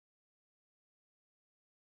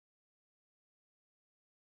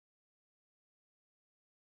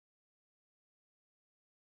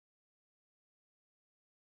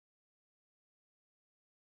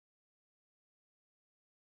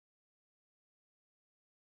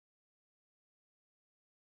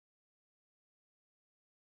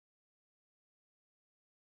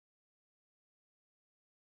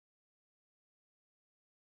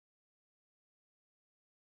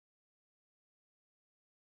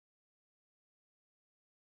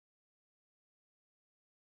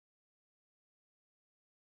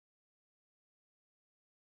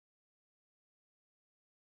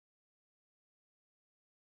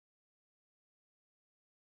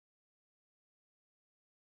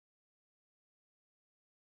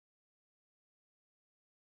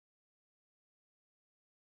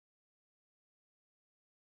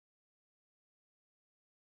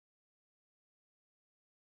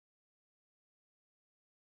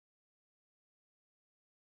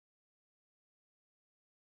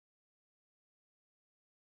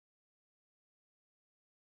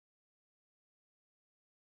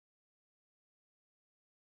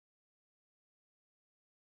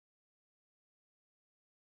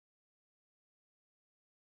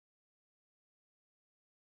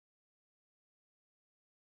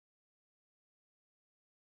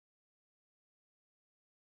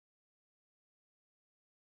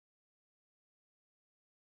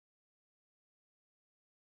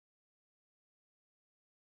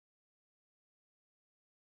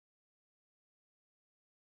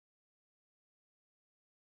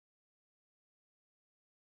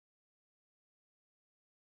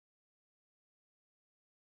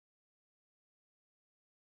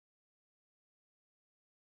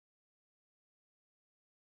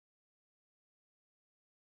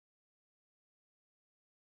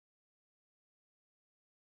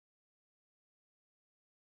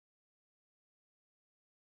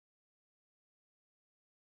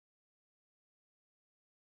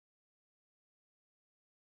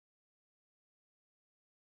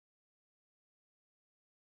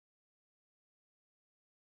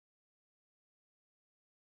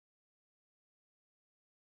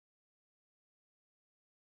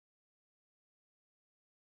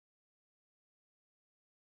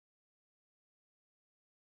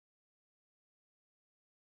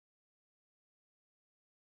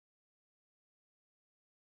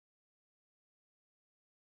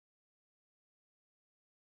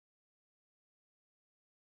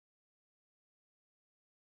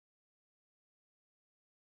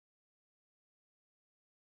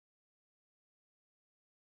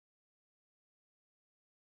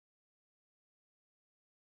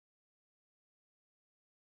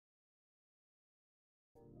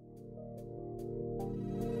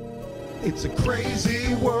It's a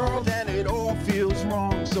crazy world and it all feels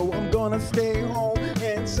wrong, so I'm gonna stay home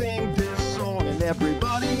and sing this song. And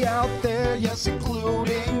everybody out there, yes,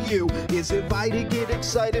 including you, is invited. Get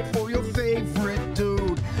excited for your favorite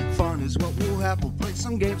dude. Fun is what we'll have. We'll play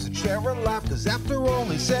some games and share a laugh, cause after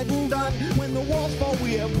all is said and done, when the walls fall,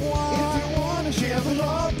 we have won. If you wanna share the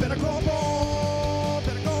love, better call Paul.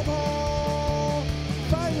 Better call Paul.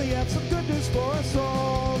 Finally have some good news for us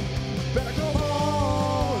all. Better call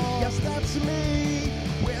Paul. Yes, that's me.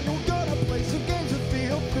 We're gonna play some games and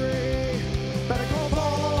feel free. Better call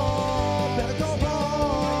Paul. Better call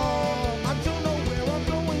Paul. I don't know where I'm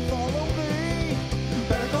going, follow me.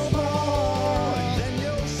 Better call Paul, then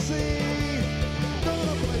you'll see.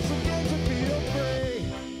 Gonna play some games and feel free.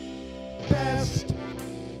 Best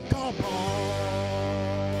call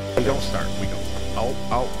Paul. We don't start. We don't.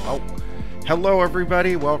 Oh. Hello,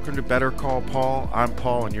 everybody. Welcome to Better Call Paul. I'm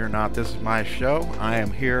Paul, and you're not. This is my show. I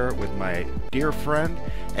am here with my dear friend,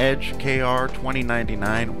 Edge KR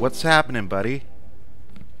 2099. What's happening, buddy?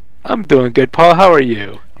 I'm doing good, Paul. How are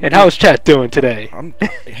you? And how's chat doing today?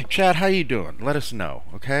 Hey, Chad, how you doing? Let us know,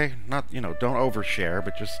 okay? Not, don't overshare,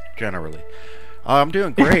 but just generally. I'm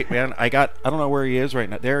doing great, man. I don't know where he is right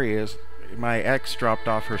now. There he is. My ex dropped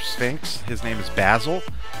off her Sphinx. His name is Basil.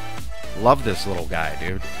 Love this little guy,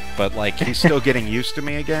 dude. But, like, he's still getting used to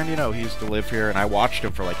me again. He used to live here, and I watched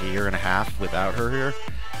him for, like, a year and a half without her here.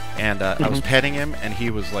 And I was petting him, and he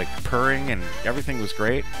was, like, purring, and everything was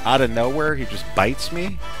great. Out of nowhere, he just bites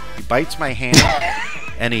me. He bites my hand,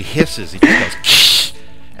 and he hisses. He just goes, Ksh!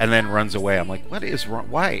 And then runs away. I'm like, what is wrong?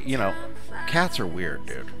 Why? Cats are weird,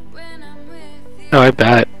 dude. No, I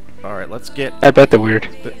bet. All right, let's get... I bet they're weird.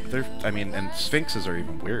 And sphinxes are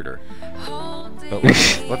even weirder. But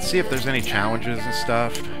let's see if there's any challenges and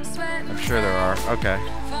stuff. I'm sure there are. Okay.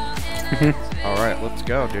 All right, let's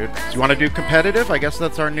go, dude. So you want to do competitive? I guess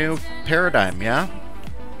that's our new paradigm, yeah?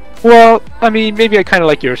 Well, I mean, maybe I kind of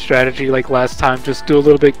like your strategy like last time. Just do a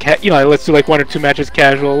little bit, let's do like 1 or 2 matches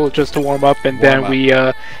casual just to warm up, and then we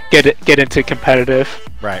get into competitive.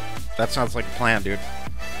 Right. That sounds like a plan, dude.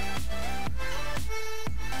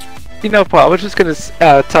 Paul, I was just going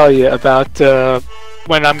to tell you about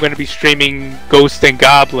when I'm going to be streaming Ghosts and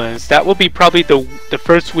Goblins. That will be probably the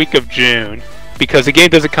first week of June, because the game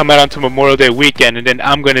doesn't come out until Memorial Day weekend, and then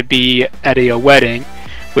I'm going to be at a wedding,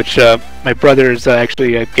 which my brother is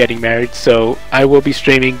actually getting married, so I will be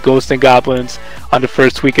streaming Ghosts and Goblins on the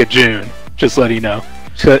first week of June, just letting you know.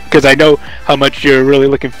 Because I know how much you're really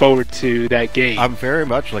looking forward to that game. I'm very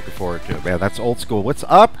much looking forward to it, man. That's old school. What's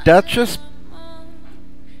up, Duchess?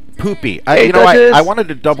 Poopy. I wanted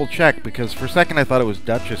to double check, because for a second I thought it was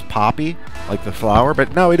Duchess Poppy, like the flower,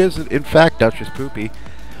 but no, it is in fact Duchess Poopy.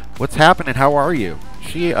 What's happening? How are you?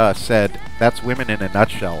 She said that's women in a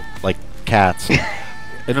nutshell, like cats.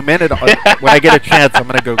 In a minute, when I get a chance, I'm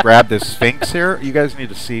gonna go grab this Sphinx here. You guys need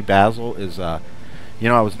to see Basil is. I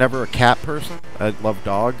was never a cat person. I love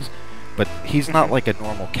dogs, but he's not like a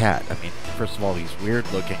normal cat. I mean, first of all, he's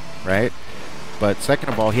weird looking, right? But second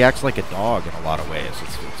of all, he acts like a dog in a lot of ways.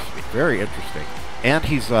 It's very interesting. And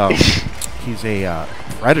he's a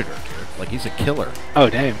predator, dude. Like, he's a killer. Oh,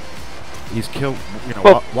 damn. He's killed,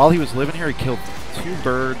 while he was living here, he killed 2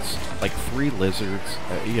 birds, like 3 lizards.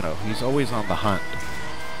 He's always on the hunt.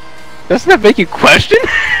 Doesn't that make you question?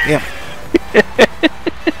 Yeah.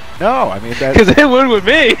 No, I mean, because it would with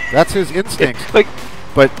me. That's his instincts.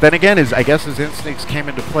 But then again, I guess his instincts came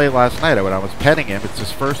into play last night when I was petting him. It's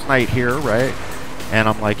his first night here, right? And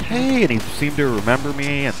I'm like, hey, and he seemed to remember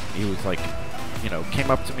me, and he was like,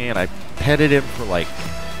 came up to me, and I petted him for like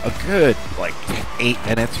a good 8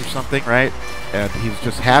 minutes or something, right? And he was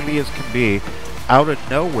just happy as can be. Out of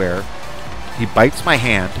nowhere, he bites my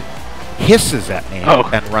hand, hisses at me,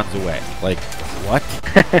 and runs away. Like, what?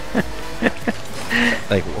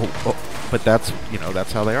 Like, but that's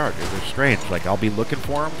how they are, dude. They're strange. Like, I'll be looking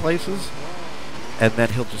for him places, and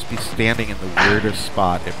then he'll just be standing in the weirdest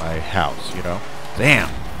spot in my house, Damn.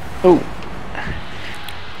 Oh.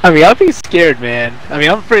 I mean, I'll be scared, man. I mean,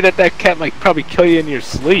 I'm afraid that cat might probably kill you in your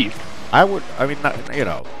sleep. I would,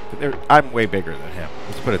 I'm way bigger than him.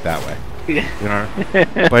 Let's put it that way.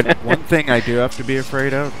 But one thing I do have to be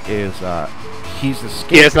afraid of is, he's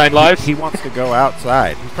escaped. He has 9 lives? He wants to go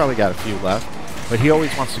outside. He's probably got a few left. But he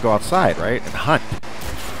always wants to go outside, right, and hunt.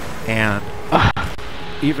 And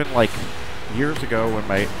even years ago, when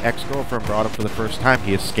my ex-girlfriend brought him for the first time,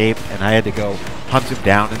 he escaped, and I had to go hunt him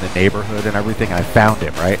down in the neighborhood and everything. I found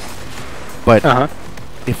him, right? But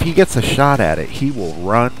if he gets a shot at it, he will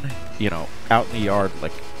run, out in the yard,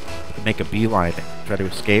 make a beeline and try to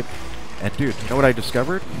escape. And dude, you know what I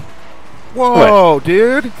discovered? Whoa,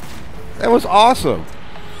 dude! That was awesome.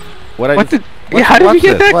 What did? Yeah, how did you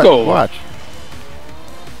get that goal? Watch.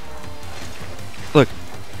 Look.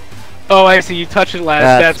 Oh, I see. You touch it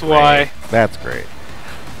last. That's why. That's great.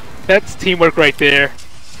 That's teamwork right there.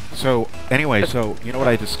 So anyway, you know what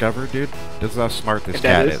I discovered, dude? This is how smart this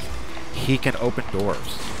cat is. He can open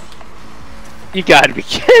doors. You gotta be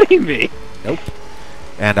kidding me. Nope.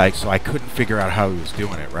 And I couldn't figure out how he was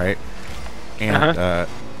doing it, right? And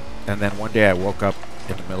and then one day I woke up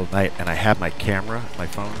in the middle of the night and I had my camera, my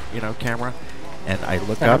phone, camera, and I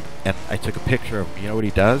look up and I took a picture of him. You know what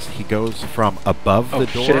he does? He goes from above the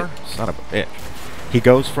door. Shit. Son of a bitch. He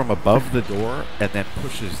goes from above the door and then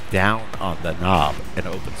pushes down on the knob and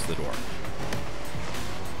opens the door.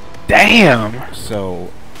 Damn. So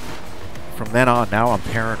from then on, now I'm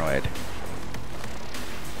paranoid.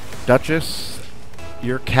 Duchess,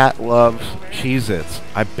 your cat loves Cheez-Its.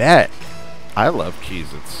 I bet. I love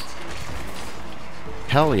Cheez-Its.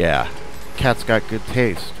 Hell yeah. Cat's got good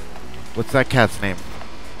taste. What's that cat's name?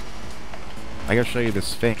 I gotta show you the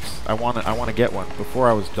Sphinx. I wanna get one. Before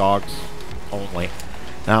I was dogs only.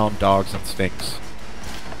 Now I'm dogs and Sphinx.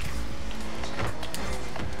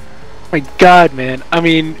 My God, man. I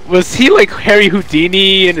mean, was he like Harry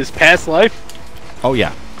Houdini in his past life? Oh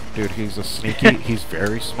yeah. Dude, he's a sneaky, he's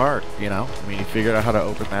very smart, I mean, he figured out how to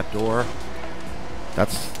open that door.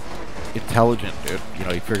 That's intelligent, dude.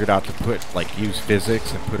 He figured out to use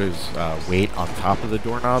physics and put his weight on top of the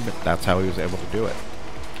doorknob, and that's how he was able to do it.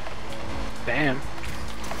 Damn.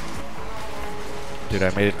 Dude,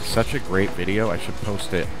 I made such a great video, I should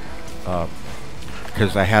post it.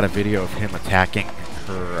 Because I had a video of him attacking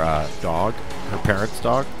her dog, her parents'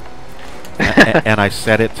 dog. And I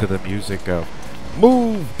set it to the music of,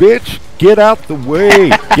 "Move, bitch! Get out the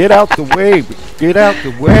way! Get out the way! Get out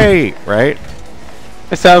the way!" Right?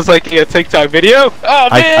 It sounds like a TikTok video. Oh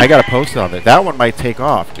man! I gotta post it on it. That one might take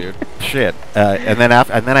off, dude. Shit. And then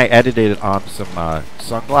I edited it on some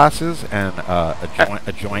sunglasses and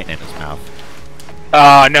a joint in his mouth.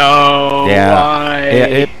 Oh no! Yeah. Why?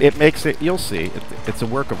 Yeah. It makes it. You'll see. It's a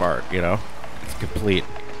work of art. It's complete.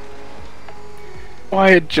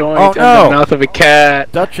 Why a joint in the mouth of a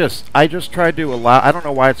cat? Duchess, I just tried to allow... I don't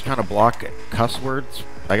know why it's trying to block cuss words.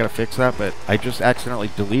 I gotta fix that, but I just accidentally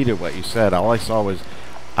deleted what you said. All I saw was,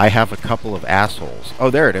 "I have a couple of assholes." Oh,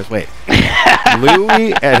 there it is. Wait.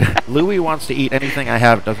 Louis wants to eat anything I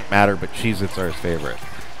have. It doesn't matter, but Cheez-Its are his favorite.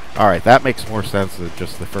 Alright, that makes more sense than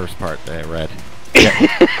just the first part that I read. Because,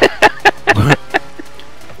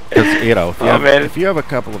 if you have a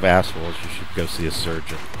couple of assholes, you should go see a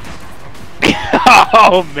surgeon.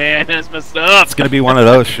 Oh man, that's messed up. It's gonna be one of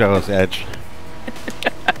those shows, Edge.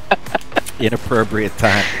 Inappropriate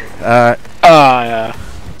time. Yeah.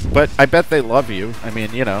 But I bet they love you. I mean,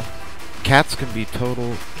 cats can be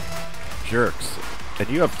total jerks, and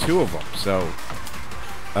you have two of them, so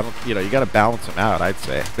I don't. You gotta balance them out. I'd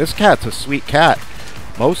say this cat's a sweet cat,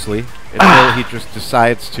 mostly. Until he just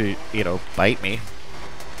decides to, bite me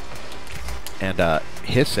and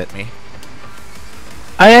hiss at me.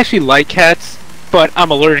 I actually like cats, but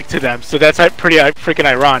I'm allergic to them, so that's pretty freaking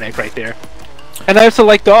ironic right there. And I also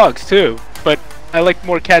like dogs too, but I like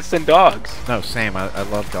more cats than dogs. No, same. I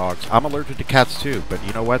love dogs. I'm allergic to cats too, but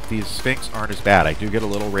you know what? These Sphinx aren't as bad. I do get a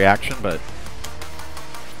little reaction, but...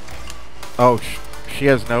 Oh, she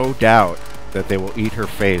has no doubt that they will eat her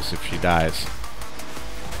face if she dies.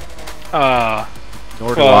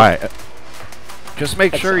 Nor do I. Just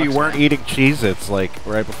make sure you weren't eating Cheez-Its,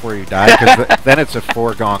 right before you die, because then it's a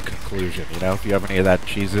foregone conclusion, if you have any of that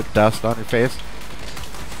Cheez-It dust on your face.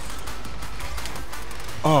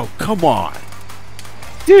 Oh, come on.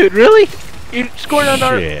 Dude, really? You scored on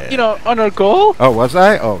our, on our goal? Oh, was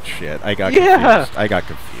I? Oh, shit. I got confused. I got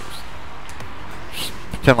confused. Just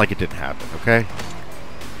pretend like it didn't happen, okay?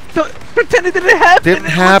 Don't pretend it didn't happen. Didn't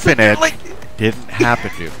happen, Ed. Didn't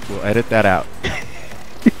happen, dude. We'll edit that out.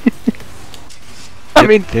 I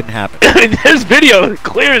mean, didn't happen. I mean, there's video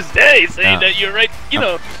clear as day saying that you're right.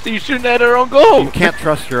 That you're shooting at our own goal. You can't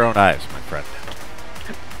trust your own eyes, my friend.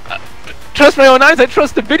 Trust my own eyes. I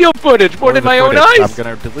trust the video footage more than my own eyes. I'm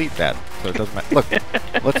gonna delete that, so it doesn't matter.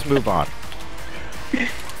 Look, let's move on.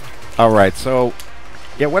 All right, so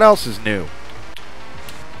yeah, what else is new?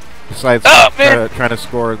 Besides trying to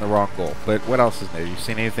score in the wrong goal, but what else is new? You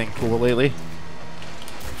seen anything cool lately?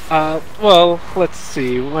 Well, let's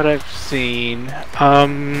see what I've seen.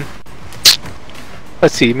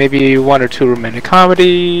 Let's see, maybe one or two romantic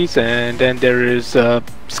comedies, and then there is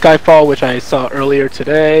Skyfall, which I saw earlier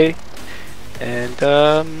today. And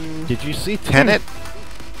did you see Tenet?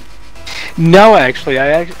 No, actually,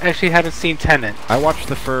 I actually haven't seen Tenet. I watched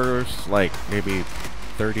the first maybe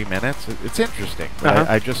 30 minutes. It's interesting, but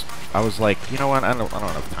I was like, you know what? I don't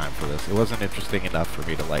have time for this. It wasn't interesting enough for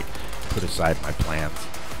me to like put aside my plans.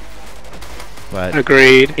 But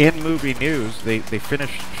agreed. In movie news, they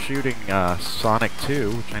finished shooting Sonic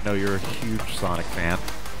 2, which I know you're a huge Sonic fan.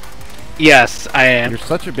 Yes, I am. You're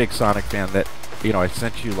such a big Sonic fan that, you know, I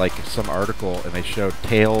sent you like some article and they showed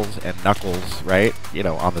Tails and Knuckles, right? You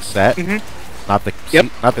know, on the set. Mm-hmm. Not the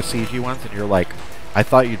CG ones, and you're like, I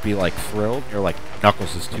thought you'd be like thrilled. You're like,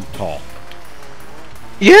 Knuckles is too tall.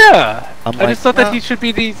 Yeah, I just thought that he should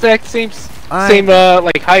be the exact same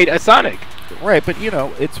like height as Sonic. Right, but you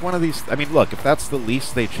know, it's one of these. I mean, look, if that's the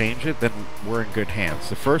least they change it, then we're in good hands.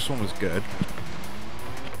 The first one was good.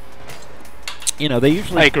 You know, they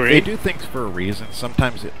usually they do things for a reason.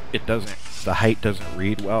 Sometimes it doesn't. The height doesn't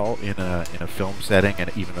read well in a film setting,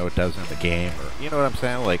 and even though it does in the game, or you know what I'm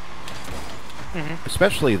saying, like.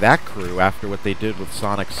 Especially that crew after what they did with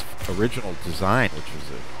Sonic's original design, which was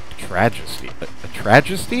a tragedy. A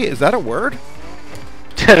tragedy? Is that a word?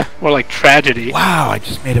 More like tragedy. Wow, I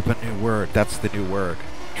just made up a new word. That's the new word.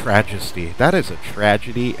 Tragedy. That is a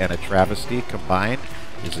tragedy and a travesty combined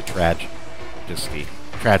is a tragedy.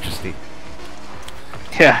 Tragedy.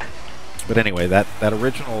 Yeah. But anyway, that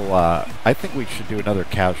original, I think we should do another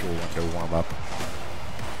casual one to warm up.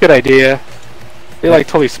 Good idea. They like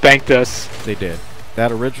totally spanked us. They did.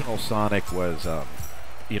 That original Sonic was,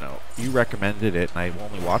 you know, you recommended it, and I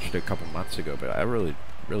only watched it a couple months ago, but I really,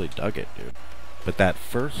 really dug it, dude. But that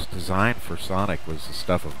first design for Sonic was the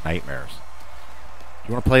stuff of nightmares. Do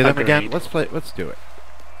you want to play them again? Let's do it.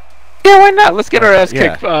 Yeah, why not? Let's get our ass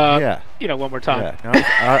kicked. You know, one more time. Yeah. No,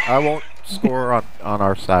 I won't score on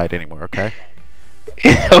our side anymore. Okay.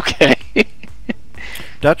 Okay.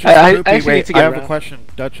 Duchess, wait, I have a question.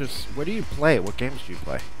 Duchess, what do you play? What games do you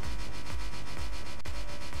play?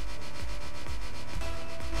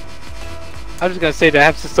 I was just going to say that I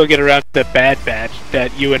have to still get around to the Bad Batch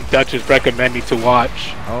that you and Duchess recommend me to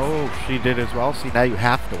watch. Oh, she did as well? See, now you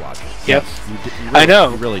have to watch it. Yep. Yes, you really, I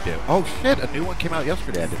know. You really do. Oh, shit, a new one came out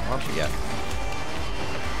yesterday. I didn't watch it yet.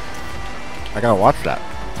 I got to watch that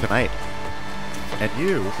tonight. And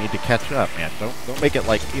you need to catch up, man. Don't make it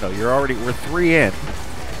like, you know, we're 3 in.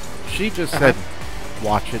 She just said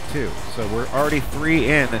watch it too. So we're already 3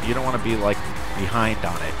 in, and you don't want to be like behind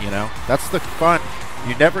on it, you know? That's the fun.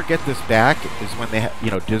 You never get this back is when they you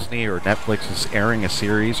know, Disney or Netflix is airing a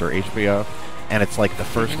series or HBO, and it's like the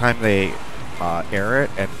first time they air it,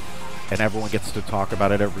 and everyone gets to talk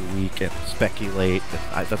about it every week and speculate.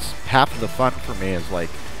 And that's half of the fun for me is like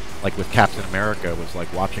with Captain America was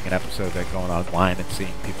like watching an episode and going online and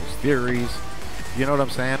seeing people's theories. You know what I'm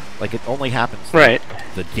saying? Like it only happens the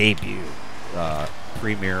debut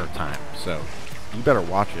premiere time. So you better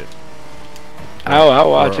watch it.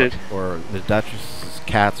 I'll watch it. Or the Duchess's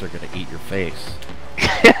cats are going to eat your face.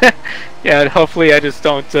 Yeah, and hopefully I just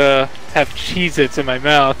don't have Cheez-Its in my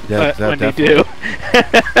mouth when they do.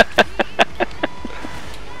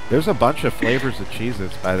 There's a bunch of flavors of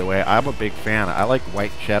Cheez-Its, by the way. I'm a big fan. I like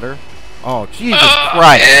white cheddar. Oh, Jesus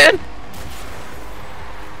Christ! Man.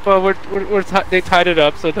 Well, they tied it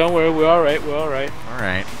up, so don't worry. We're all right. We're all right. All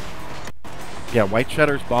right. Yeah, white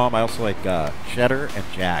cheddar's bomb. I also like cheddar and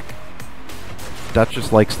Jack.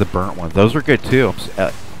 Duchess likes the burnt ones. Those are good too.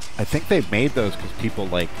 I think they made those because people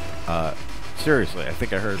like. Seriously, I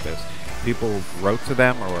think I heard this. People wrote to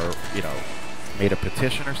them, or you know, made a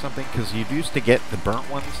petition or something, because you used to get the burnt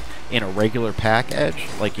ones in a regular package,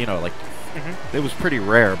 like you know, like it was pretty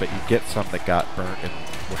rare, but you get some that got burnt and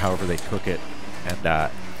however they cook it,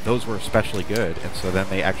 and those were especially good, and so then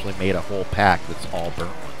they actually made a whole pack that's all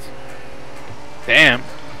burnt ones. Damn,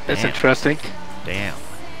 that's interesting. Damn.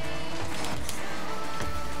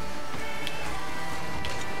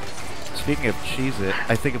 Speaking of Cheez-It,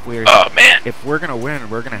 I think if we're gonna win,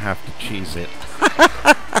 we're gonna have to cheese it.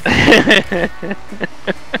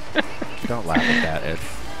 Don't laugh at that, Ed.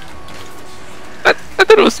 I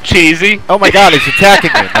thought it was cheesy. Oh my God, he's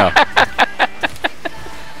attacking me! No,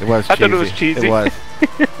 it was cheesy. I thought it was cheesy. It was.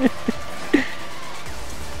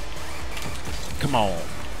 Come on.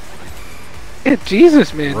 Yeah,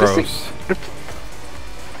 Jesus, man. Gross.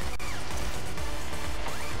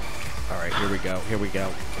 All right, here we go. Here we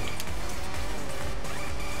go.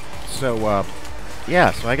 So,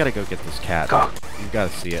 yeah, so I gotta go get this cat. You gotta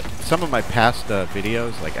see it. Some of my past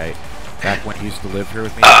videos, like back when he used to live here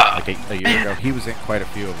with me, like a year ago, he was in quite a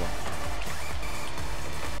few of them.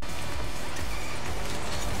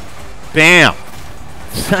 Bam!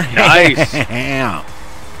 Nice! Bam!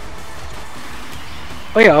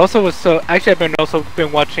 Oh yeah, also actually I've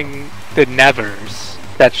been watching the Nevers,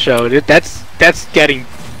 that show. That's getting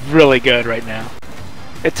really good right now.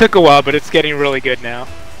 It took a while, but it's getting really good now.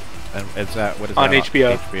 And is that what is On that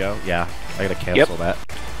HBO. HBO? Yeah, I gotta cancel that.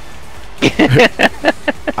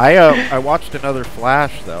 I watched another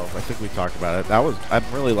Flash though. I think we talked about it. I'm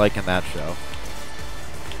really liking that show.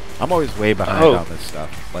 I'm always way behind on this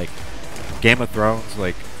stuff. Like Game of Thrones,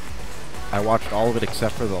 like I watched all of it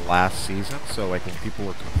except for the last season. So like when people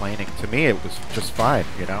were complaining, to me it was just fine.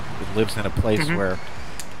 You know, it lives in a place where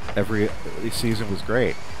every season was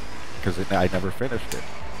great because I never finished it.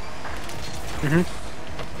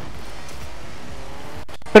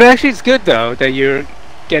 But actually, it's good though that you're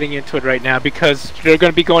getting into it right now because they're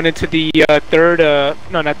going to be going into the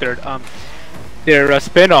their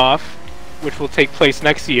spin-off, which will take place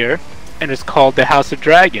next year, and it's called The House of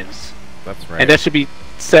Dragons. That's right. And that should be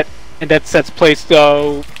set, and that sets place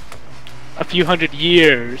though a few hundred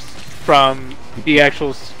years from the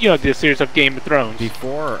actual, the series of Game of Thrones.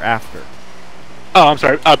 Before or after? Oh, I'm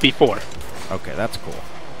sorry, before. Okay, that's cool.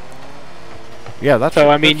 Yeah, that's so.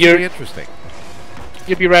 I mean, really interesting.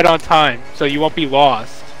 You'll be right on time, so you won't be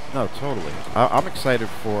lost. No, totally. I'm excited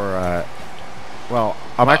for. Well,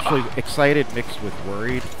 I'm actually excited mixed with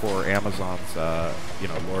worried for Amazon's,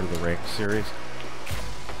 Lord of the Rings series.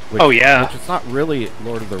 Which, which it's not really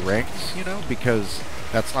Lord of the Rings, because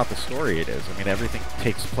that's not the story it is. I mean, everything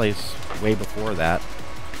takes place way before that,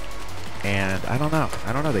 and I don't know.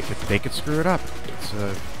 They could screw it up. It's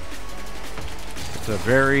a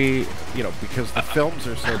very, because the films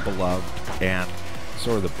are so beloved, and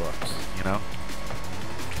so are the books,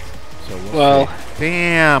 So we'll see.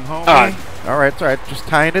 Damn, homie. All right, it's all right. Just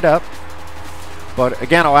tying it up. But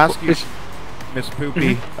again, I'll ask you, Miss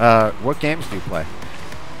Poopy, what games do you play?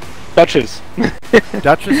 Duchess.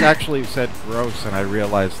 Duchess actually said gross, and I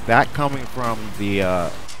realized that coming from the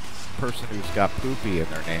person who's got Poopy in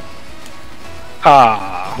their name.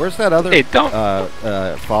 Where's that other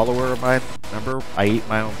follower of mine? Remember, I eat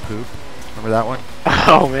my own poop. Remember that one?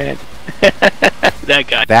 Oh man, that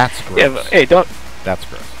guy. That's gross. Yeah, but, hey, don't. That's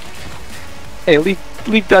gross. Hey,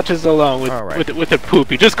 leave Duchess alone with her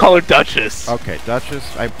poopy. Just call her Duchess. Okay,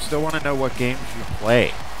 Duchess. I still want to know what games you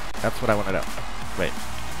play. That's what I want to know. Wait.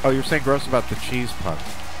 Oh, you're saying gross about the cheese puns.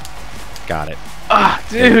 Got it.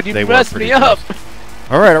 Dude, you messed me up.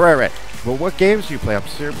 All right. Well, what games do you play? I'm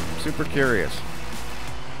super curious.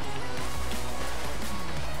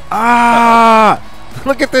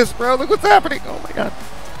 Look at this, bro. Look what's happening. Oh, my God.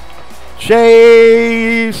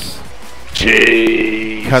 Chase.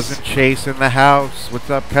 Cousin Chase in the house. What's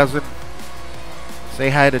up, cousin? Say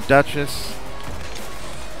hi to Duchess.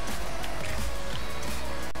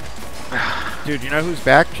 Dude, you know who's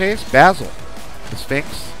back, Chase? Basil. The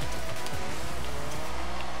Sphinx.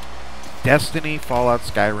 Destiny, Fallout,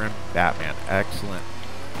 Skyrim, Batman. Excellent.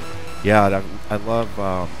 Yeah, I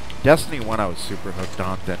love... Destiny 1 I was super hooked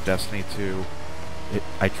on. Then Destiny 2,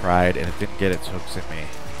 I tried, and it didn't get its hooks in me.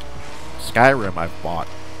 Skyrim I've bought,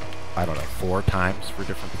 I don't know, 4 times for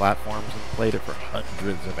different platforms and played it for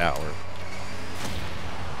hundreds of hours.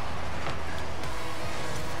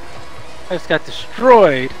 I just got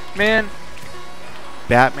destroyed, man.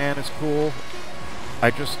 Batman is cool.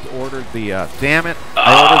 I just ordered the, damn it,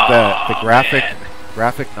 I ordered the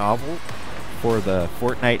graphic novel for the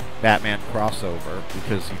Fortnite Batman crossover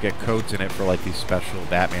because you get codes in it for like these special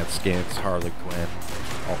Batman skins, Harley Quinn,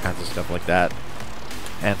 all kinds of stuff like that.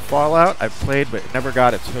 And Fallout I've played but it never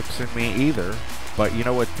got its hooks in me either. But you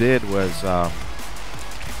know what did was,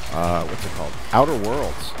 what's it called? Outer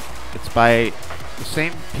Worlds. It's by the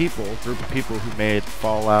same group of people who made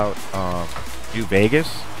Fallout New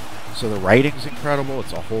Vegas. So the writing's incredible.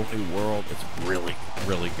 It's a whole new world. It's really,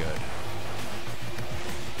 really good.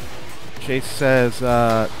 Chase says,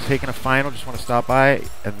 taking a final, just want to stop by.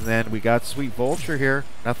 And then we got Sweet Vulture here.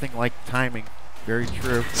 Nothing like timing. Very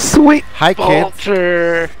true. Sweet Hi,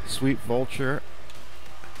 Vulture. Kids. Sweet Vulture.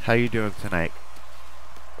 How you doing tonight?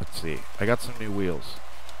 Let's see. I got some new wheels.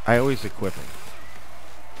 I always equip them.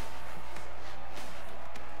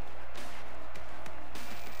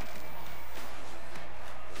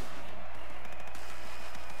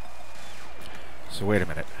 So wait a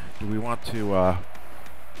minute. Do we want to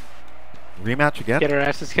rematch again? Get our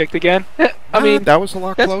asses kicked again? I mean, that was a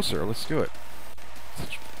lot closer. Let's do it.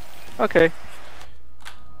 Okay.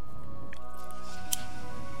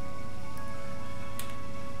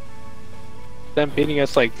 Them beating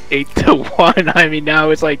us like 8-1. I mean,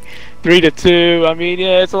 now it's like 3-2. I mean,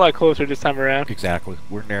 yeah, it's a lot closer this time around. Exactly.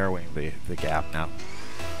 We're narrowing the gap now.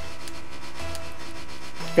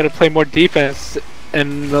 Gotta play more defense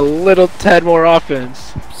and a little tad more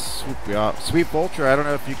offense. Sweet Vulture, I don't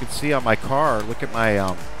know if you can see on my car. Look at my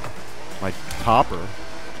my topper.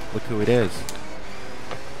 Look who it is.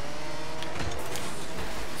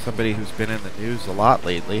 somebody who's been in the news a lot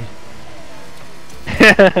lately.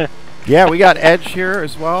 Yeah, we got Edge here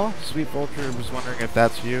as well. Sweet Vulture was wondering if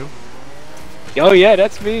that's you. Oh yeah,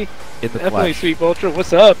 that's me. In the Definitely flesh. Sweet Vulture.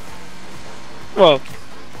 What's up? Well,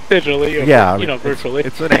 digitally or Yeah, I mean, virtually.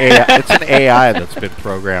 It's an AI. It's an AI that's been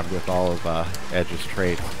programmed with all of Edge's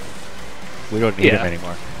traits. We don't need him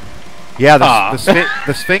anymore. Yeah,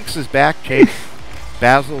 the Sphinx is back, Chase.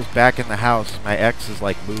 Basil's back in the house. My ex is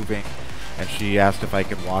like moving, and she asked if I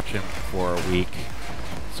could watch him for a week,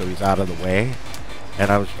 so he's out of the way. And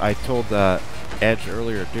I told Edge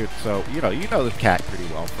earlier, dude. So you know the cat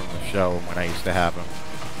pretty well from the show when I used to have him.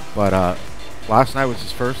 But last night was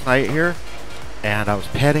his first night here, and I was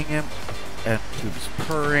petting him, and he was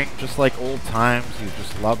purring just like old times. He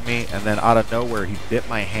just loved me, and then out of nowhere he bit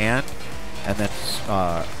my hand, and then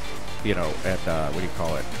what do you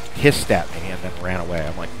call it? Hissed at me and then ran away.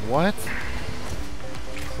 I'm like, what?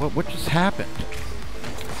 What just happened?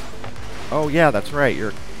 Oh yeah, that's right.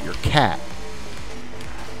 You're cat.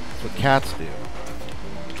 That's what cats do.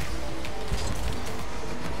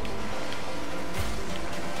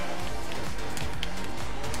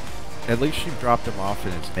 At least she dropped him off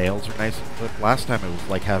and his nails are nice and clipped. Last time it was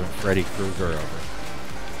like having Freddy Krueger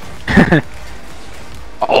over.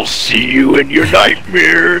 I'll see you in your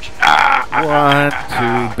nightmares. 1,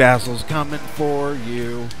 2, Basil's coming for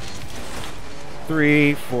you.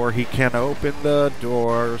 3, 4, he can open the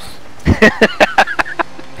doors.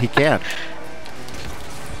 He can.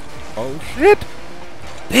 Oh shit!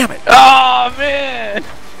 Damn it! Oh man!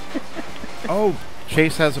 Oh,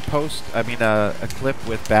 Chase has a a clip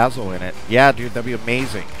with Basil in it. Yeah, dude, that'd be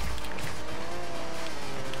amazing.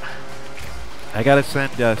 I gotta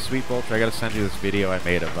send Sweet Vulture. I gotta send you this video I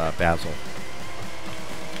made of Basil.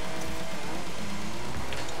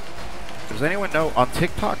 Does anyone know on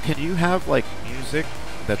TikTok? Can you have like music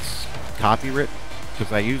that's copyright?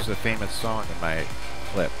 Because I use a famous song in my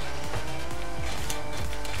clip.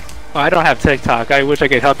 Well, I don't have TikTok. I wish I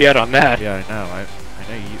could help you out on that. Yeah, I know. I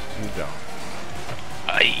know you don't.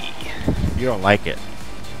 You don't like it.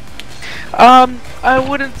 I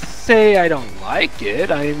wouldn't say I don't like it.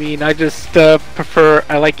 I mean, I just prefer.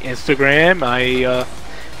 I like Instagram.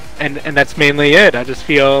 And that's mainly it. I just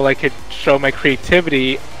feel like I could show my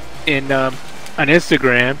creativity in on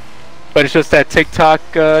Instagram, but it's just that TikTok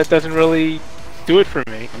doesn't really do it for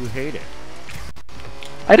me. You hate it.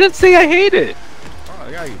 I didn't say I hate it. Oh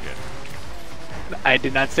yeah, you did. I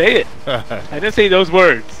did not say it. I didn't say those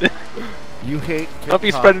words. You hate TikTok. Don't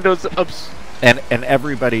be spreading those ups. And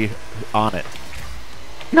everybody on it.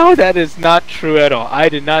 No, that is not true at all. I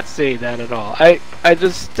did not say that at all. I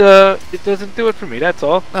just it doesn't do it for me. That's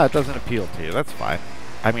all. No, it doesn't appeal to you. That's fine.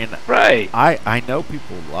 I mean, right. I know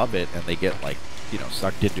people love it and they get like,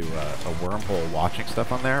 sucked into a wormhole watching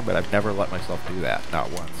stuff on there, but I've never let myself do that.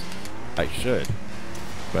 Not once. I should.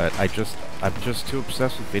 But I'm just too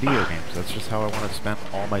obsessed with video games. That's just how I want to spend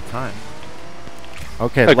all my time.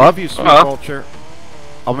 Okay, love you, Sweet Vulture.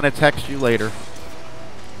 I'm gonna text you later.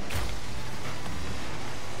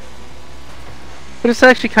 But it's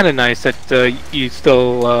actually kind of nice that you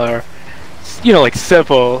still are, like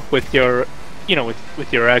civil with your,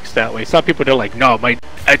 with your ex that way. Some people are like, no, my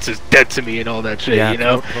ex is dead to me and all that shit,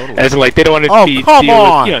 Totally. as in, like they don't want to come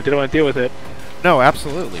on! With, they don't want to deal with it. No,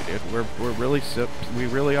 absolutely, dude. We're really we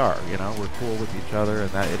really are. We're cool with each other, and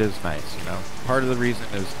that it is nice. Part of the reason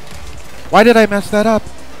is, why did I mess that up?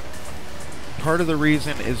 Part of the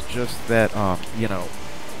reason is just that I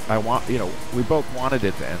want we both wanted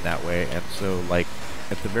it to end that way, and so like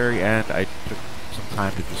at the very end, I took some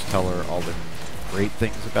time to just tell her all the great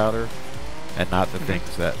things about her, and not the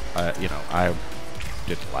things that I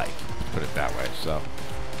didn't like. Put it that way. So,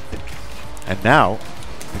 and now,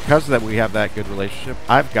 because that we have that good relationship,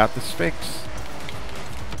 I've got the Sphinx.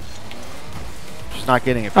 She's not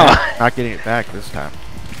getting it back. Not getting it back this time.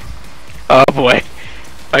 Oh boy.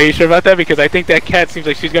 Are you sure about that? Because I think that cat seems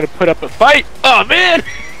like she's gonna put up a fight. Oh man!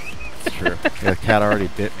 It's true. Yeah, the cat already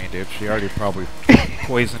bit me, dude. She already probably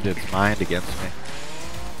poisoned its mind against me.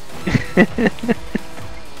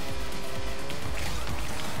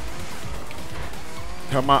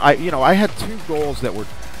 Come on, I had 2 goals that were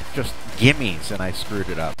just gimmies, and I screwed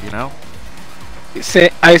it up.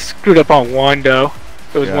 I screwed up on one though.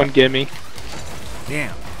 It was one gimme.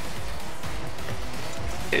 Damn.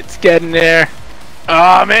 It's getting there.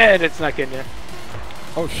 Oh man, it's not getting there.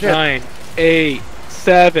 Oh shit. 9, 8,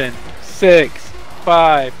 7, 6,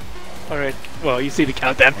 5. Alright, well, you see the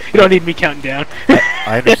countdown. You don't need me counting down.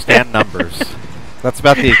 I understand numbers. That's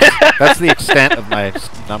about that's the extent of my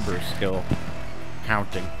number skill.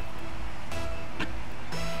 Counting.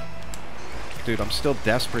 Dude, I'm still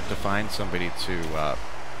desperate to find somebody to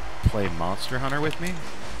play Monster Hunter with me.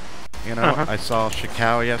 You know, Uh-huh. I saw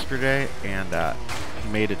Shikao yesterday, and he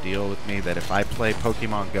made a deal with me that if I play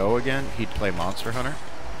Pokemon Go again, he'd play Monster Hunter.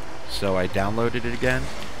 So I downloaded it again,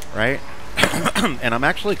 right? And I'm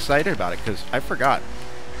actually excited about it because I forgot.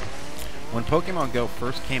 When Pokemon Go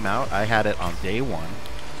first came out, I had it on day 1,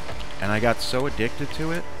 and I got so addicted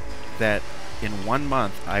to it that in 1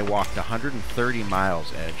 month I walked 130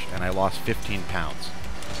 miles, Edge, and I lost 15 pounds.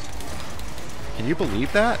 Can you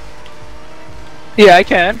believe that? Yeah, I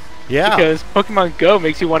can. Yeah. Because Pokemon Go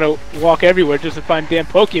makes you want to walk everywhere just to find damn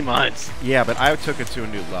Pokemons. Yeah, but I took it to a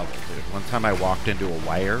new level, dude. One time I walked into a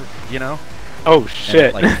wire, you know? Oh And shit!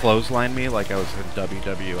 it, like, clotheslined me like I was in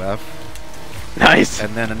WWF. Nice.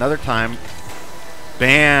 And then another time,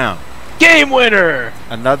 bam! Game winner.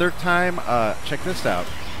 Another time, check this out.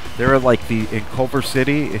 There are like in Culver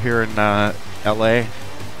City here in LA,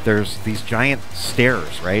 there's these giant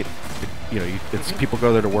stairs, right? You know, it's people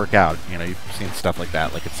go there to work out. You know, you've seen stuff like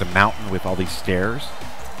that. Like it's a mountain with all these stairs.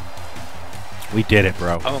 We did it,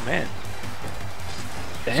 bro. Oh man.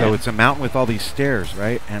 Damn. So it's a mountain with all these stairs,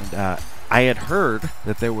 right? And I had heard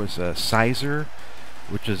that there was a Sizer,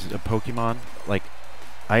 which is a Pokemon. Like,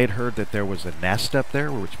 I had heard that there was a nest up there,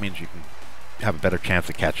 which means you can have a better chance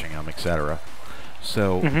of catching them, etc.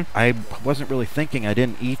 So I wasn't really thinking. I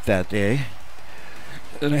didn't eat that day,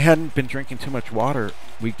 and I hadn't been drinking too much water.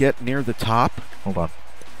 We get near the top. Hold on.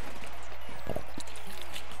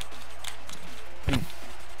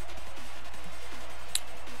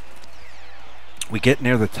 We get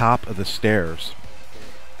near the top of the stairs.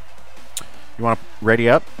 You want to ready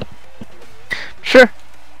up? Sure.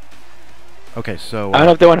 Okay, so I don't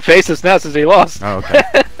know if they want to face us now since they lost. oh, okay.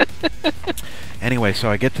 Anyway, so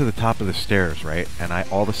I get to the top of the stairs, right? And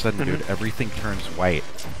all of a sudden, dude, everything turns white.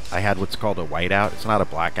 I had what's called a whiteout. It's not a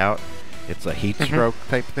blackout. It's a heat stroke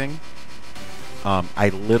type thing. I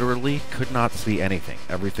literally could not see anything.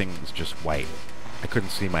 Everything was just white. I couldn't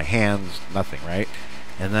see my hands, nothing, right?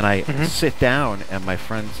 And then I sit down, and my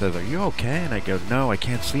friend says, "Are you okay?" And I go, "No, I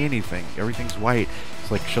can't see anything. Everything's white."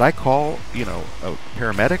 It's like, should I call, you know, a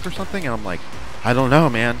paramedic or something? And I'm like, I don't know,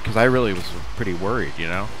 man, because I really was pretty worried, you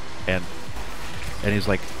know? And he's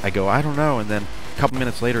like, I go, I don't know. And then a couple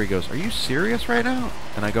minutes later, he goes, "Are you serious right now?"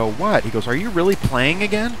 And I go, "What?" He goes, "Are you really playing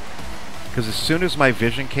again?" Because as soon as my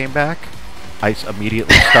vision came back, I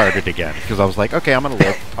immediately started again. Because I was like, okay, I'm going to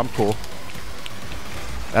live. I'm cool.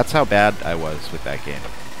 That's how bad I was with that game.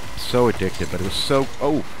 So addicted, but it was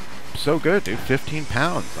so good, dude. 15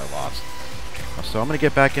 pounds I lost. So I'm going to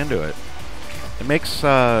get back into it. It makes,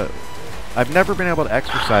 I've never been able to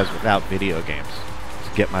exercise without video games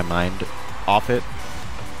to get my mind off it.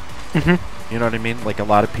 You know what I mean? Like, a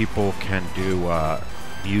lot of people can do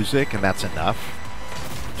music, and that's enough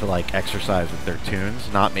to, like, exercise with their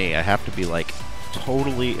tunes. Not me. I have to be, like,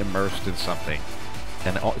 totally immersed in something.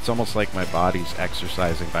 And it's almost like my body's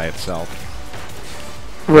exercising by itself.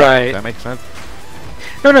 Right. Does that make sense?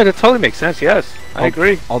 No, that totally makes sense. Yes, I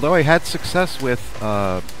agree. Although I had success with,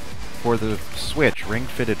 for the Switch, Ring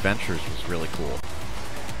Fit Adventures was really cool.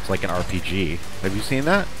 It's like an RPG. Have you seen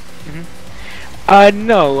that?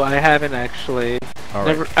 No, I haven't actually. All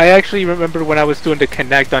right. I actually remember when I was doing the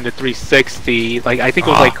Connect on the 360. Like, I think it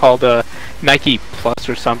was like called a Nike Plus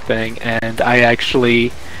or something, and I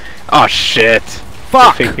actually. Oh shit!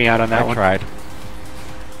 Fuck! They faked me out on that one. I tried.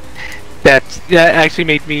 That actually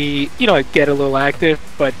made me, you know, get a little active.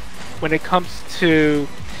 But when it comes to,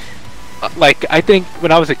 like, I think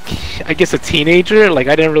when I was I guess a teenager, like,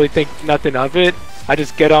 I didn't really think nothing of it. I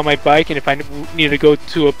just get on my bike, and if I need to go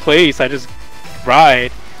to a place, I just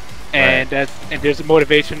ride. And there's a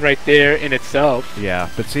motivation right there in itself. Yeah,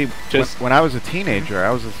 but see, when I was a teenager,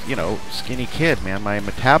 I was a, you know, skinny kid, man. My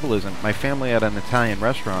metabolism, my family had an Italian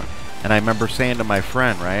restaurant, and I remember saying to my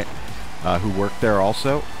friend, right, who worked there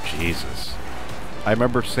also, Jesus. I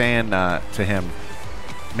remember saying to him,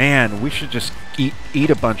 "Man, we should just eat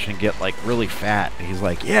a bunch and get, like, really fat." And he's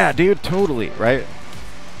like, "Yeah, dude, totally," right?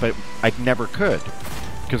 But I never could,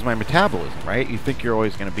 because my metabolism, right? You think you're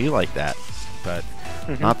always going to be like that, but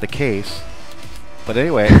not the case. But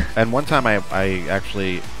anyway, and one time I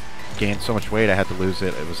actually gained so much weight I had to lose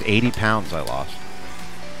it. It was 80 pounds I lost.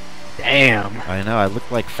 Damn. I know, I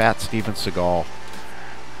looked like fat Steven Seagal.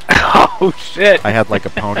 Oh shit. I had like a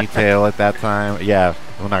ponytail at that time. Yeah,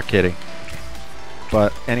 I'm not kidding.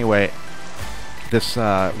 But anyway, this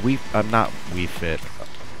not Wii Fit.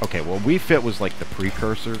 Okay, well, Wii Fit was like the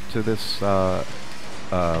precursor to this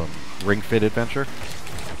Ring Fit Adventure.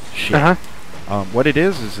 Shit. What it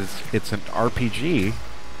is it's an RPG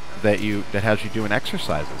that has you doing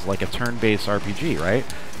exercises, like a turn-based RPG, right?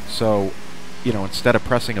 So, you know, instead of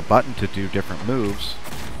pressing a button to do different moves,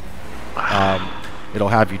 It'll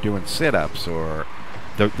have you doing sit-ups, or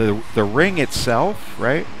the ring itself,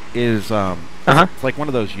 right? Is it's like one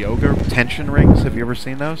of those yoga tension rings. Have you ever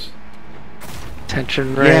seen those?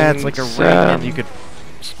 Tension rings. Yeah, it's like a ring, and you could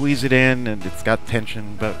squeeze it in, and it's got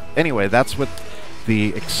tension. But anyway, that's what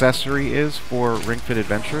the accessory is for Ring Fit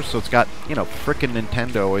Adventure. So it's got, frickin'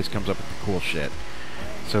 Nintendo always comes up with the cool shit.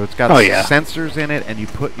 So it's got sensors in it, and you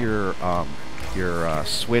put your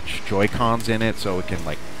Switch Joy-Cons in it, so it can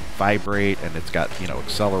like vibrate, and it's got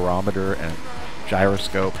accelerometer and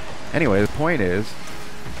gyroscope. Anyway, the point is,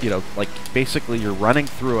 like basically you're running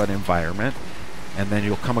through an environment, and then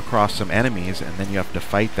you'll come across some enemies, and then you have to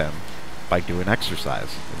fight them by doing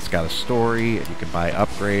exercise. It's got a story, and you can buy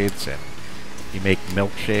upgrades, and you make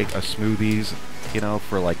milkshake, smoothies,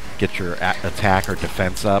 for like get your attack or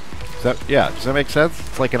defense up. Does that make sense?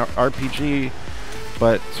 It's like an RPG,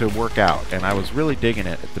 but to work out. And I was really digging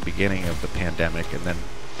it at the beginning of the pandemic, and then,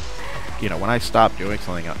 when I stopped doing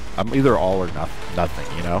something, I'm either all or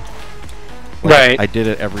nothing, Like right. I did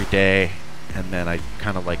it every day, and then I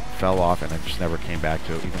kind of like fell off, and I just never came back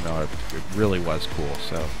to it, even though it really was cool.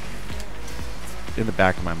 So in the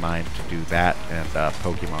back of my mind to do that and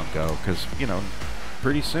Pokemon Go, because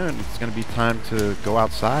pretty soon it's going to be time to go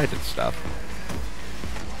outside and stuff.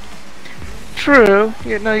 True.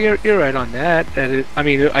 You're right on that.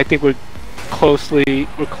 I think we're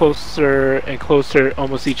closer and closer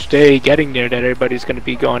almost each day getting there that everybody's going to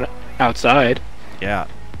be going outside. Yeah,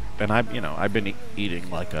 and I've been eating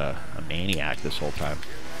like a maniac this whole time.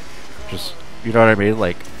 Just, you know what I mean?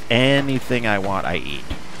 Like anything I want, I eat.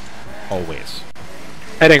 Always.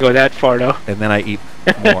 I didn't go that far though. And then I eat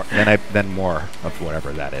more. then more of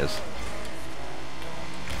whatever that is.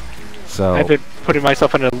 So I've been putting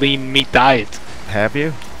myself on a lean meat diet. Have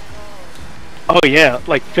you? Oh yeah,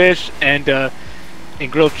 like fish and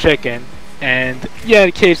grilled chicken, and yeah,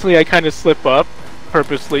 occasionally I kind of slip up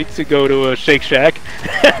purposely to go to a Shake Shack.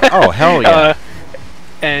 Oh hell yeah!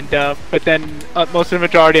 But then most of the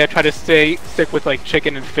majority I try to stick with like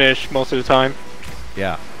chicken and fish most of the time.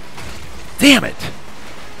 Yeah. Damn it!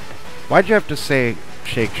 Why'd you have to say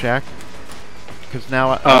Shake Shack? Because now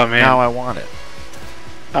I want it.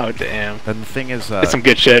 Oh damn! And the thing is, it's some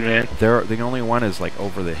good shit, man. The only one is like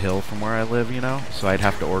over the hill from where I live, so I'd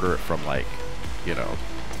have to order it from like,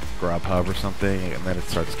 Grubhub or something, and then it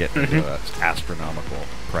starts getting into astronomical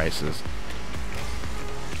prices.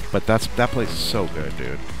 But that place is so good,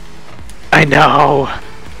 dude. I know.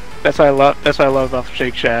 That's what I love about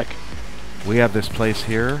Shake Shack. We have this place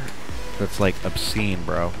here that's like obscene,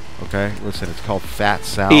 bro. Okay, listen, it's called Fat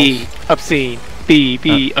Sal's. B obscene.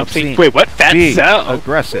 B obscene. Wait, what? Fat B Sal?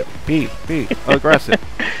 aggressive. B aggressive.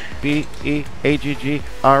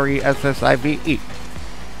 BEAGGRESSIVE.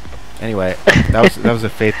 Anyway, that was a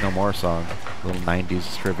Faith No More song. A little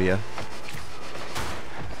 90s trivia.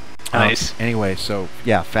 Nice. Anyway, so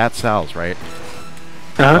yeah, Fat Sal's, right?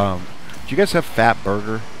 Uh-huh. Do you guys have Fat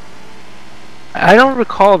Burger? I don't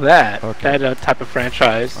recall that. Okay. That type of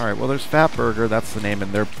franchise. All right. Well, there's Fat Burger. That's the name,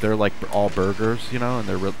 and they're like all burgers, and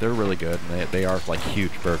they're really good. And they are like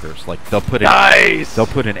huge burgers. Like they'll put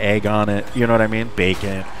an egg on it. You know what I mean?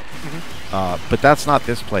 Bacon. But that's not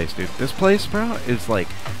this place, dude. This place, bro, is like,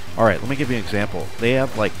 all right. Let me give you an example. They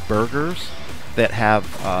have like burgers that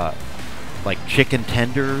have like chicken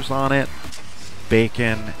tenders on it,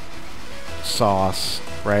 bacon, sauce,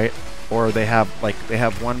 right? Or they have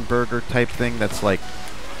one burger type thing that's like,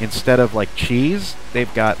 instead of like cheese,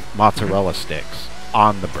 they've got mozzarella sticks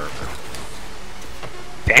on the burger.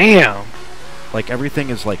 Damn. Like everything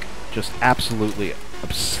is like just absolutely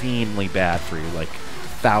obscenely bad for you. Like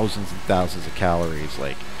thousands and thousands of calories.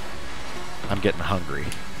 Like I'm getting hungry.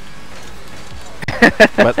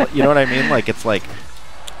 But you know what I mean? Like it's like,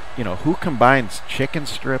 who combines chicken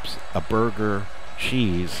strips, a burger,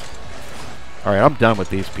 cheese? All right, I'm done with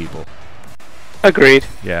these people. Agreed.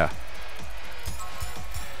 Yeah.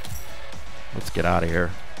 Let's get out of here.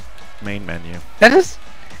 Main menu. That is,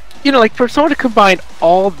 like for someone to combine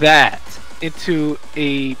all that into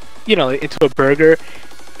a burger,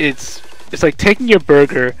 it's like taking your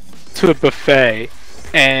burger to a buffet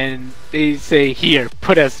and they say, here,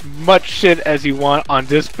 put as much shit as you want on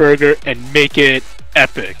this burger and make it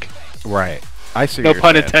epic. Right. I see. No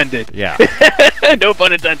pun intended. Yeah. No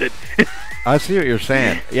pun intended. I see what you're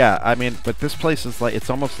saying. Yeah, I mean, but this place is like, it's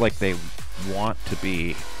almost like they want to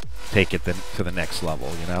take it to the next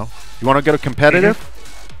level, You want to go to competitive?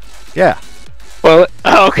 Yeah. Well,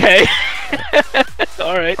 okay.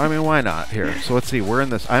 All right. I mean, why not? Here, so let's see.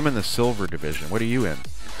 I'm in the silver division. What are you in?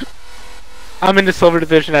 I'm in the silver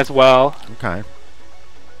division as well. Okay.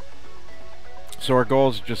 So our goal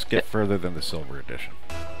is just get further than the silver edition.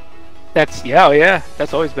 That's yeah, oh yeah.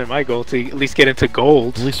 That's always been my goal to at least get into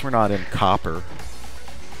gold. At least we're not in copper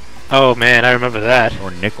Oh man, I remember that.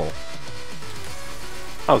 or nickel.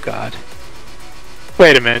 Oh god.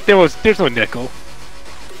 Wait a minute. There's no nickel.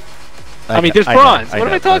 I mean, there's know, bronze. I What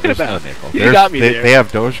am know, I talking there's about? No nickel. You got me there. They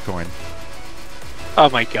have Dogecoin. Oh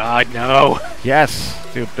my god, no. Yes,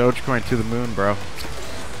 dude, Dogecoin to the moon, bro.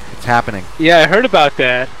 It's happening. Yeah, I heard about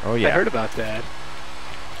that. Oh yeah. I heard about that.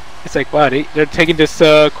 It's like, wow, they're taking this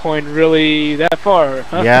coin really that far,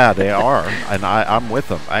 huh? Yeah, they are, and I'm with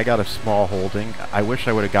them. I got a small holding. I wish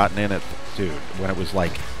I would have gotten in it, dude, when it was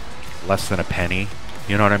like less than a penny.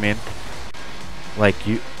 You know what I mean? Like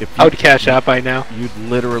I would cash out by now. You'd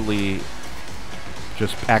literally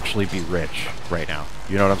just actually be rich right now.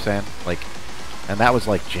 You know what I'm saying? Like, and that was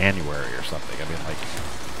like January or something. I mean, like,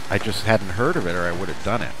 I just hadn't heard of it, or I would have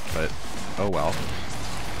done it. But oh well.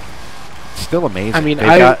 It's still amazing. I mean, they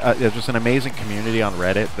got there's just an amazing community on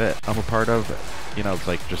Reddit that I'm a part of. You know, it's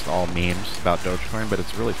like just all memes about Dogecoin, but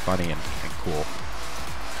it's really funny and cool.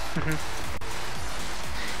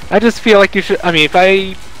 I just feel like you should. I mean, if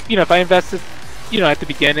I invested, at the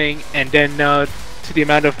beginning, and then to the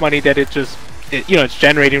amount of money that it's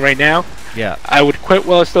generating right now, Yeah. I would quit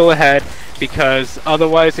while it's still ahead, because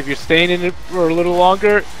otherwise, if you're staying in it for a little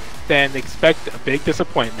longer, then expect a big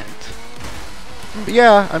disappointment.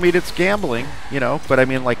 Yeah, I mean, it's gambling, but I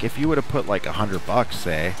mean, like, if you would have put like $100,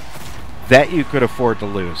 say, that you could afford to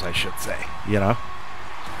lose, I should say,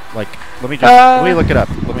 Like, let me look it up.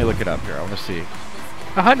 Let me look it up here. I want to see.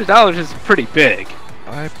 $100 is pretty big.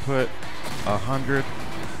 I put 100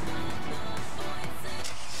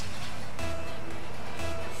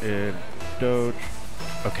 in Doge.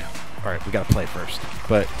 Okay, all right, we gotta play first.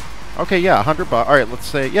 But okay, yeah, $100. All right, let's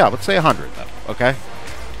say 100 then. Okay,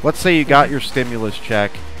 let's say you got your stimulus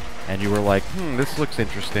check, and you were like, this looks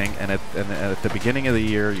interesting. And at the beginning of the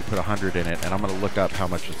year, you put 100 in it, and I'm gonna look up how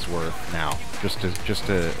much it's worth now, just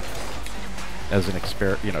to as an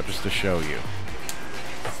experiment, just to show you.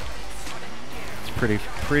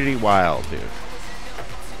 Pretty wild, dude.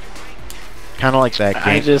 Kind of like that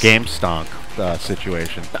GameStonk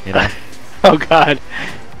situation, Oh god.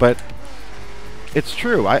 But it's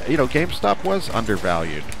true. GameStop was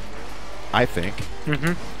undervalued, I think.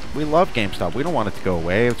 We love GameStop. We don't want it to go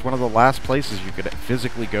away. It's one of the last places you could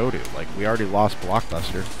physically go to. Like, we already lost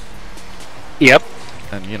Blockbuster. Yep.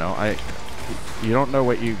 And you don't know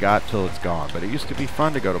what you got till it's gone. But it used to be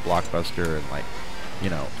fun to go to Blockbuster and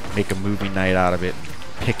make a movie night out of it, and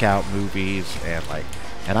pick out movies,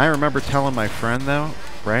 and I remember telling my friend, though,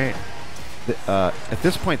 right, at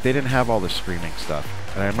this point they didn't have all the streaming stuff,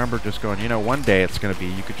 and I remember just going, one day it's going to be,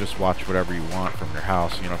 you could just watch whatever you want from your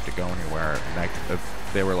house, you don't have to go anywhere, and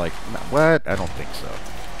they were like, what? I don't think so.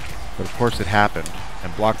 But of course it happened,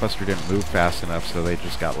 and Blockbuster didn't move fast enough, so they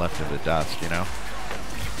just got left in the dust,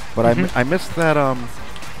 But I missed that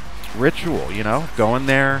ritual, going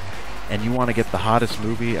there, and you want to get the hottest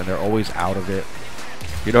movie, and they're always out of it.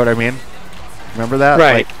 You know what I mean? Remember that?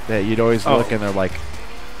 Right. Like, that you'd always look, and they're like,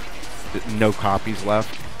 no copies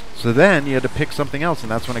left. So then you had to pick something else,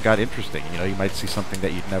 and that's when it got interesting. You might see something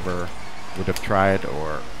that you'd never would have tried,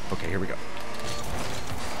 or... Okay, here we go.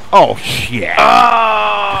 Oh, shit!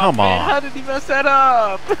 Oh, come man, on! How did he mess that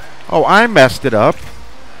up? Oh, I messed it up.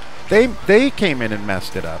 They came in and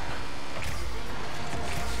messed it up.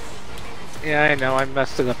 Yeah, I know. I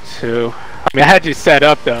messed it up too. I mean, I had you set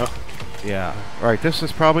up though. Yeah. All right. This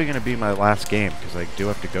is probably going to be my last game because I do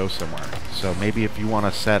have to go somewhere. So maybe if you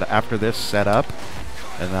want to after this, set up,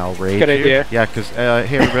 and I'll raid Good you. idea. Yeah. Because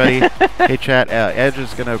hey everybody, hey chat. Edge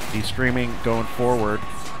is going to be streaming going forward.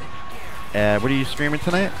 What are you streaming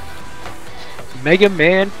tonight? Mega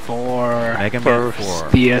Man 4. Mega Man 4.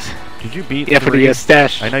 DS. Did you beat? Yeah, 3? for the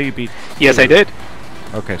stash. I know you beat. Yes, 2. I did.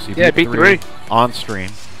 Okay, so you beat 3 on stream.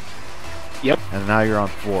 Yep. And now you're on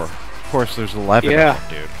 4. Of course, there's 11 of them,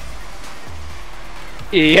 dude.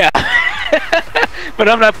 Yeah. But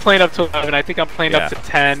I'm not playing up to 11. I think I'm playing up to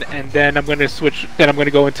 10, and then I'm gonna switch. Then I'm gonna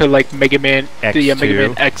go into like Mega Man, X2. the Mega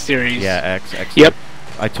Man X series. Yeah, X. Yep.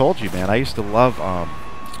 I told you, man. I used to love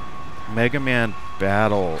Mega Man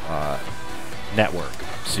Battle Network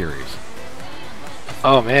series.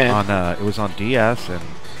 Oh man. On it was on DS, and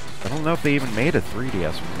I don't know if they even made a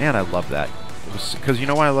 3DS. Man, I love that. It was because you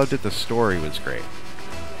know why I loved it. The story was great.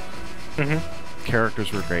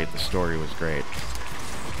 Characters were great. The story was great.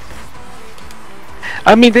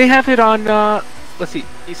 I mean, they have it on. Let's see.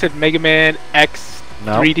 You said Mega Man X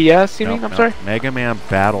 3DS. You mean? I'm sorry. Mega Man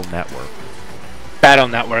Battle Network. Battle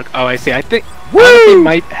Network. Oh, I see. I think Woo! They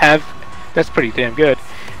might have. That's pretty damn good.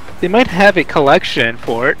 They might have a collection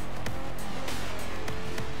for it.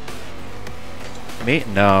 Me?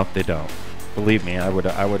 No, they don't. Believe me, I would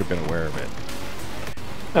have been aware of it.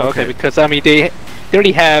 Oh, okay, because I mean they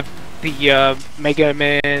already have the Mega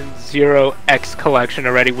Man Zero X collection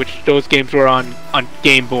already, which those games were on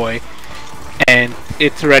Game Boy, and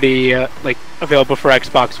it's already like available for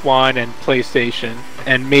Xbox One and PlayStation,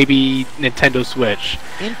 and maybe Nintendo Switch.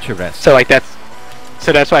 Interesting. So like that's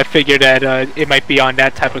why I figured that it might be on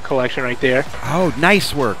that type of collection right there. Oh,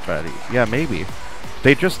 nice work, buddy. Yeah, maybe.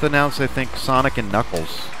 They just announced, I think, Sonic and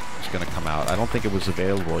Knuckles is going to come out. I don't think it was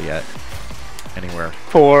available yet anywhere.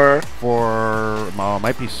 For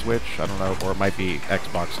might be Switch, I don't know, or it might be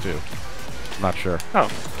Xbox too. I'm not sure. Oh.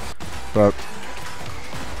 But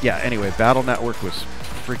yeah, anyway, Battle Network was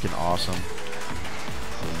freaking awesome.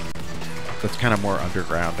 That's kind of more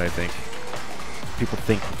underground, I think. People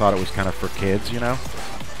thought it was kind of for kids, you know?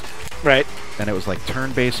 Right. And it was like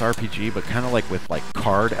turn-based RPG, but kind of like with like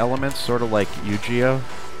card elements, sort of like Yu-Gi-Oh.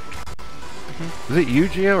 Is it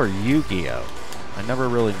Yu-Gi-Oh or Yu-Gi-Oh? I never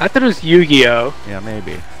really... I thought it was Yu-Gi-Oh. Yeah,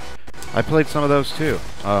 maybe. I played some of those too.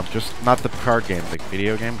 Just not the card game, the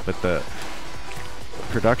video game, but the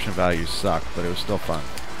production values sucked, but it was still fun.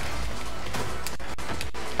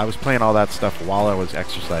 I was playing all that stuff while I was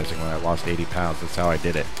exercising when I lost 80 pounds. That's how I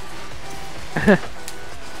did it.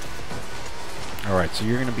 Alright, so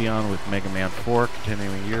you're going to be on with Mega Man 4,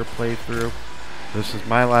 continuing your playthrough. This is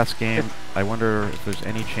my last game. I wonder if there's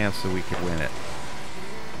any chance that we could win it.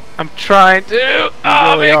 I'm trying to.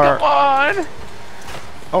 Oh, really man, come on!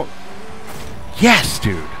 Oh. Yes,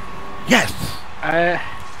 dude! Yes!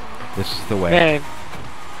 This is the way. Man,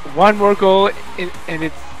 one more goal and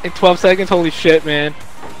it's in 12 seconds. Holy shit, man!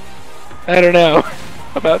 I don't know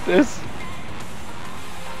about this.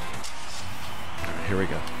 Alright, here we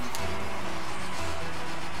go.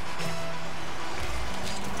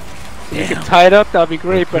 If you can tie it up, that'd be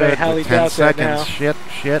great, but I highly doubt 10 that now. seconds,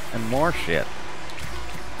 shit, and more shit.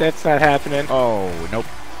 That's not happening. Oh, nope.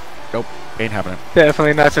 Nope, ain't happening.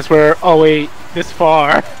 Definitely not, since we're always this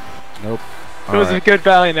far. Nope. It was a good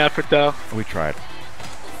valiant effort, though. We tried.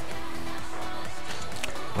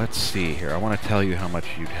 Let's see here. I want to tell you how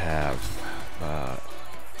much you'd have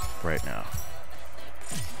right now.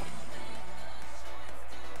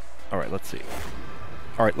 Alright, let's see.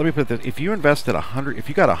 Alright, let me put this. If you invested if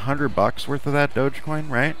you got $100 worth of that Dogecoin,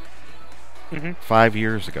 right? 5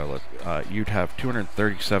 years ago, you'd have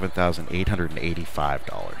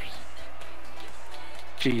 $237,885.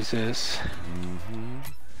 Jesus.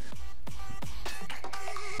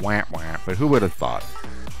 Wah, wah. But who would have thought?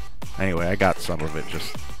 Anyway, I got some of it.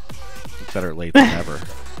 Just better late than never.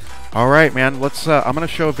 All right, man. Let's. I'm gonna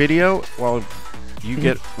show a video while you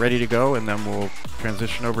get ready to go, and then we'll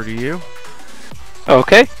transition over to you.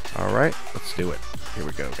 Okay. All right. Let's do it. Here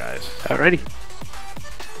we go, guys. Alrighty.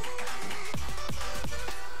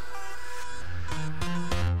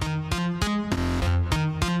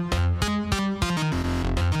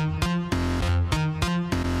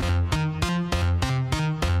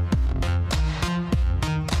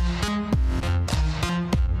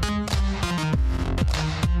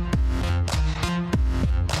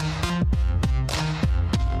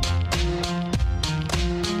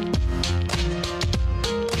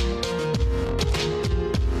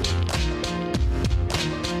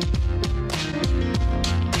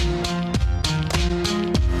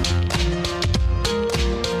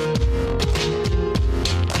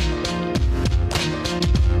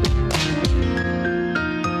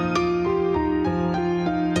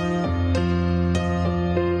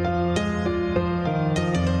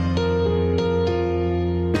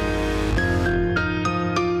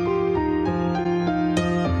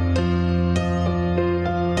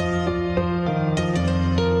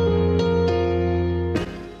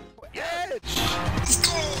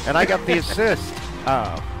 And I got the assist.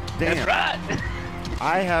 Oh, damn. That's right.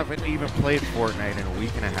 I haven't even played Fortnite in a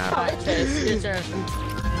week and a half.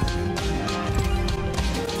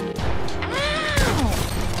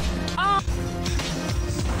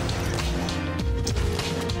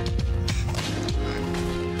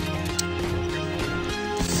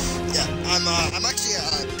 Yeah, I'm actually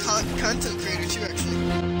a content creator too, actually.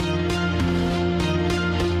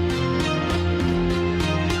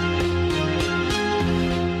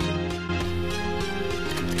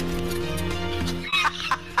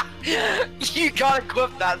 You gotta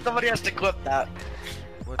clip that. Somebody has to clip that.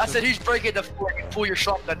 I said, who's breaking the floor? You pull your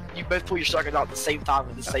shotgun. You both pull your shotgun out at the same time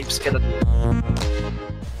with the same skin. Do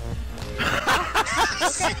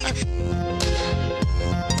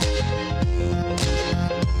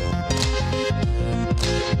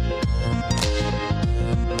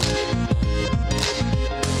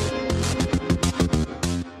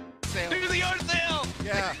the yard sale!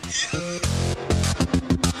 Yeah.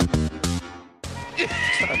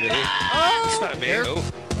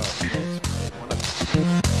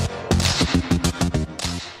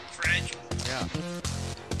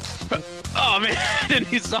 Oh man, and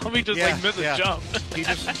he saw me just like miss a jump.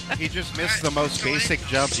 he just missed the most basic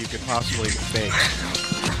jump you could possibly make.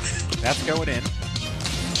 That's going in.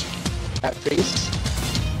 That face.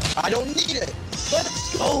 I don't need it.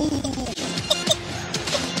 Let's go.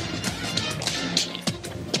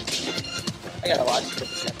 I gotta watch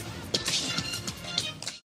this.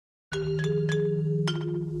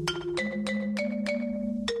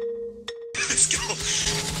 Let's go.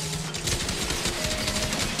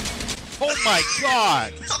 Oh my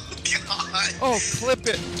god! Oh god. Oh, clip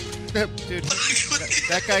it! Dude,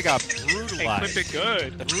 that guy got brutalized. Hey, clip it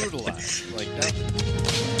good. Brutalized. Like that.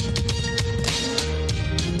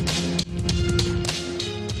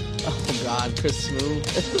 Oh god, Chris Smooth.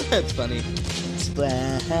 That's funny.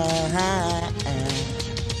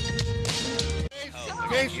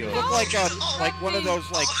 Chase, you look like one of those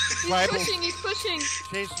like tribal. He's pushing.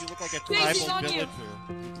 Chase, you look like a Chase, he's tribal on you.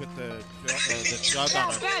 villager with the jug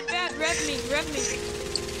on it. Bad, rev me.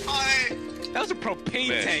 Alright. That was a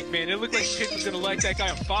propane tank, man. It looked like shit was gonna light that guy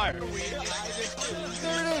on fire. There it is.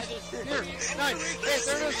 Here, nice. Hey,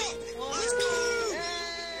 there it is.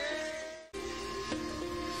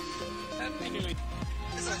 I knew it.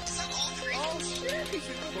 Is that all three? Oh shit!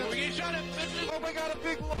 But we're getting shot at. Oh my god, a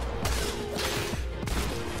big.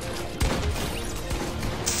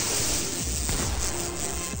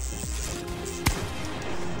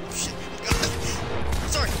 Shit.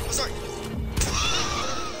 God. I'm sorry.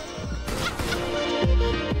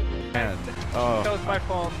 Man, That was my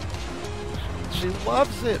fault. she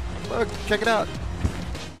loves it. Look, check it out.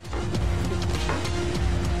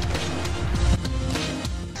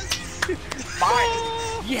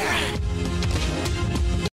 Fine. Yeah.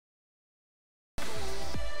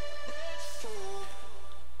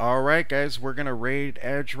 Alright guys, we're going to raid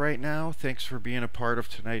Edge right now. Thanks for being a part of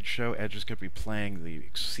tonight's show. Edge is going to be playing the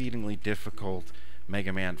exceedingly difficult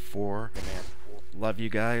Mega Man 4. Love you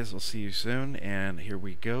guys. I'll see you soon. And here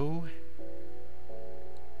we go.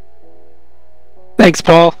 Thanks,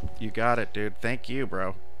 Paul. You got it, dude. Thank you,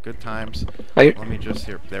 bro. Good times. Wait. Let me just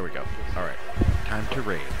here. There we go. Alright. Time to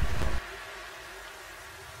raid.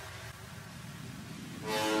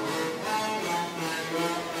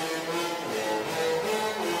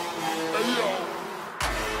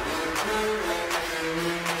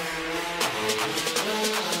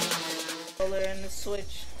 And the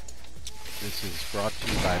Switch. This is brought to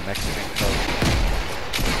you by Mexican Coke.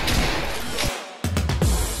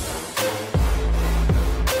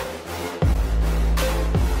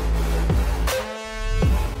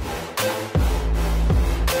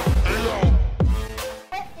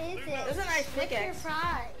 There's a nice pickaxe.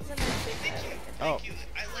 Thank you.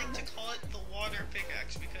 I like to call it the water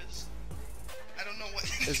pickaxe because I don't know what.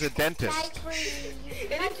 Is a dentist.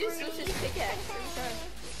 And if you switch his pickaxe,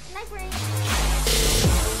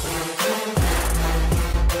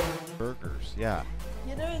 Burgers, yeah.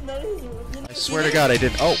 You don't notice. I swear to God, I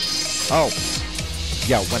didn't. Oh.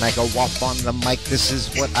 Yeah, when I go off on the mic, this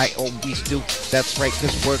is what I always do. That's right,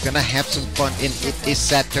 cause we're gonna have some fun, and it is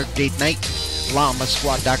Saturday night.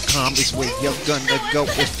 LlamaSquad.com is where you're gonna go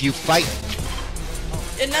if you fight.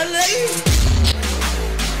 And I let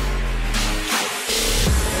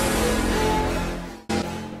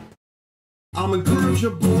I'm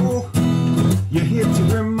incorrigible. You're here to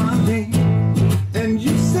remind me, and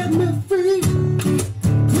you set me free.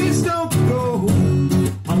 Please don't go.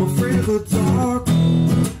 I'm afraid of the dark,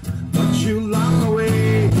 but you lock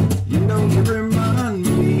away. You know you remind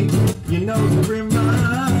me. You know you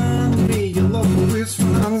remind me. Your love always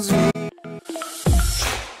finds me.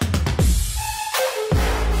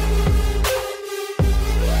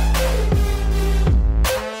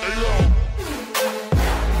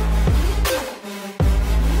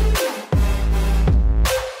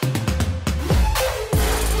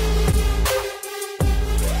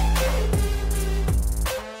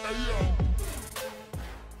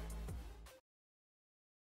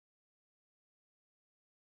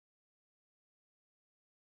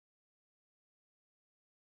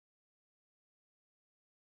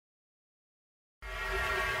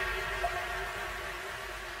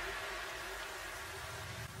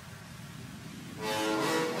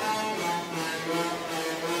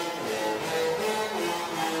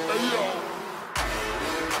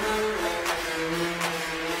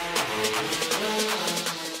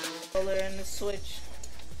 and the Switch.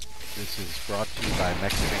 This is brought to you by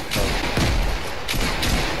Mexican Coke.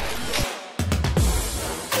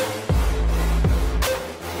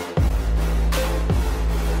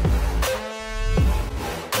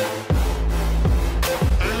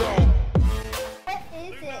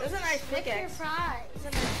 There's a nice pickaxe.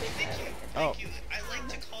 Thank you. I like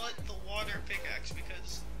to call it the water pickaxe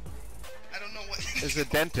because is a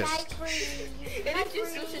dentist. And it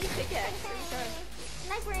just switches pickaxe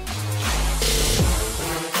every time.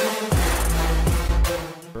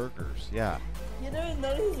 Burgers, yeah. You never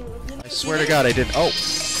noticed. I swear to God, I didn't. Oh.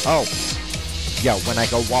 Yeah, when I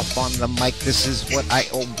go off on the mic, this is what I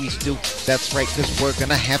always do. That's right, cause we're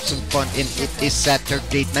gonna have some fun, and it is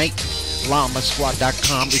Saturday night.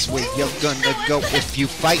 LlamaSquad.com is where you're gonna go if you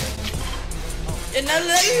fight. And now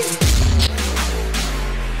let me.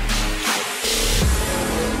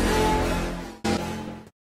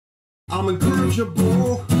 I'm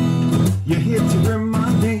incorrigible. You're here to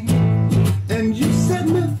remind me, and you set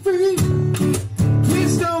me free.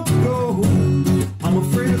 Please don't go. I'm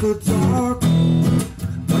afraid of the dark,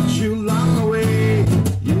 but you lock away.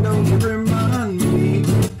 You know you remind me.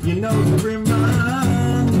 You know you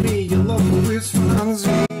remind me. Your love always finds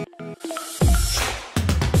me.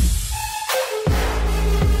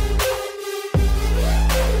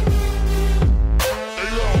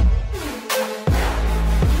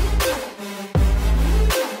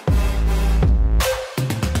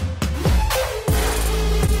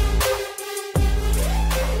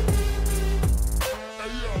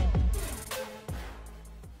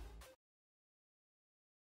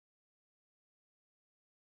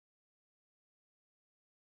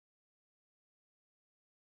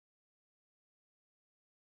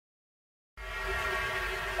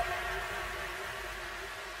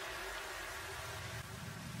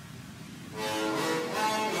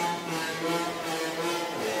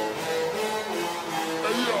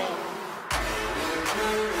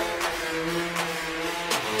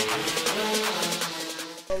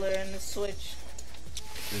 And the switch.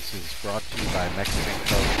 This is brought to you by Mexican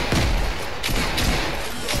Coke.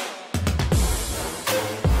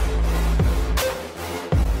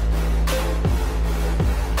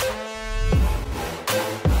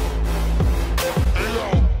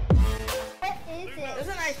 That's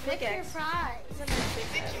a nice pickaxe. Surprise. That's a nice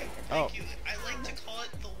pickaxe. Thank you. I like to call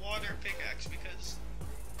it the water pickaxe because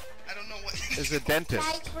I don't know what. Is a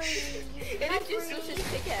dentist. And it just switches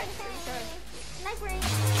pickaxe every time.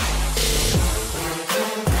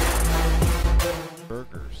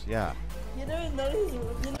 Burgers, yeah. You never noticed.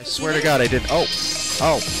 I swear to God, I didn't. Oh.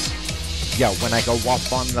 Yeah, when I go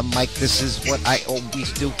off on the mic, this is what I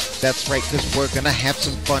always do. That's right, cause we're gonna have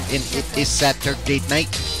some fun, and it is Saturday night.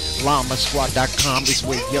 LlamaSquad.com is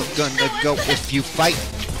where you're gonna go if you fight.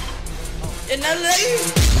 And now let me.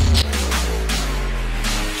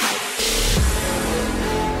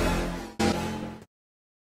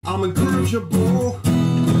 I'm incorrigible.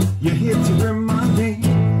 You're here to remind me,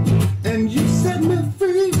 and you set me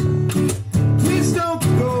free. Please don't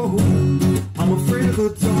go. I'm afraid of the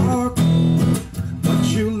dark, but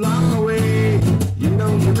you lock away. You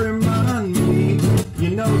know you remind me. You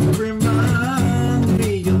know you remind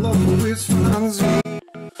me. Your love always finds me.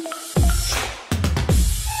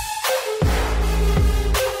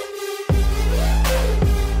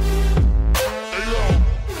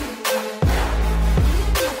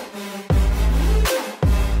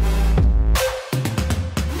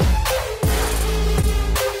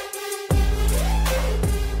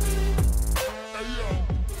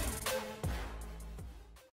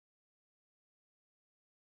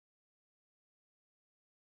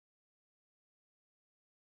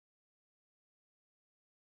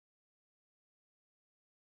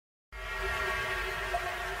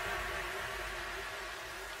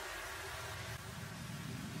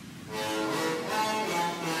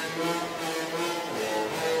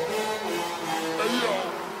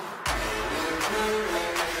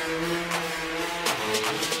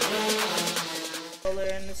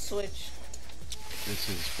 And the switch. This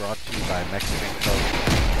is brought to you by Mexican Coke.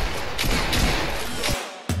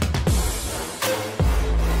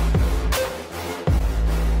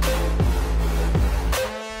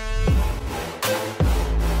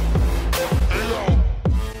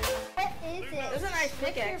 That's a nice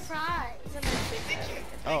pickaxe. Surprise. That's a nice pickaxe.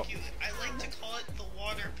 Thank you. I like to call it the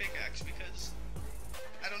water pickaxe because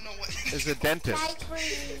I don't know what. Is a dentist.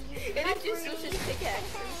 And it just switches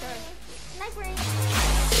pickaxe every time.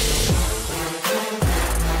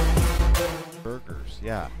 Burgers,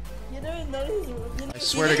 yeah. You never noticed. I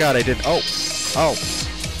swear to God, I didn't. Oh.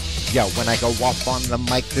 Yeah, when I go off on the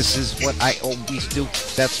mic, this is what I always do.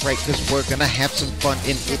 That's right, cause we're gonna have some fun,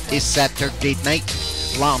 and it is Saturday night.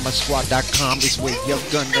 LlamaSquad.com is where you're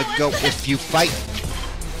gonna go if you fight.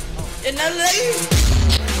 And now let me.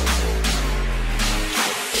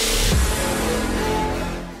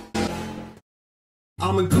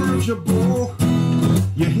 I'm incorrigible.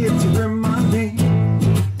 You're here to remind me,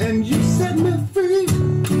 and you set me free.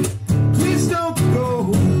 Please don't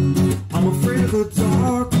go. I'm afraid of the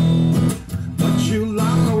dark, but you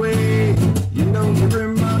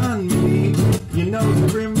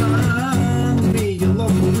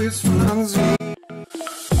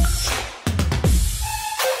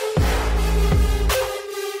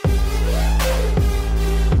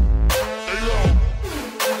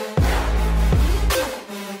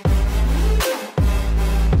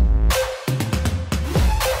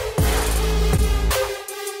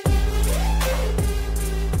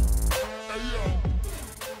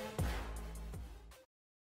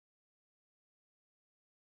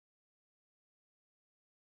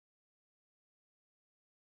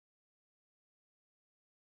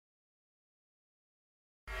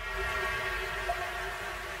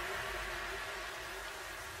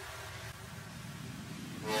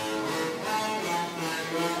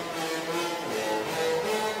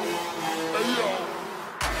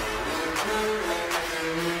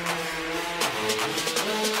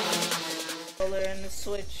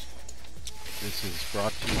This is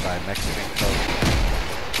brought to you by Mexican Coke.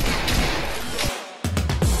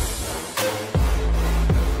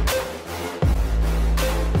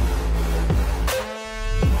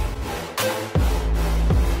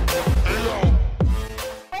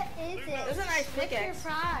 There's a nice pickaxe.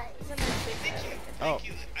 Prize. It's a nice pickaxe. Thank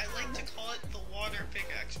you. I like to call it the water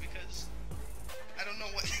pickaxe because I don't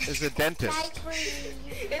know what. Is a dentist.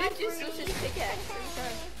 It is just such a pickaxe.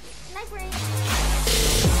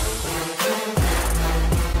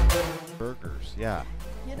 Burgers, yeah.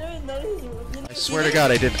 You don't know. I swear to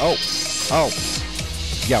God, I didn't. Oh.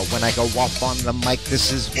 Yeah, when I go off on the mic,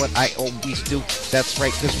 this is what I always do. That's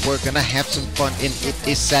right, cause we're gonna have some fun, and it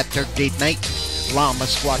is Saturday night.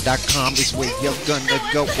 LlamaSquad.com is where you're gonna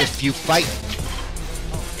go if you fight.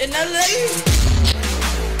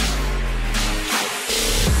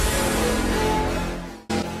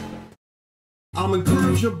 I'm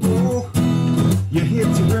incorrigible. You're here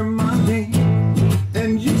to remind me,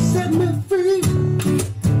 and you set me free.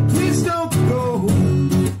 Please don't go.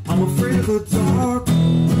 I'm afraid of the dark,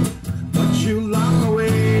 but you lock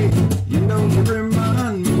away. You know you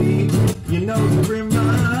remind me. You know you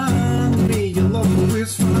remind me. Your love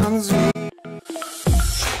always finds me.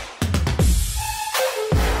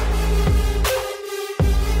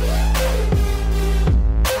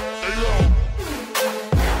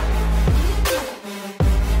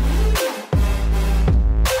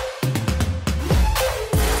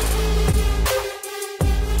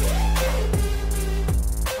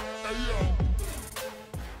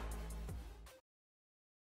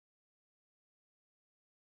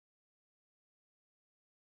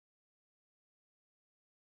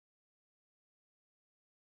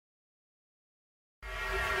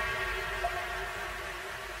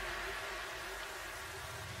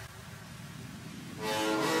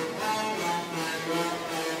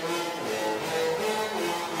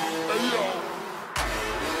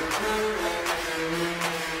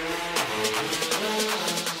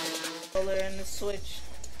 And the switch.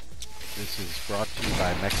 This is brought to you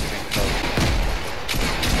by Mexican Coke.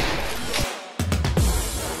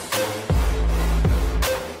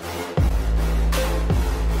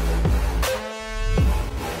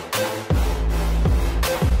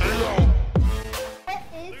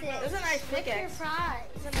 There's a nice pickaxe. Prize.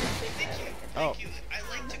 It's a nice pickaxe. Thank you. I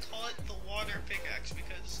like to call it the water pickaxe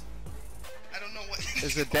because I don't know what.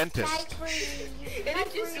 Is a dentist. It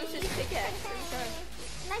is just such a pickaxe.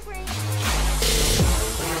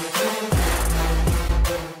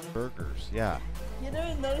 Burgers, yeah. You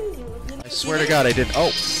don't know. I swear to God, I didn't.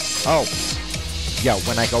 Oh. Yeah,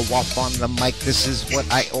 when I go off on the mic, this is what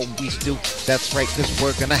I always do. That's right, cause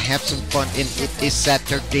we're gonna have some fun, and it is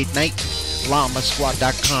Saturday night.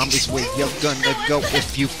 LlamaSquad.com is where you're gonna go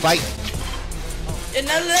if you fight.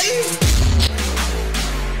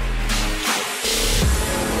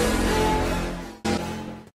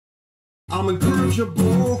 I'm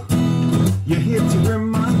incorrigible. You're here to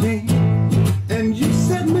remind me, and you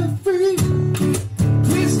set me free.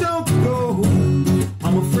 Please don't go.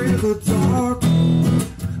 I'm afraid of the dark,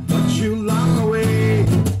 but you lock away.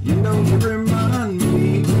 You know you remind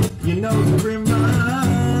me. You know you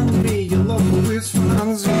remind me. Your love always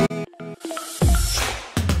finds me.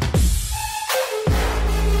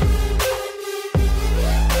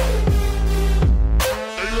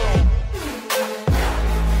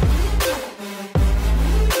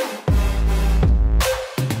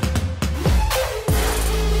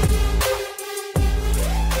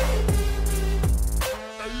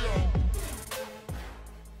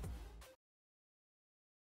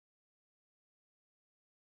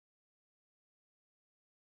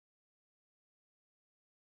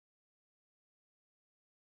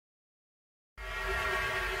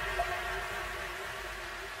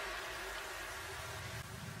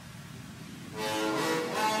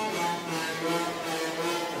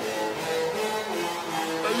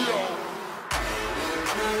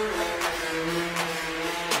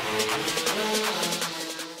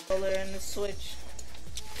 And the switch.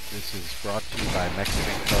 This is brought to you by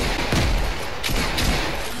Mexican Coke.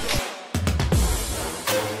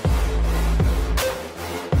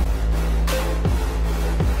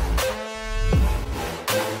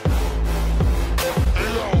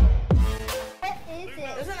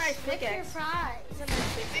 There's a nice pickaxe. Prize. It's a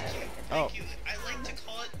nice pickaxe. Thank you. I like to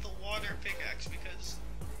call it the water pickaxe because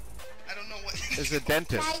I don't know what. Is a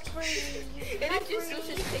dentist. It is just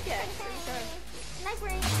such a pickaxe.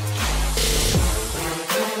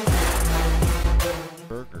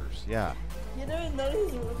 Burgers, yeah. You don't know.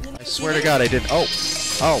 I swear to God, I didn't. Oh.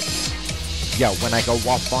 Yeah, when I go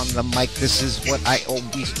off on the mic, this is what I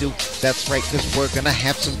always do. That's right, cause we're gonna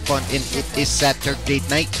have some fun, and it is Saturday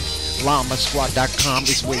night. LlamaSquad.com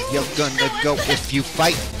is where you're gonna go if you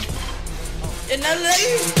fight. In LA?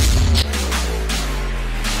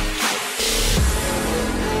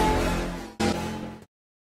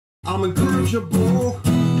 I'm incorrigible.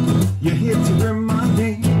 You're here to remind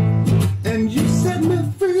me, and you set me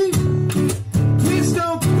free. Please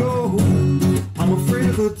don't go. I'm afraid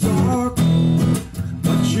of the dark,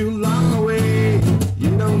 but you lock away. You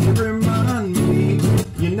know you remind me.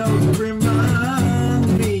 You know you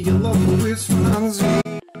remind me. Your love always finds me.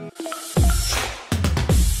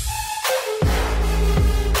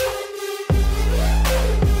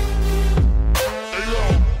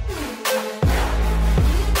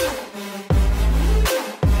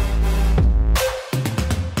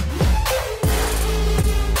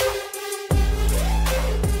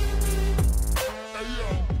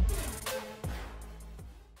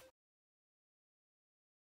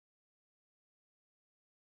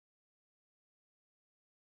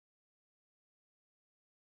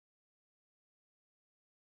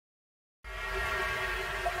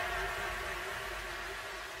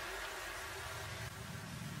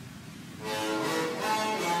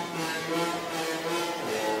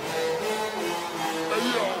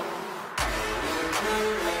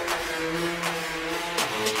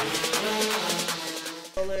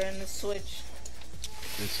 And the Switch.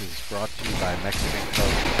 This is brought to you by Mexican Coke.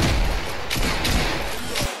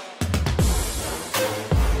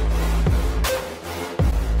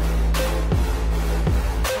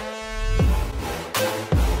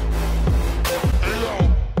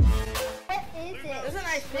 It's a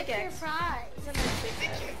nice pickaxe. It's a nice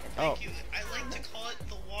pickaxe. Thank you. I like to call it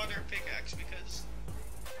the water pickaxe because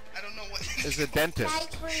I don't know what. Is a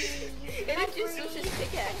dentist. It's just such a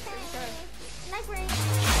pickaxe.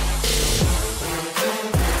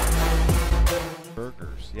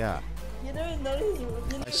 Burgers, yeah. You never noticed.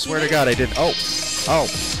 I swear to God, I didn't. Oh.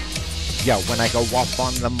 Yo, when I go off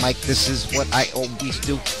on the mic, this is what I always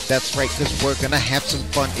do. That's right, cause we're gonna have some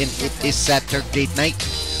fun, and it is Saturday night.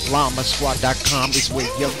 LlamaSquad.com is where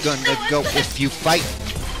you're gonna go if you fight.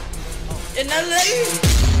 In LA?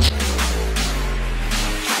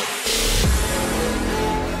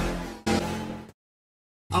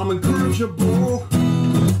 I'm incorrigible.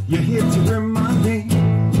 You're here to remind me,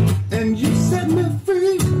 and you set me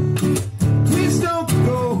free. Please don't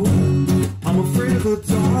go. I'm afraid of the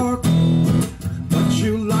dark, but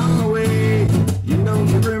you lock away. You know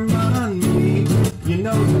you remind me. You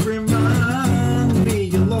know you remind me.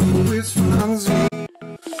 Your love always finds me.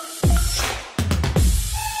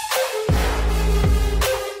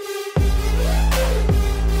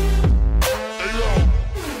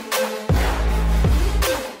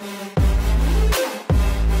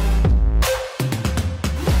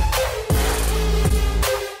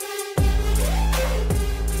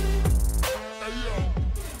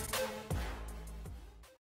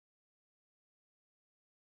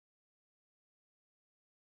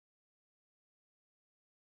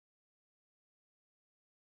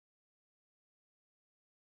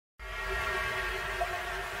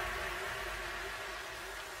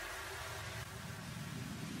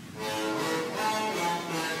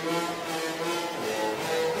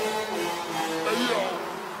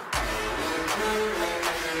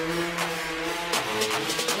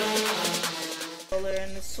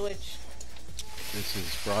 And the Switch. This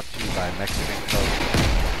is brought to you by Mexican Coke.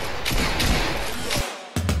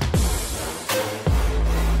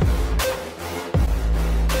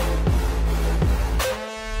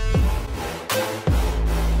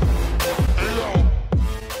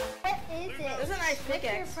 It's a nice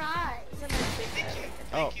pickaxe. It's a nice pickaxe.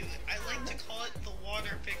 Thank you. I like to call it the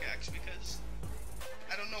water pickaxe because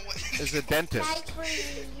I don't know what. Is a dentist.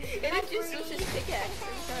 It's just such a pickaxe.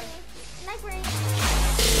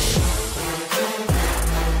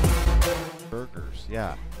 Burgers,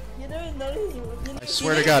 yeah. You never noticed. I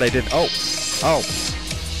swear to God, I didn't. Oh.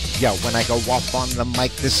 Yo, when I go off on the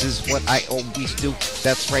mic, this is what I always do.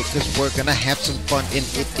 That's right, cause we're gonna have some fun, and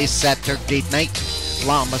it is Saturday night.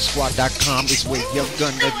 LlamaSquad.com is where you're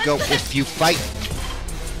gonna go if you fight.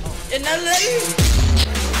 In LA?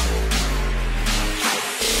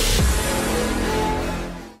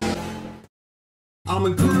 I'm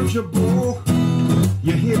incorrigible.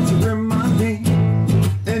 You're here to remind me,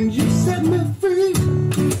 and you set me free.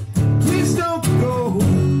 Please don't go.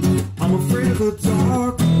 I'm afraid of the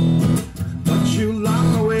dark, but you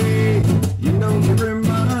lock away. You know you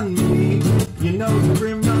remind me. You know you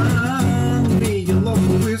remind me. Your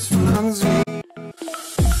love always finds me.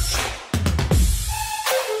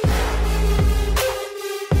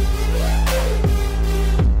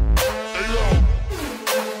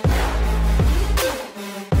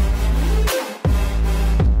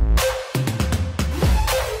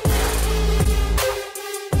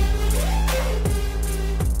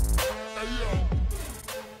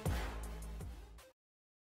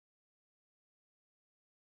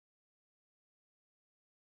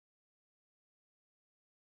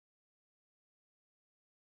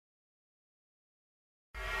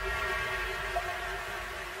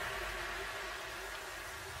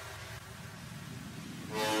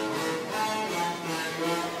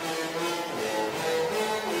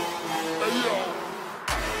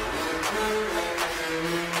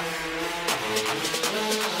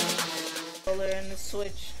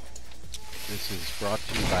 This is brought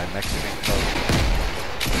to you by Mexican Coke.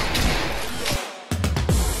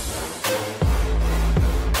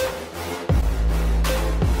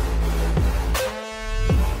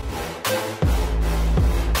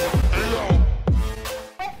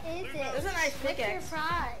 There's a nice pickaxe.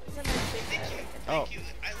 It's a nice pickaxe. Thank you.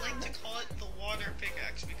 I like to call it the water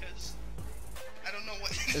pickaxe because I don't know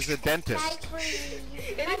what. Is a dentist.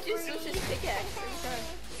 It's just such a pickaxe.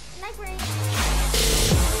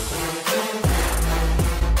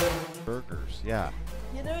 Burgers, yeah.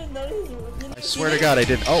 You never noticed. I swear to God, I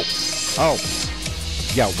didn't. Oh.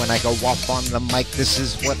 Yo, when I go off on the mic, this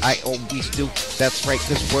is what I always do. That's right,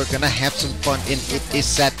 cause we're gonna have some fun, and it is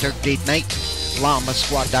Saturday night.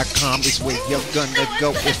 LlamaSquad.com is where you're gonna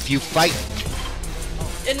go if you fight.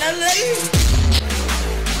 In LA.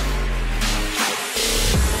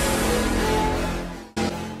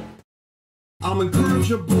 I'm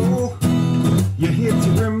incorrigible. You're here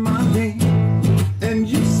to remind me, and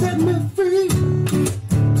you set me free.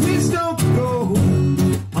 Please don't go.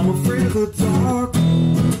 I'm afraid of the dark,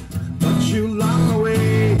 but you lock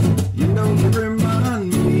away. You know you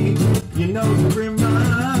remind me. You know you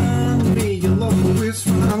remind me. Your love always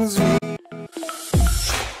finds me.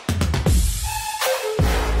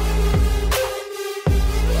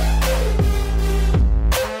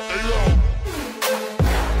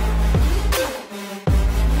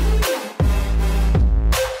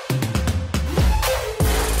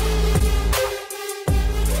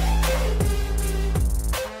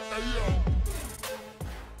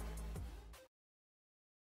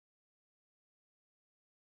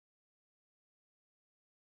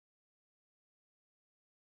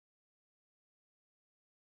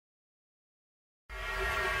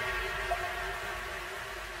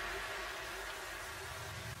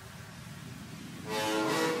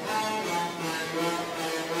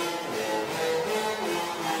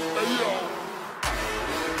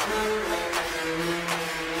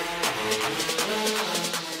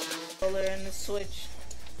 And the switch.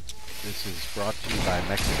 This is brought to you by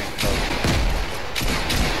Mexican Coke.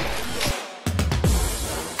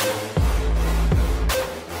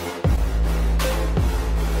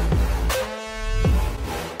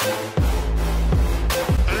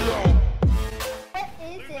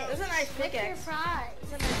 There's a nice pickaxe.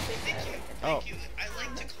 It's a nice pickaxe. Thank you. I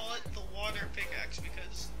like to call it the water pickaxe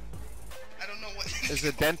because I don't know what. Is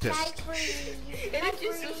a dentist. It's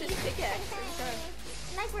just such a pickaxe.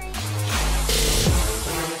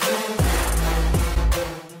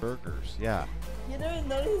 Burgers, yeah. You never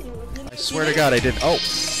noticed. I swear to God, I didn't. Oh.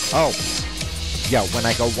 Yo, when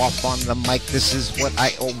I go off on the mic, this is what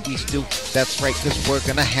I always do. That's right, cause we're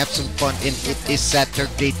gonna have some fun, and it is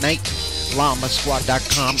Saturday night.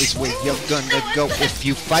 LlamaSquad.com is where you're gonna go if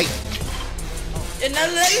you fight. In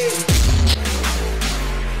LA.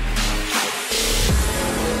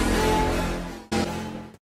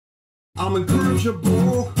 I'm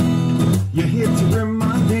incorrigible. You're here to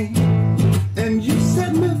remind me, and you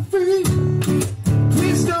set me free.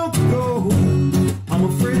 Please don't go. I'm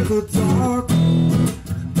afraid of the dark,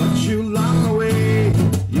 but you lock away.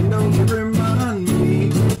 You know you remind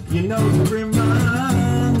me. You know you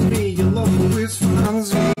remind me. Your love always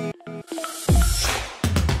finds me.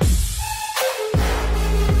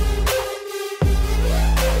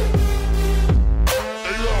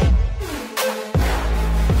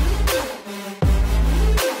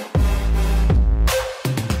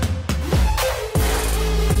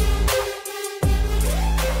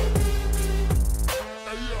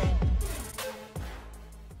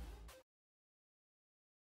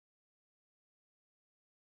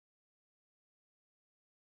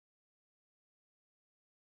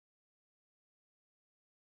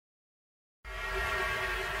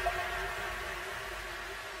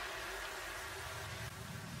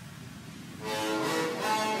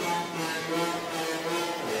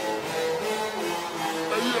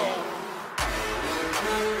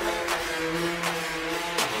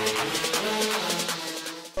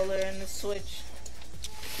 And the switch.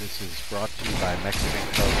 This is brought to you by Mexican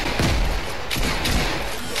Coke.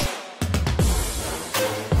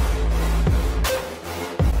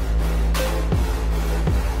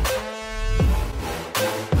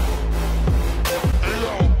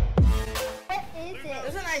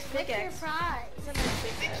 There's a nice pickaxe. It's a nice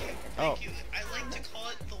pickaxe. Thank you. I like to call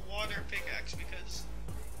it the water pickaxe because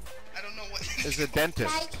I don't know what. Is a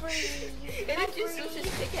dentist. It's just such a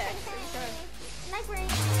pickaxe.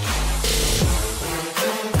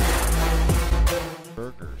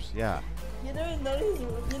 Burgers, yeah. You never noticed.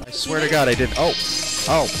 I swear to God, I didn't. Oh.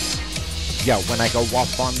 Yo, when I go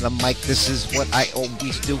off on the mic, this is what I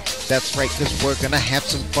always do. That's right, cause we're gonna have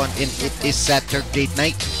some fun, and it is Saturday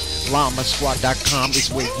night. LlamaSquad.com is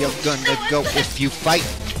where you're gonna go if you fight.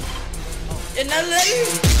 In LA.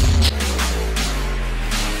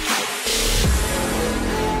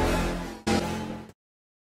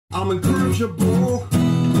 I'm incurable.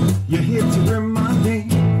 You're here to remind me,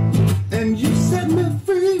 and you set me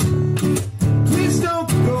free. Please don't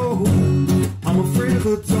go. I'm afraid of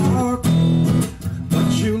the dark,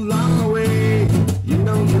 but you lock away. You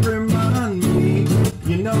know you remind me.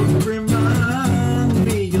 You know you remind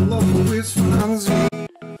me. Your love always finds me.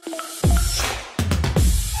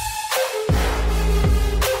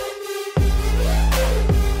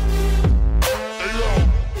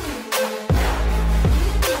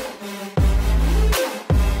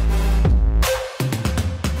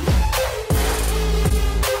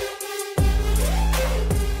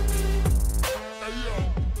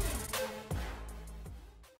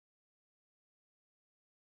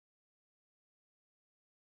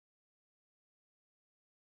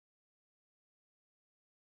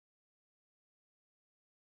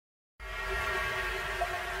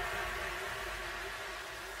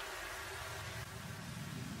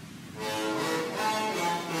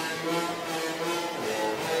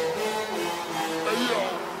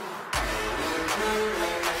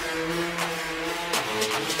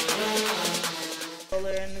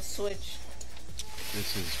 And the Switch.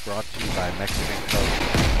 This is brought to you by Mexican Coke.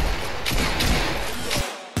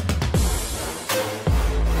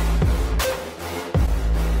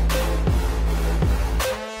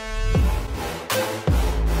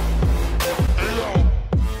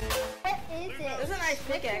 It's a nice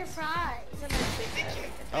pickaxe. Prize. It's a nice pickaxe.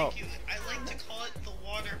 Thank you. I like to call it the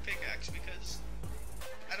water pickaxe because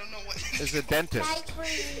I don't know what. Is a dentist.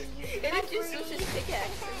 And it just switches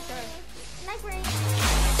pickaxe every time.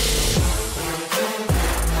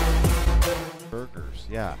 Burgers,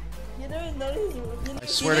 yeah. You never noticed. I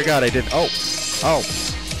swear to God, I didn't. Oh.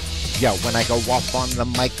 Yo, when I go off on the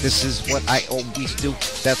mic, this is what I always do.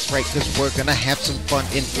 That's right, cause we're gonna have some fun,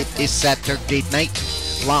 and it is Saturday night.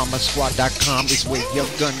 LlamaSquad.com is where you're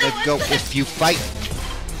gonna go if you fight.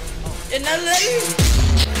 In LA.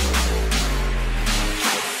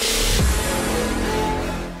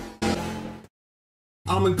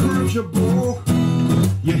 I'm incurable.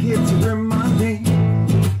 You're here to remind me,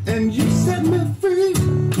 and you set me free.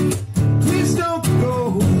 Please don't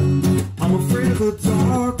go. I'm afraid of the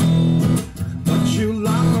dark, but you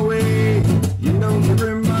lock away. You know you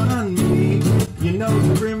remind me. You know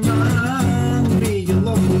you remind me. Your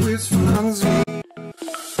love always finds me.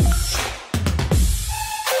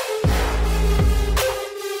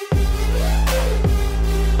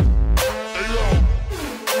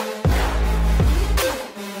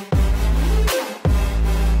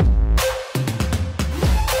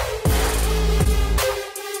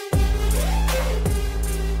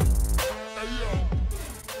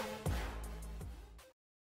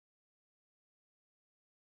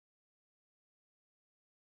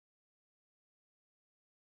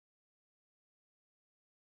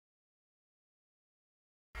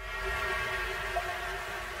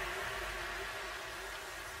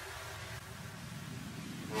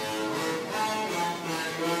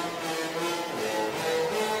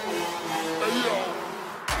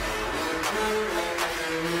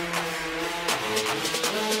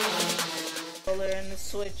 And the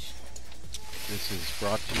Switch. This is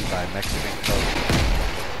brought to you by Mexican Coke.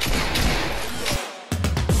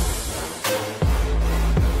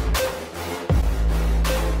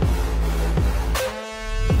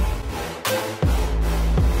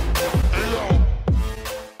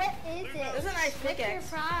 It's a nice pickaxe.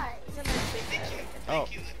 Prize. It's a nice pickaxe.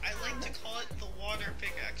 Thank you. I like to call it the water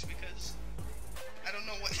pickaxe because I don't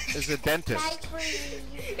know what. Is a dentist.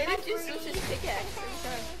 And it just switches pickaxe every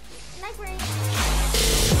time.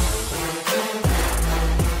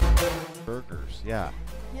 Burgers, yeah.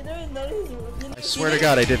 You never noticed. I swear to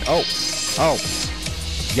God, I didn't. Oh.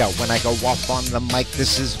 Yo, when I go off on the mic,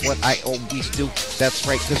 this is what I always do. That's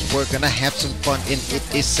right, cause we're gonna have some fun, and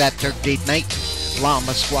it is Saturday night.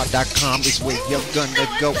 LlamaSquad.com is where you're gonna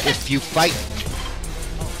go if you fight.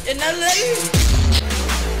 In LA.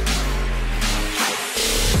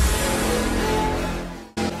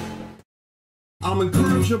 I'm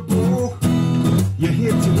incurable. You're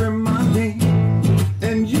here to remind me,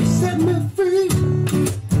 and you set me free.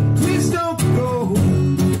 Please don't go.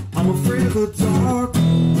 I'm afraid of the dark,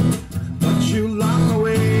 but you lock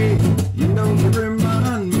away. You know you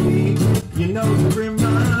remind me. You know you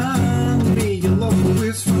remind me. Your love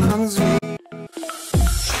always finds me.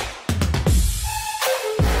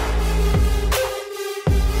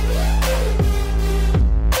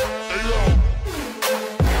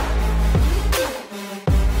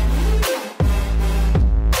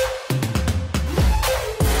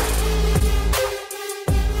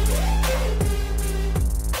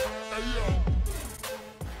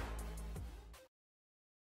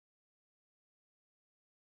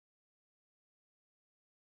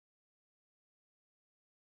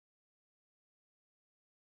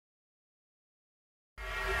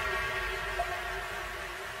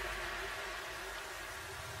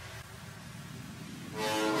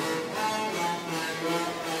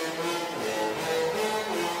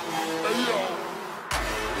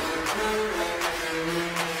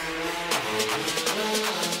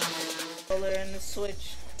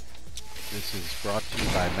 Switch. This is brought to you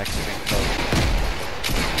by Mexican Coke.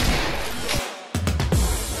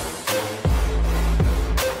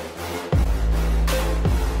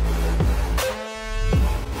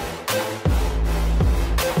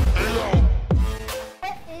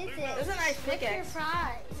 There's a nice pickaxe.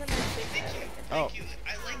 Prize. It's a nice pickaxe. Thank you.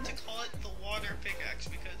 I like to call it the water pickaxe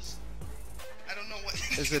because I don't know what.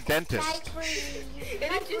 Is a dentist.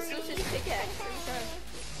 And it's just such a pickaxe.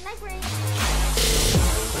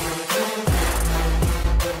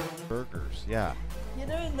 Burgers, yeah. You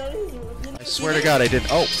don't know. I swear to God, I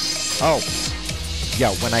didn't. Oh.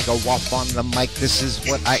 Yo, when I go off on the mic, this is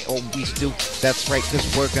what I always do. That's right,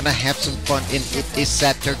 cause we're gonna have some fun, and it is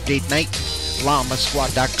Saturday night.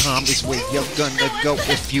 LlamaSquad.com is where you're gonna go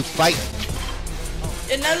if you fight.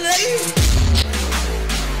 And now let me.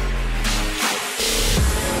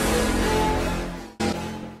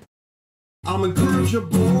 I'm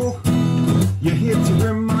incorrigible. You're here to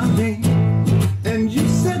remind me, and you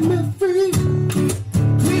set me free.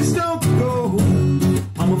 Please don't go.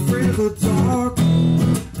 I'm afraid of the dark,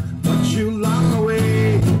 but you lock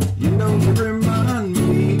away. You know you remind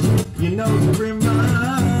me. You know you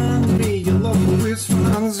remind me. Your love always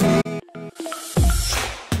finds me.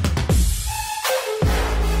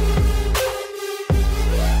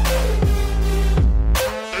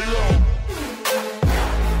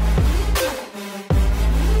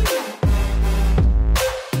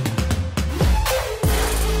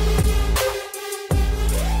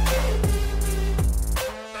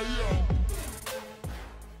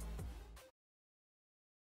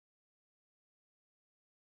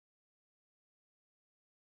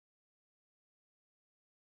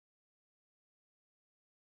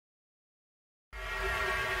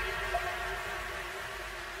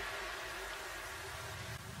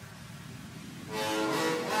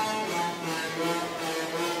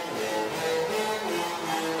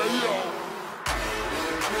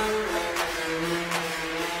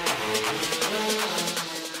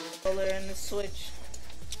 And the Switch.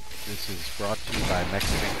 This is brought to you by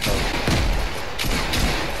Mexican Coke.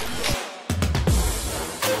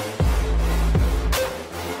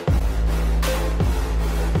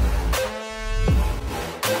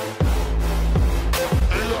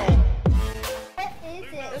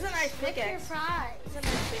 There's a nice pickaxe. Prize. It's a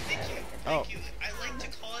nice pickaxe. Thank you. I like to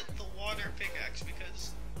call it the water pickaxe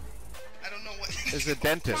because I don't know what. Is a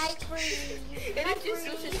dentist. And it's just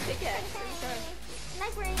such a pickaxe.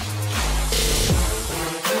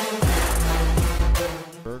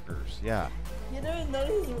 Burgers, yeah. You don't know.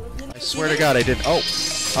 I swear to God, I didn't. Oh.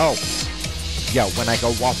 Yo, when I go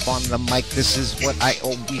off on the mic, this is what I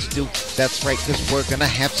always do. That's right, cause we're gonna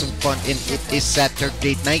have some fun, and it is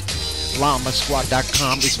Saturday night.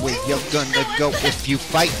 LlamaSquad.com is where you're gonna go if you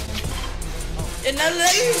fight. And now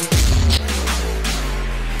let me.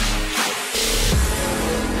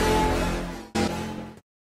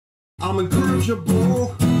 I'm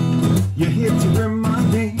incorrigible. You're here to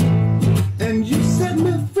remind me, and you set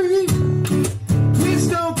me free. Please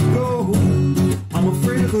don't go. I'm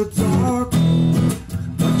afraid of the dark,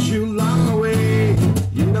 but you lock away.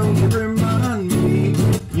 You know you remind me.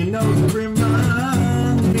 You know you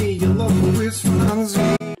remind me. Your love always finds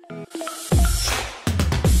me.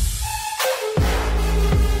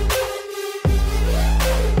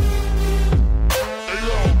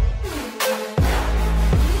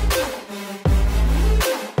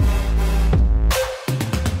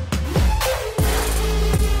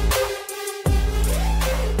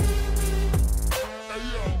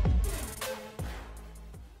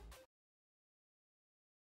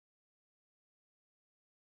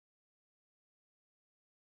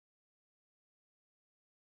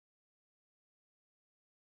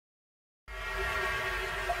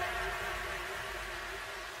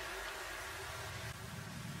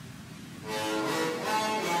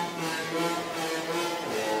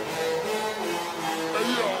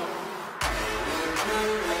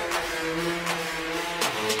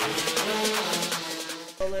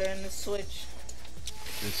 And the Switch.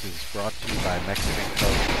 This is brought to you by Mexican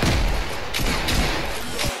Coke.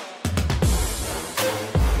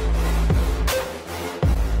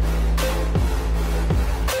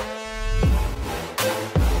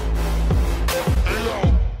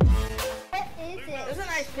 There's a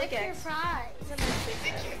nice pickaxe. Prize. It's a nice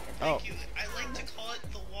pickaxe. Thank you. I like to call it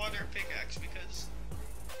the water pickaxe because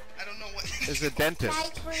I don't know what. Is a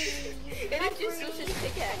dentist. And it's just such a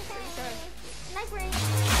pickaxe.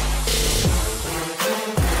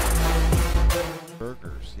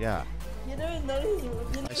 Burgers, yeah. You don't know.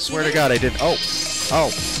 I swear to God, I didn't. Oh.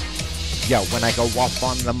 Yeah, when I go off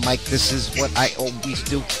on the mic, this is what I always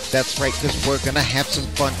do. That's right, cause we're gonna have some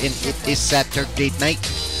fun, and it is Saturday night.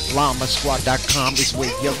 LlamaSquad.com is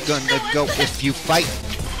where you're gonna go if you fight.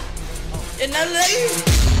 In LA?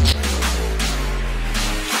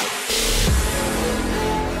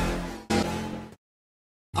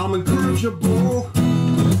 I'm incorrigible.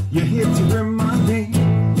 You're here to remind me,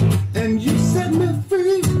 and you set me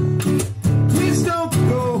free. Please don't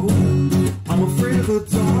go. I'm afraid of the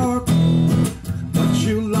dark, but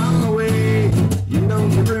you lock away. You know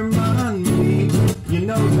you remind me. You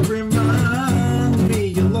know you remind me.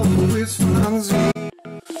 Your love always finds me.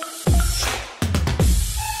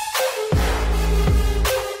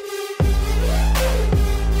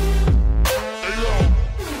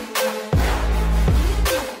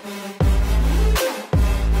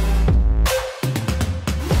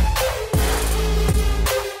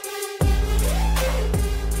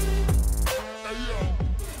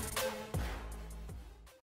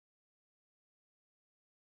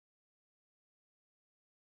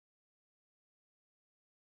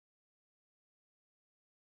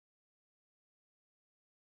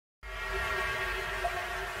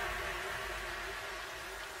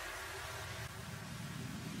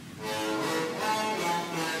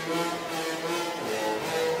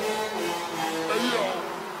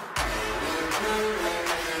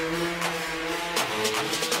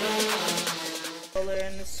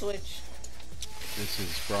 And the switch. This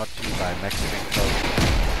is brought to you by Mexican Coke.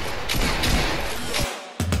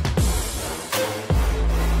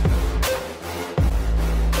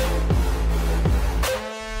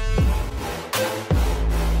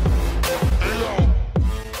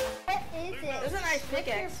 There's a nice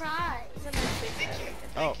pickaxe. It's a nice pickaxe.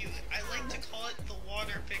 Thank you. I like to call it the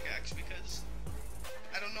water pickaxe because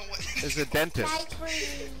I don't know what. Is a dentist.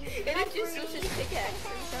 And I just switched his pickaxe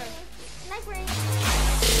every time.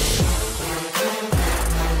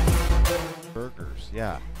 Burgers,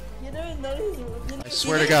 yeah. You never noticed. I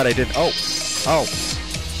swear to God, I didn't. Oh.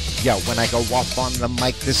 Yeah, when I go off on the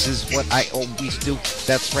mic, this is what I always do.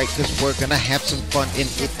 That's right, cause we're gonna have some fun, and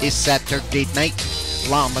it is Saturday night.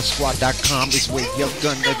 LlamaSquad.com is where you're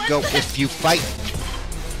gonna go if you fight.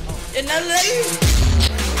 In LA?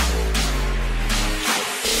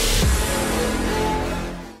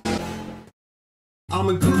 I'm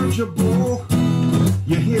incorrigible.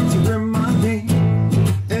 You're here to remind me,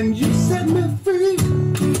 and you set me free.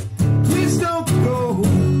 Please don't go.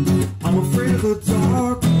 I'm afraid of the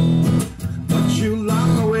dark, but you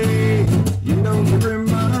lock away. You know you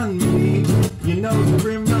remind me. You know you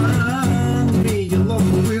remind me. Your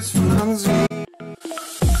love always finds me.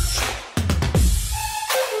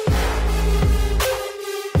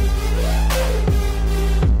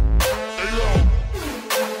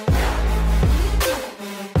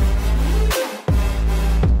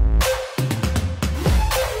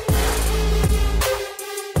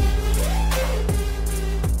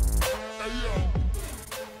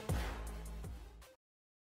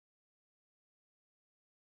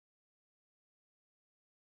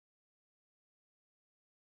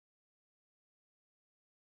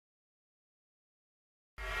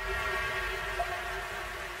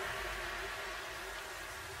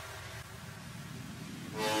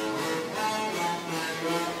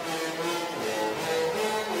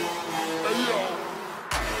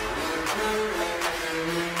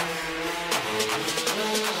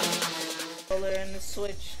 And the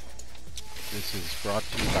switch. This is brought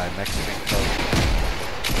to you by Mexican Coke.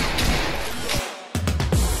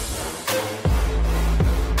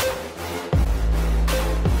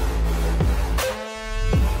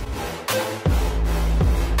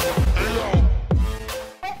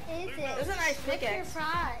 There's a nice pickaxe.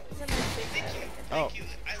 It's a nice pickaxe. Thank you.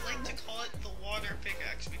 I like to call it the water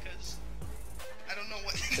pickaxe because I don't know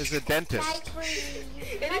what. Is a dentist.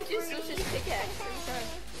 And I just switched his pickaxe every time.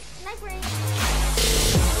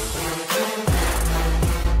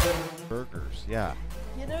 Burgers, yeah.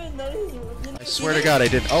 You never noticed. I swear to God, I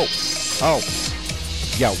didn't. Oh.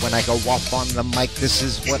 Yeah, when I go off on the mic, this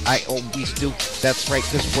is what I always do. That's right,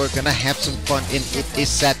 cause we're gonna have some fun, and it is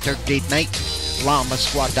Saturday night.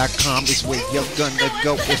 LlamaSquad.com is where you're gonna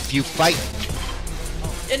go if you fight.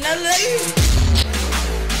 In LA?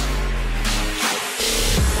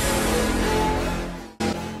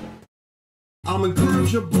 I'm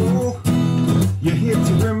incorrigible. You're here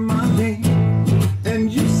to remind me,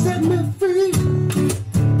 and you set me free.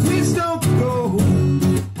 Please don't go.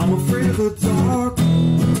 I'm afraid of the dark,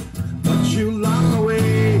 but you lock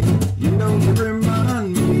away. You know you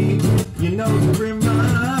remind me. You know you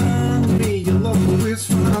remind me. Your love always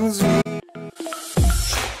finds me.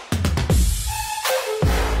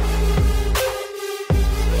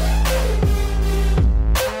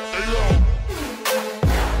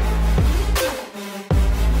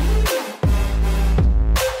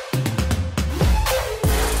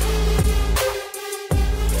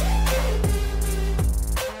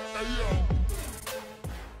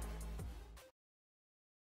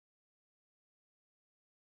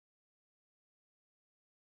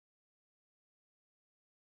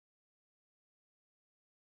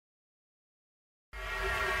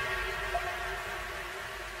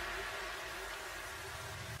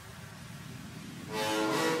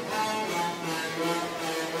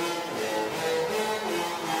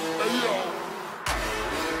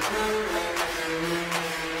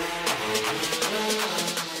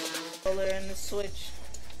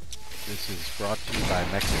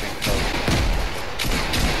 by Mexican Coke.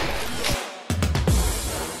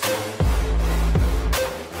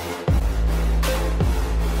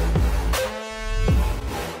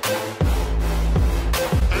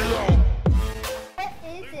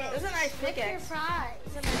 There's a nice pickaxe. Prize.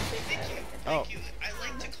 It's a nice pickaxe. Thank you. I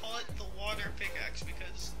like to call it the water pickaxe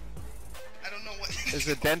because I don't know what. Is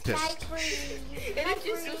a dentist. And it's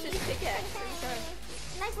just such a pickaxe.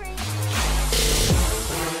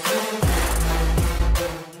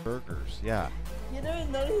 Burgers, yeah. You never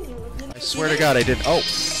noticed. I swear to God, I didn't. Oh.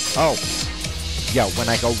 Yo, when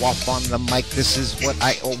I go off on the mic, this is what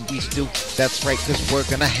I always do. That's right, cause we're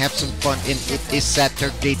gonna have some fun, and it is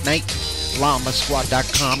Saturday night.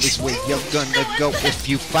 LlamaSquad.com is where you're gonna go if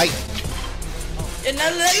you fight. And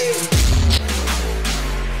I let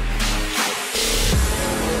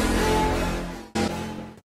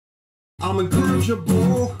I'm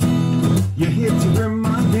incorrigible. You're here to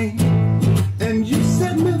remind me, and you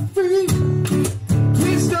set me free.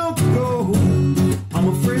 Please don't go. I'm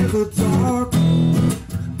afraid of the dark,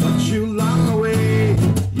 but you lock away.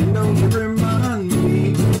 You know you remind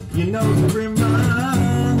me. You know you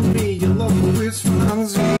remind me. Your love always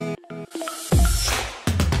finds me.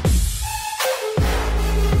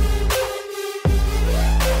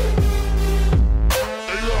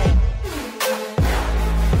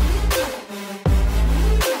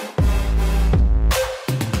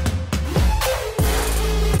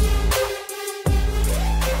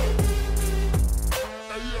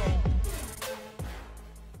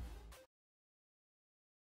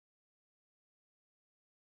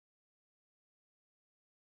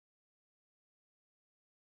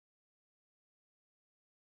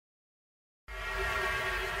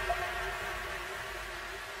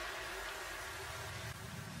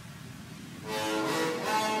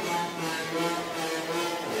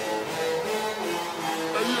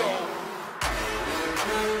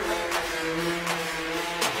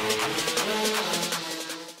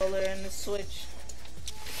 and the switch.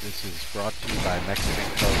 This is brought to you by Mexican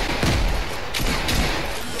Coke.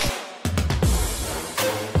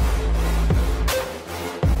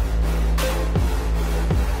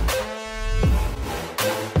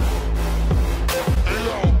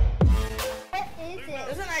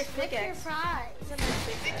 There's a nice pickaxe. Prize. It's a nice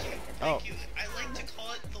pickaxe. Thank you. I like to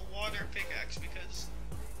call it the water pickaxe because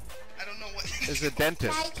I don't know what. Is a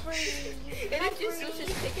dentist. And it's just such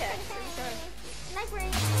a pickaxe.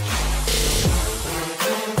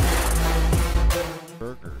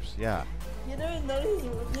 Burgers, yeah. You never noticed.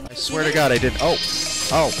 I swear to God, I didn't. Oh.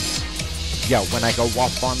 Yo, when I go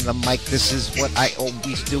off on the mic, this is what I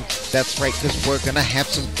always do. That's right, cause we're gonna have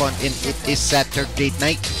some fun, and it is Saturday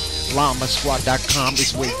night. LlamaSquad.com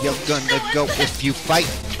is where you're gonna go if you fight.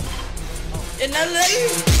 And I let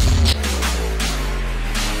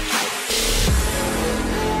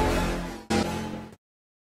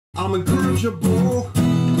I'm incorrigible.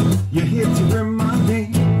 You're here to remind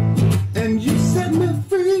me, and you set me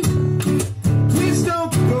free. Please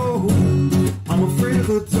don't go. I'm afraid of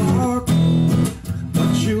the dark,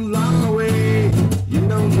 but you lock away. You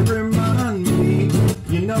know you remind me.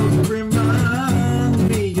 You know you remind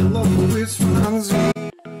me. Your love always finds me.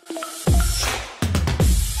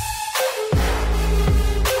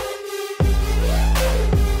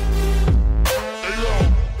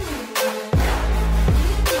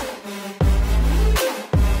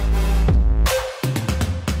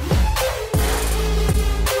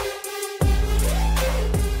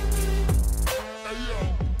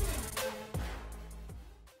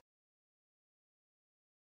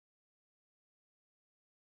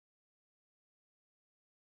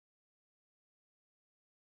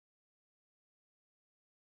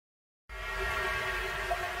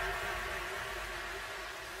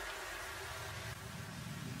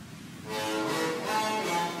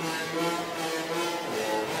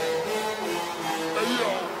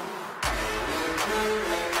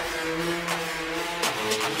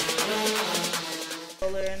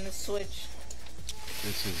 and the switch.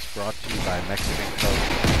 This is brought to you by Mexican Coke.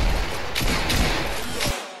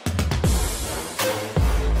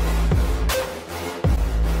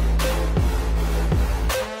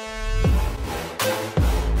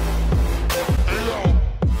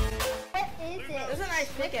 There's a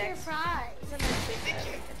nice pickaxe. Prize. It's a nice pickaxe.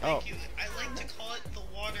 Thank you. I like to call it the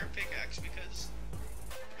water pickaxe because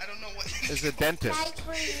I don't know what. Is a dentist.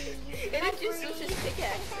 And it's just such a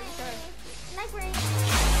pickaxe.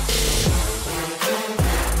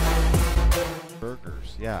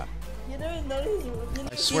 Burgers, yeah. You never noticed.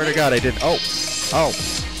 I swear to God, I didn't. Oh.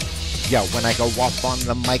 Yo, when I go off on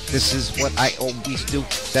the mic, this is what I always do.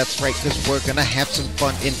 That's right, cause we're gonna have some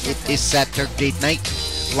fun, and it is Saturday night.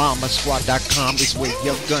 Llamasquad.com is where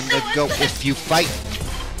you're gonna go if you fight.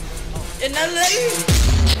 In LA.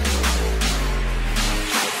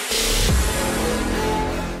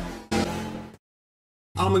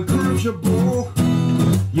 I'm incorrigible.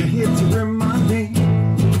 You're here to remind me,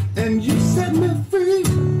 and you set me free.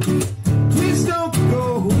 Please don't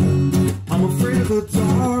go. I'm afraid of the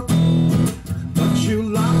dark, but you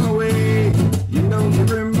lock away. You know you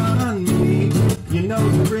remind me. You know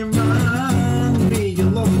you remind me.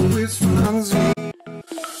 Your love always finds me.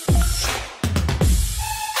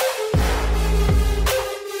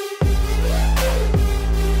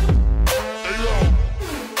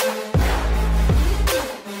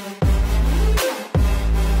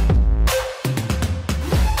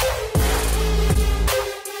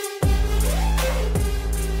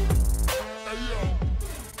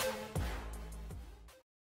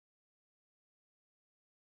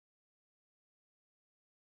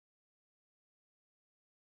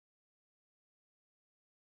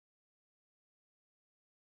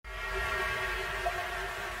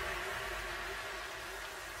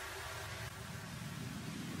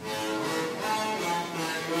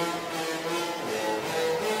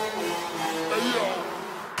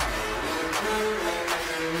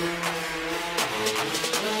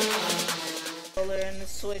 And the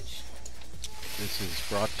switch. This is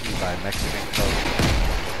brought to you by Mexican Coke.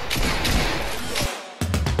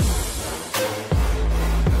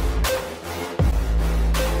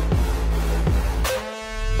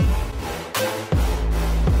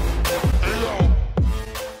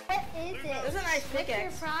 It's a nice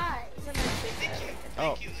pickaxe. It's a nice pickaxe.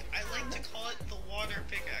 Thank you. I like to call it the water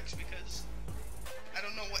pickaxe because I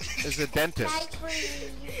don't know what. Is a dentist.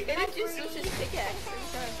 It just switches pickaxe every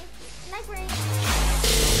time.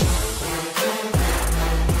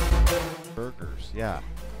 Burgers, yeah.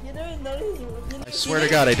 You never noticed. I swear to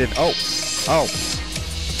God, I didn't. Oh.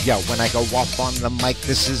 Yo, when I go off on the mic,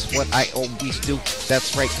 this is what I always do.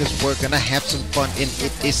 That's right, cause we're gonna have some fun, and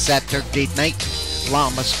it is Saturday night.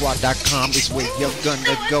 Llamasquad.com is where you're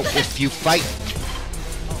gonna go if you fight.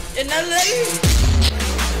 In LA.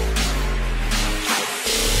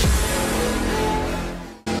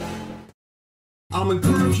 I'm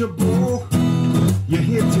incorrigible. You're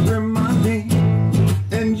here to remind me,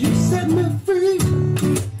 and you set me free.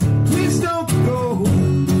 Please don't go.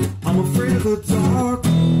 I'm afraid of the dark,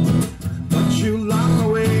 but you lock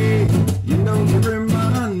away. You know you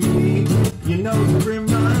remind me. You know you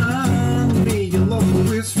remind me. Your love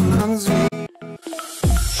always finds me.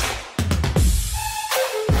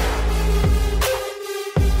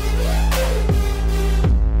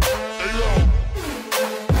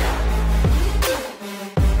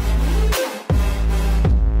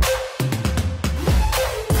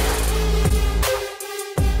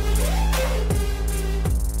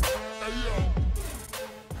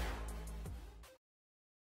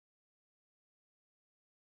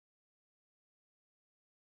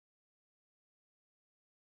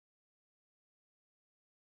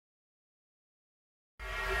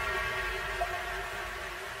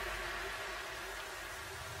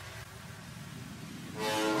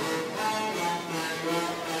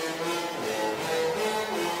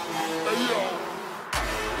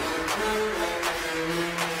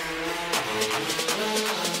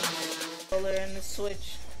 And the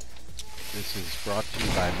switch. This is brought to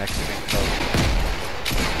you by Mexican Coke.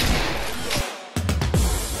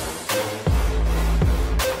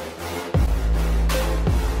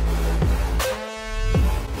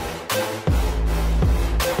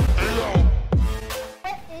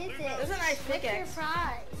 It's a nice pickaxe.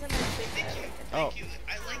 It's a nice pickaxe. Thank you.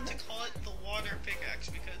 I like to call it the water pickaxe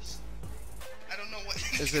because I don't know what.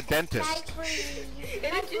 Is a dentist.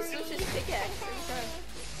 It just switches pickaxe every time.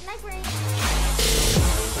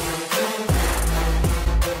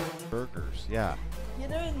 Burgers, yeah. You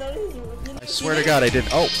never noticed. I swear to God, I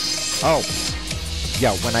didn't. Oh.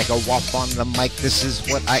 Yo, when I go off on the mic, this is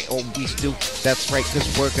what I always do. That's right,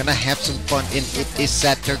 cause we're gonna have some fun, and it is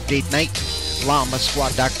Saturday night.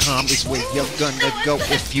 Llamasquad.com is where you're gonna go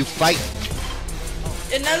if you fight.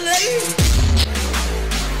 In LA.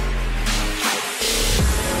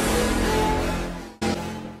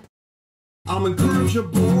 I'm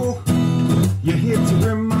incorrigible. You're here to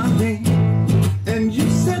remind me, and you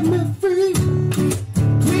set me free.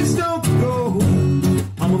 Please don't go.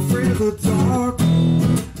 I'm afraid of the dark,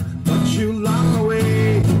 but you lock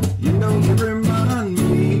away. You know you remind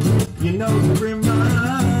me. You know you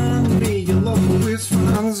remind me. Your love always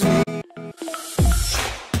finds me.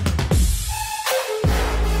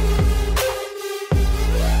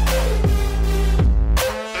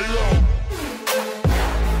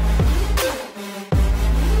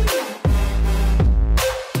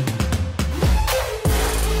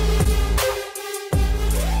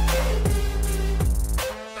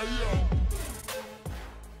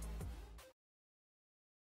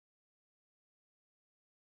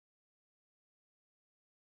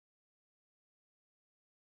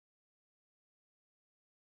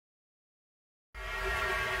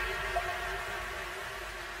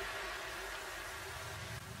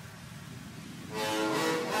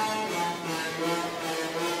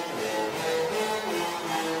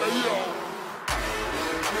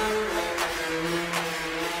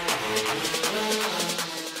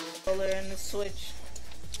 And the Switch.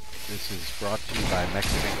 This is brought to you by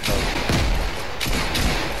Mexican Coke.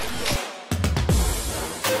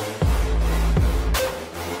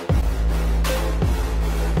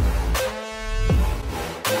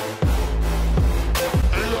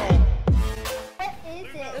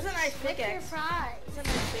 It's a nice pickaxe. It's a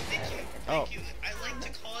nice pickaxe. Thank you. I like to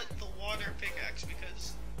call it the water pickaxe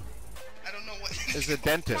because I don't know what. Is a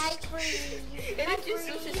dentist. It's just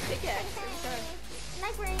such a pickaxe.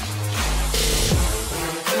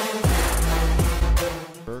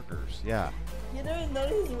 Burgers, yeah. You don't know.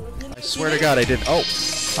 I swear to God, I didn't. Oh.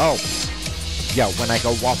 Yo, when I go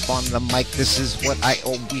off on the mic, this is what I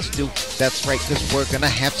always do. That's right, cause we're gonna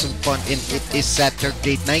have some fun, and it is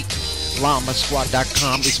Saturday night.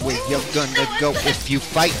 LlamaSquad.com is where you're gonna go if you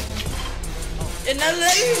fight. In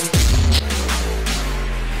LA.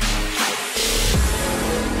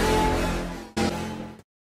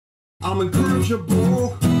 I'm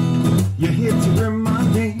incorrigible. You're here to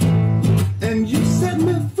remind me, and you set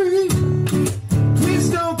me free. Please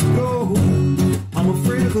don't go. I'm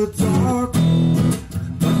afraid of the dark,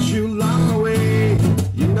 but you lock away.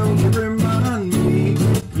 You know you remind me.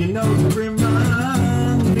 You know you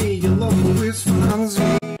remind me. Your love always finds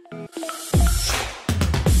me.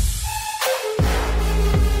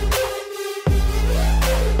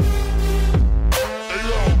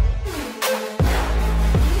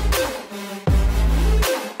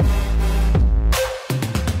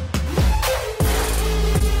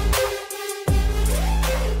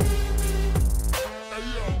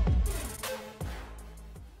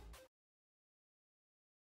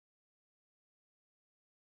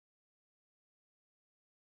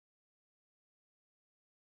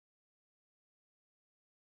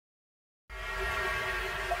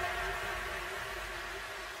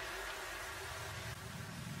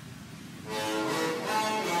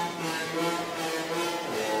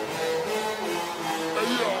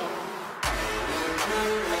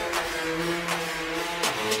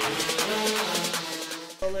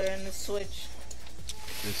 And the Switch.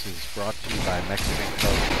 This is brought to you by Mexican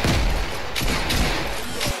Coke.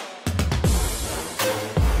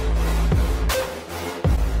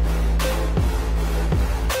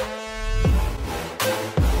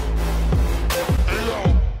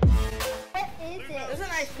 It's a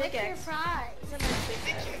nice pickaxe. It's a nice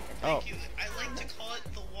pickaxe. Thank you. I like to call it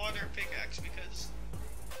the water pickaxe because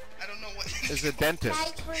I don't know what. Is a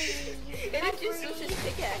dentist. It's just such a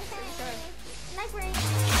pickaxe.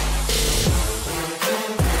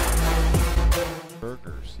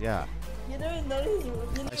 Burgers, yeah. You don't know.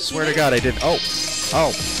 I swear to God, I didn't. Oh.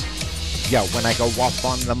 Yo, when I go off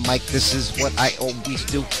on the mic, this is what I always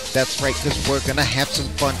do. That's right, cause we're gonna have some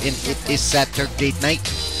fun, and it is Saturday night.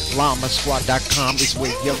 LlamaSquad.com is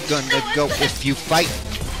where you're gonna go if you fight.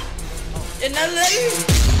 In LA.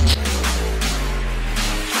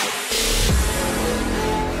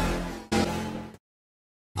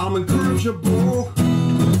 I'm incorrigible.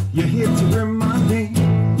 You're here to remind me,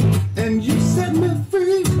 and you set me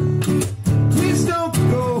free. Please don't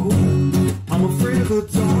go. I'm afraid of the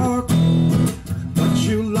dark, but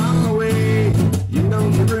you lock away. You know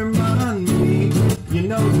you remind me. You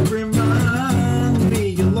know you remind me.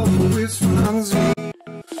 Your love always finds me.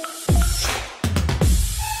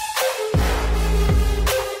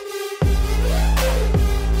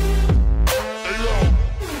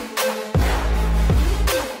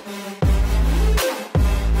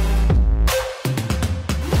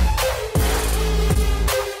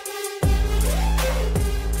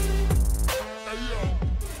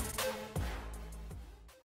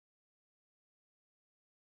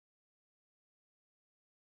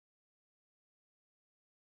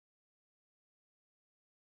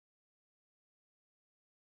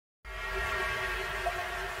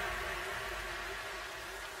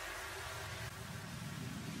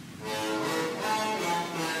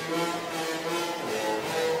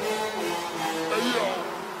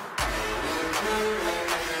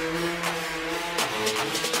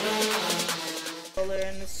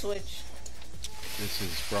 And the Switch. This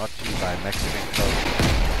is brought to you by Mexican Coke.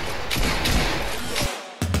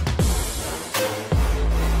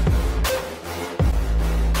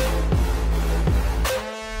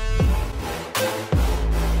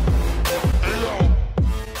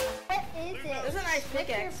 It's a nice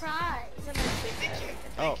pickaxe. It's a nice pickaxe.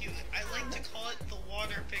 Thank you. I like to call it the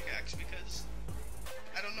water pickaxe because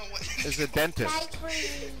I don't know what. Is a dentist.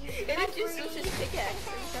 It's just such a pickaxe.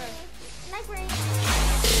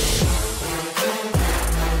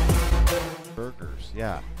 Burgers,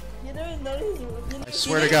 yeah. You don't know. I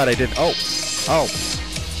swear to God, I didn't. Oh.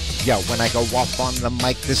 Yeah, when I go off on the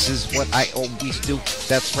mic, this is what I always do.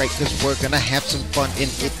 That's right, cause we're gonna have some fun, and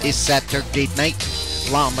it is Saturday night.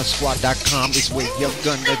 LlamaSquad.com is where you're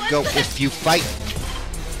gonna go if you fight.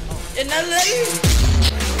 In LA.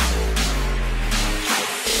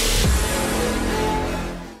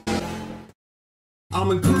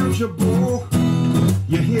 I'm incorrigible.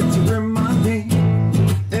 You're here to remind me,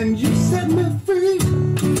 and you set me free.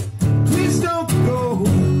 Please don't go.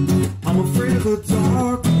 I'm afraid of the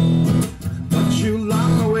dark, but you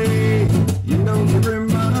lock away. You know you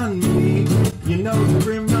remind me. You know you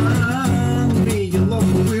remind me. Your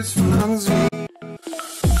love always finds me.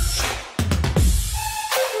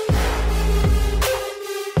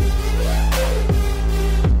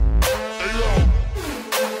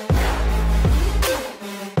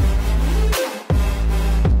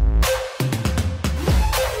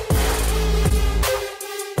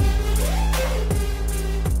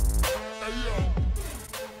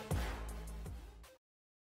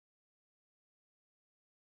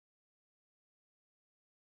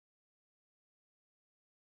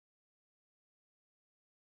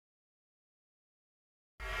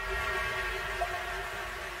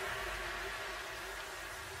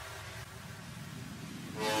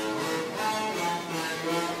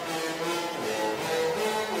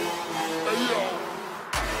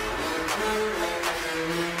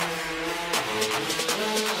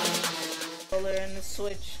 And the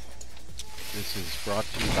switch. This is brought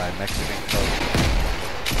to you by Mexican Coke.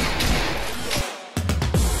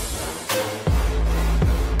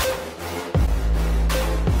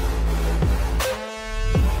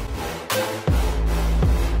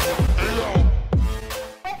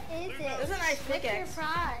 It's a nice pickaxe.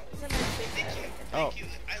 Prize. It's a nice pickaxe. Thank you.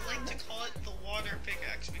 I like to call it the water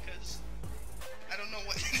pickaxe because I don't know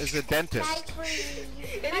what. Is a dentist.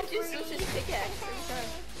 And it just switches pickaxe every time.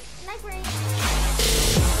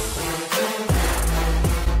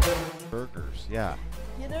 Burgers, yeah.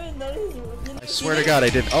 You never noticed. I swear to God, I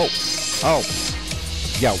didn't. Oh.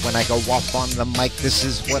 Yeah, when I go off on the mic, this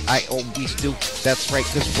is what I always do. That's right,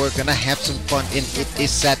 cause we're gonna have some fun, and it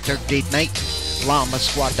is Saturday night.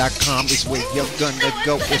 LlamaSquad.com is where you're gonna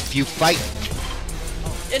go if you fight.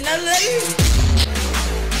 In LA.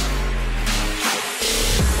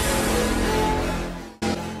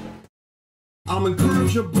 I'm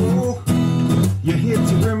incorrigible. You're here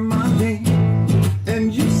to remind me,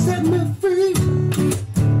 and you set me free.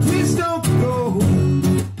 Please don't go.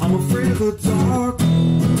 I'm afraid of the dark,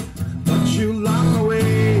 but you lock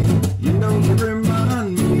away. You know you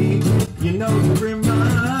remind me. You know you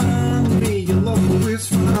remind me. Your love always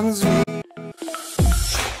finds me.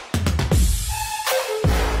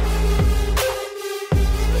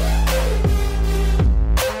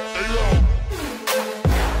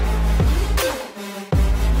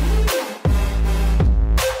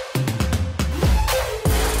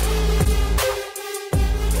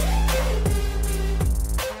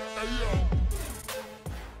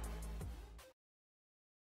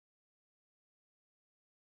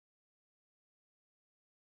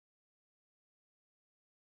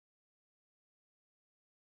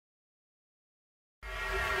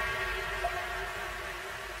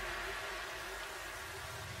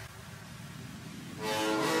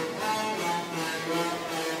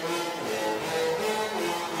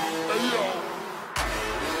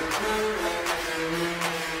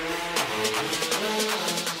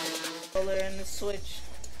 And the switch.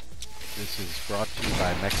 This is brought to you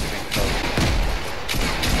by Mexican Coke.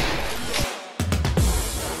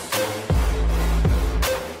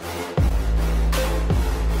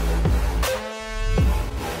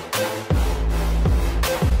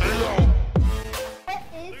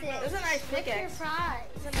 It's a nice pickaxe. Prize.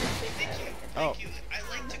 It's a nice pickaxe. Thank you. I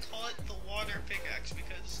like to call it the water pickaxe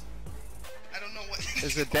because I don't know what.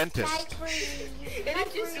 Is a dentist. And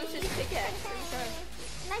it just switches pickaxe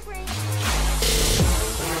every time.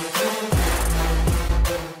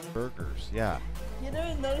 Burgers, yeah. You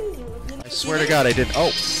never noticed. I swear to God, I didn't.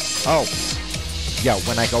 Oh. Yeah,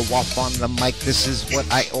 when I go off on the mic, this is what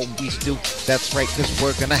I always do. That's right, cause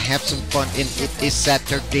we're gonna have some fun, and it is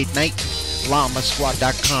Saturday night.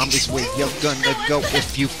 LlamaSquad.com is where you're gonna go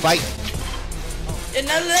if you fight. In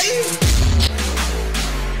LA.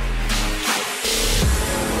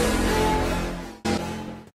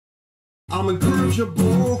 I'm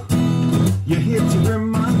incorrigible. You're here to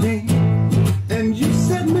remind me, and you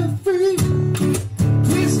set me free.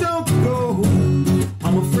 Please don't go.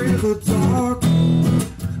 I'm afraid of the dark,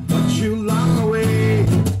 but you lock away.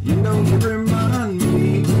 You know you remind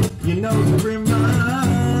me. You know you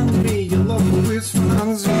remind me. Your love always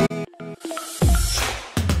finds me.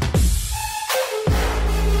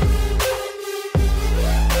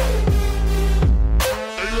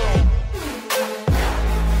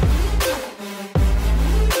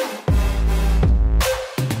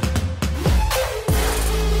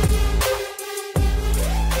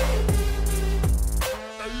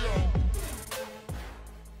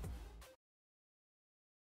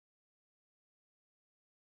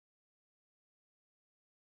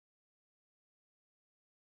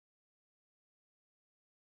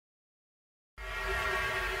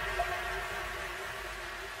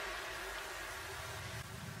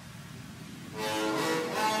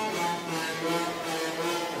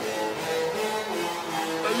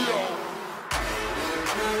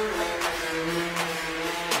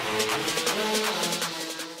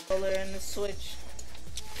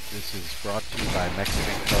 This is brought to you by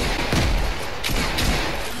Mexican Coke.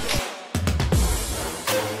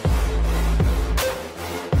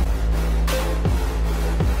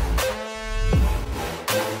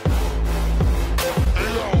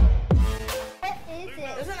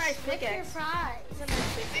 There's a nice pickaxe. Surprise. It's a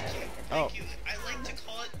nice pickaxe. Thank you. I like to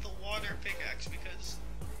call it the water pickaxe because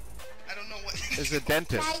I don't know what. Is a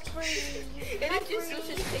dentist. And it's just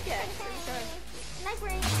such a pickaxe.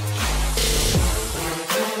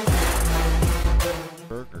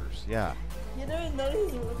 Burgers, yeah. You don't know.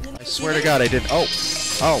 I swear to God, I didn't. Oh.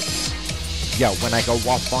 Yo, when I go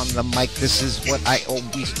off on the mic, this is what I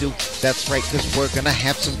always do. That's right, cause we're gonna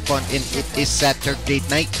have some fun, and it is Saturday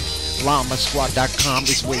night. LlamaSquad.com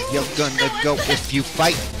is where you're gonna go if you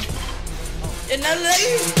fight. And now let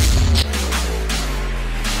me.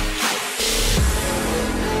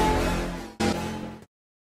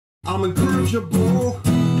 I'm incorrigible.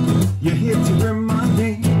 You're here to remind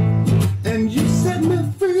me, and you set me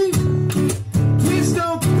free. Please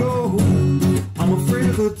don't go. I'm afraid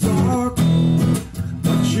of the dark,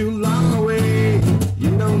 but you lock away.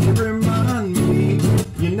 You know you remind me.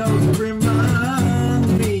 You know you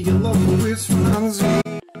remind me. Your love always finds me.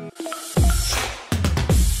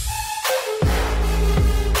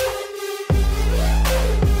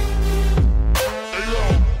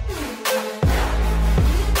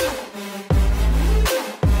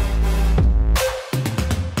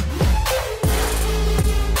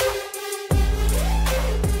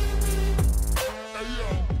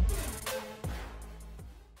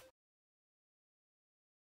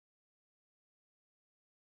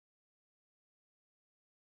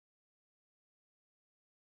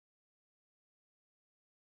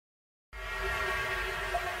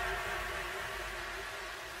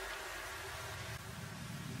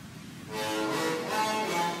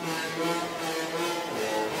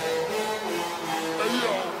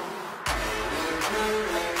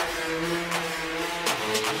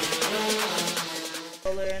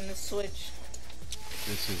 And the switch.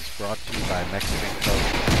 This is brought to you by Mexican Coke.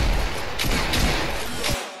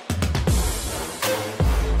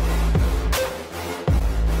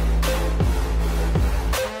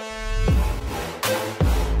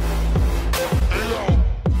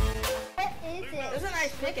 There's a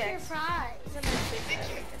nice pickaxe. Surprise. It's a nice pickaxe.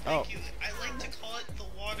 Thank you. I like to call it the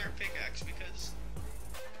water pickaxe because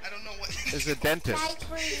I don't know what. Is a dentist.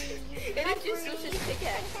 And it's just such a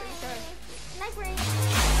pickaxe.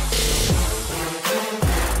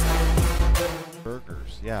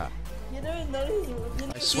 Burgers, yeah. You don't know.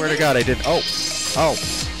 I swear to God, I didn't. Oh.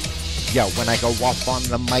 Yo, when I go off on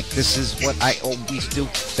the mic, this is what I always do.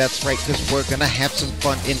 That's right, cause we're gonna have some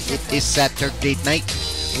fun, and it is Saturday night.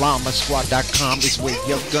 LlamaSquad.com is where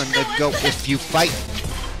you're gonna go if you fight.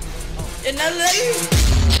 And now let me.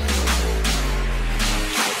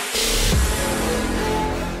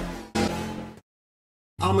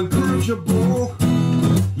 I'm incorrigible.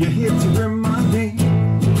 You're here to remind me,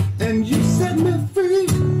 and you set me free.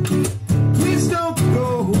 Please don't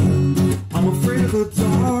go. I'm afraid of the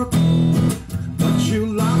dark, but you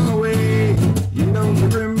lock away. You know you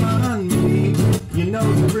remind me. You know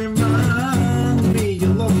you remind me.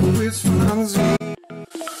 Your love always finds me.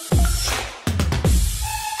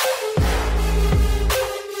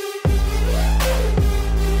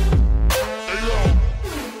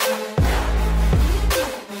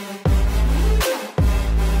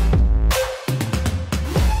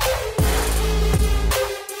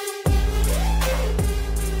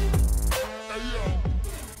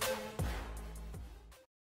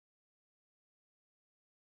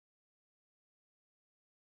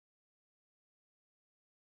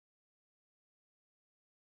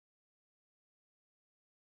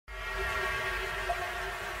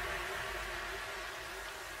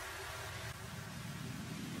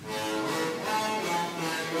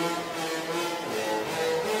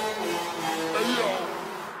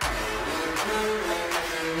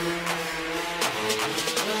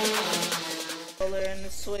 And the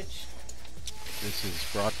switch. This is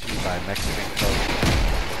brought to you by Mexican Coke.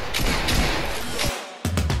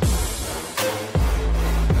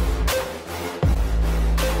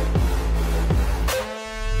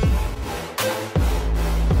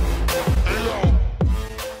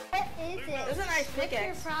 There's a nice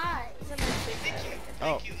pickaxe. Surprise. It's a nice pickaxe.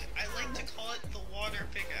 Thank you. I like to call it the water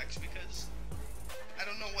pickaxe because I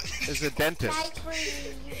don't know what. Is a dentist.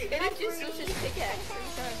 And it's just such a pickaxe.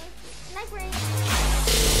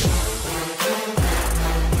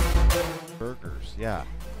 Burgers, yeah.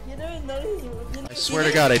 You don't know. I swear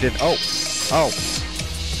to God, I didn't. Oh.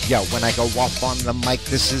 Yo, when I go off on the mic,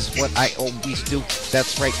 this is what I always do.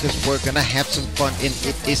 That's right, cause we're gonna have some fun, and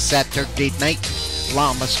it is Saturday night.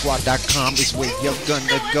 LlamaSquad.com is where you're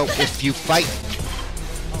gonna go if you fight.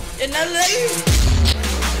 In LA?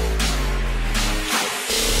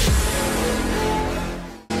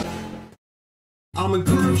 I'm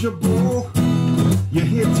incorrigible. You're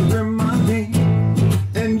here to remind me,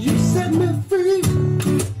 and you set me free.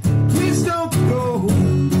 Please don't go.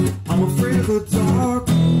 I'm afraid of the dark,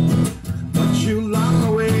 but you lock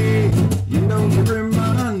away. You know you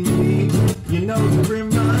remind me. You know you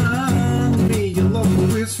remind me. Your love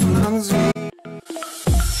always finds me.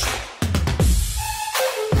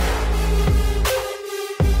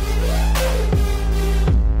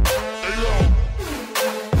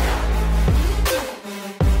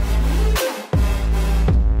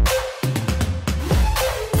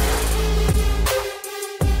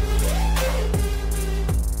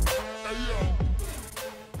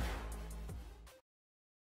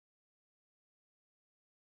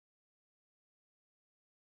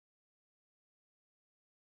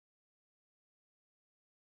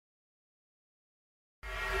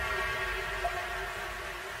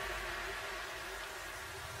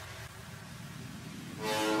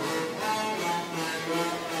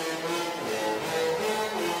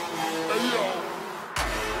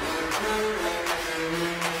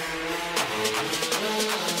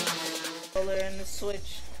 And the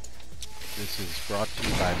switch. This is brought to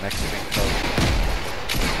you by Mexican Coke.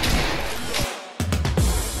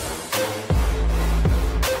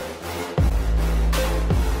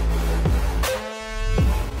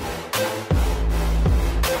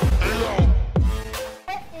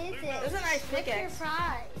 There's a nice pickaxe.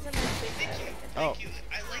 It's a nice pickaxe. Thank you.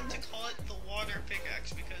 I like to call it the water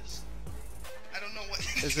pickaxe because I don't know what.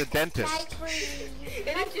 Is a dentist.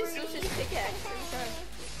 And it's just such a pickaxe.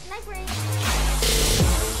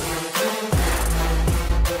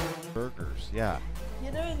 Burgers, yeah.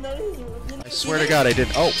 You never noticed. I swear to God, I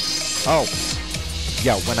didn't. Oh.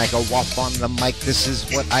 Yo, when I go off on the mic, this is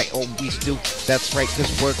what I always do. That's right,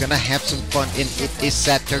 cause we're gonna have some fun, and it is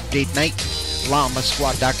Saturday night.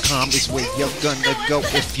 LlamaSquad.com is where you're gonna go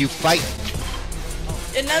if you fight.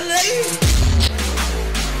 In LA?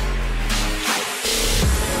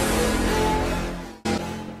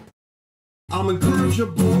 I'm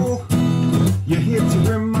incorrigible. You're here to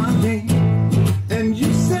remind me, and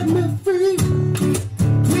you set me free.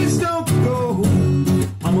 Please don't go.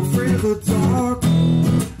 I'm afraid of the dark,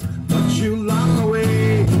 but you lock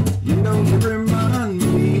away. You know you remind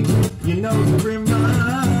me. You know you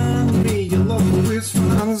remind me. Your love always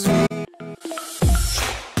finds me.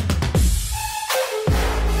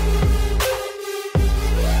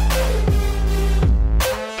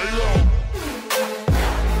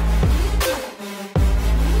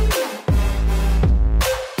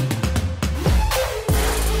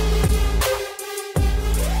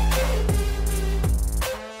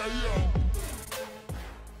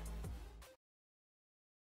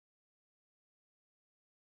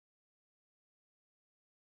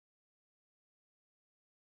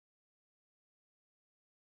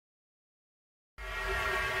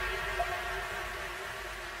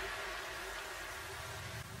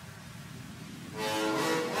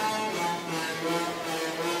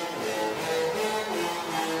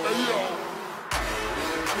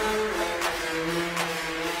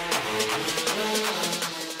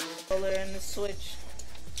 And the switch.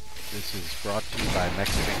 This is brought to you by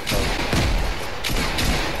Mexican Coke.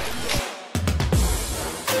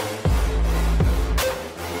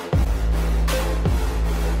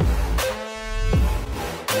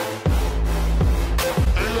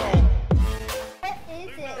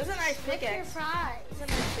 There's a nice pickaxe. It's a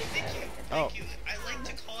nice pickaxe. Thank you. I like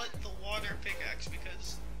to call it the water pickaxe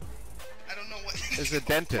because I don't know what. Is a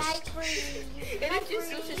dentist. And it's just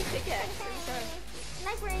such a pickaxe.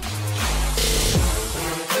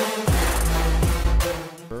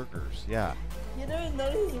 Burgers, yeah. You never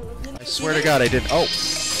noticed. I swear to God, I didn't. Oh.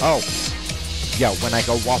 Yo, when I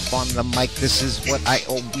go off on the mic, this is what I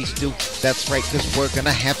always do. That's right, cause we're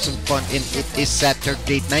gonna have some fun, and it is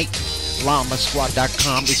Saturday night.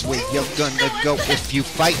 LlamaSquad.com is where you're gonna go if you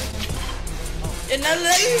fight. In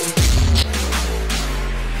LA?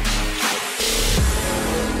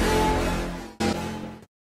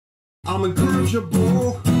 I'm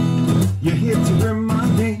incorrigible. You're here to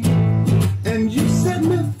remind me, and you set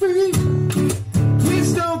me free.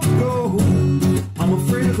 Please don't go. I'm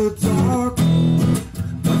afraid of the dark,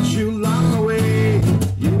 but you lock away.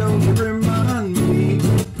 You know you remind me.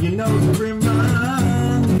 You know you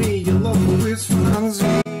remind me. Your love always finds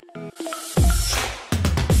me.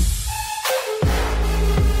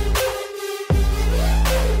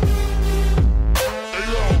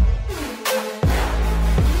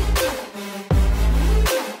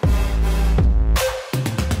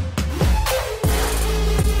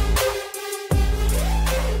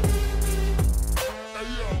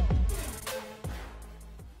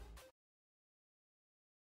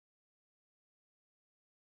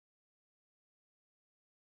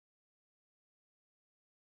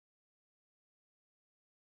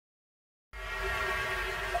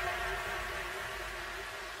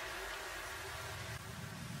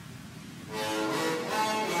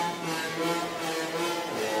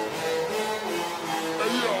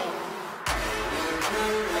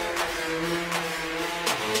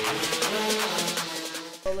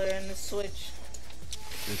 And the Switch.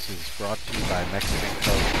 This is brought to you by Mexican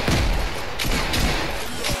Coke.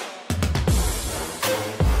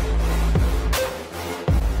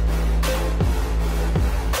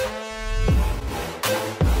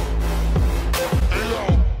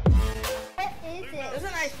 There's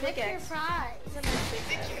a nice pickaxe. Prize. It's a nice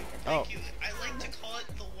pickaxe. Thank you. I like to call it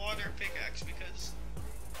the water pickaxe because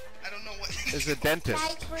I don't know what. Is a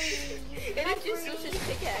dentist. And I just switched his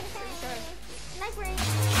pickaxe.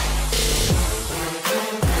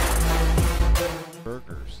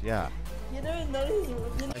 Burgers, yeah. You never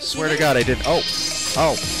noticed. I swear to God, I didn't. Oh.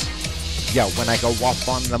 Yeah, when I go off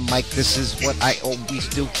on the mic, this is what I always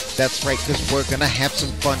do. That's right, cause we're gonna have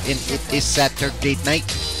some fun, and it is Saturday night.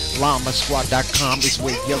 LlamaSquad.com is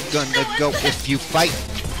where you're gonna go if you fight.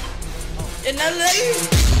 And I let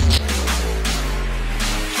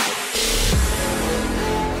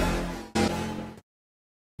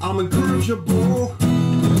I'm incorrigible.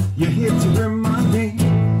 You're here to remind me,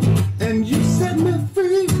 and you set me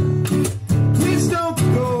free. Please don't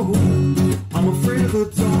go. I'm afraid of the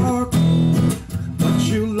dark, but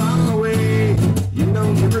you lock away. You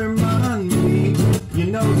know you remind me. You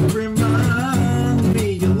know you remind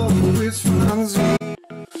me. Your love always finds me.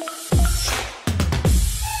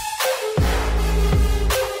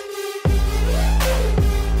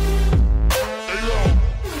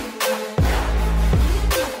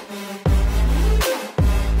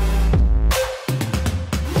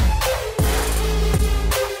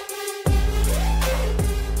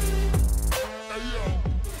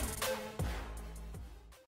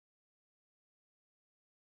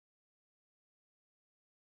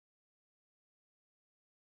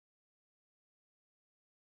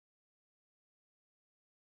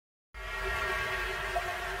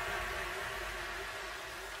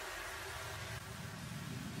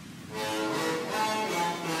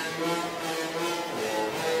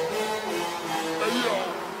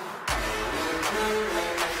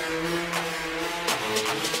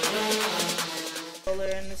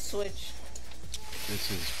 And the Switch.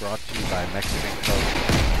 This is brought to you by Mexican Coke.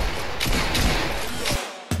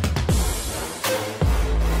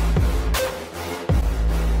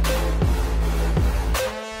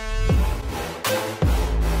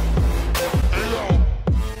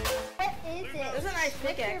 There's a nice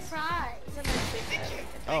pickaxe. Prize. It's a nice pickaxe.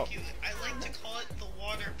 Thank you. I like to call it the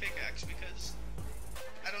water pickaxe because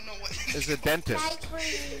I don't know what. Is a dentist.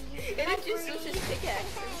 And I just switched his pickaxe.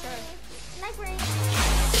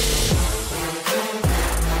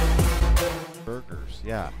 Burgers,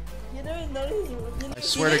 yeah. You never noticed. I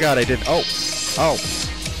swear to God, I didn't. Oh.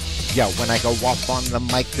 Yeah, when I go off on the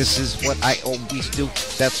mic, this is what I always do.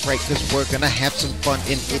 That's right, cause we're gonna have some fun,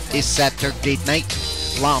 and it is Saturday night.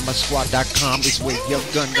 LlamaSquad.com is where you're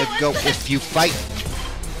gonna go if you fight.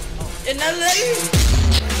 And I let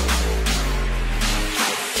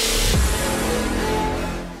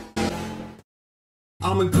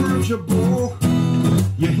I'm incorrigible.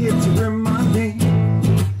 You're here to remind me,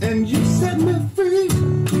 and you set me free.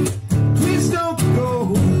 Please don't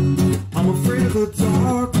go. I'm afraid of the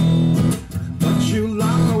dark, but you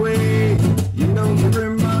lock away. You know you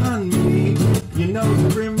remind me. You know you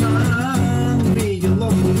remind me. Your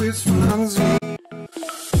love always finds me.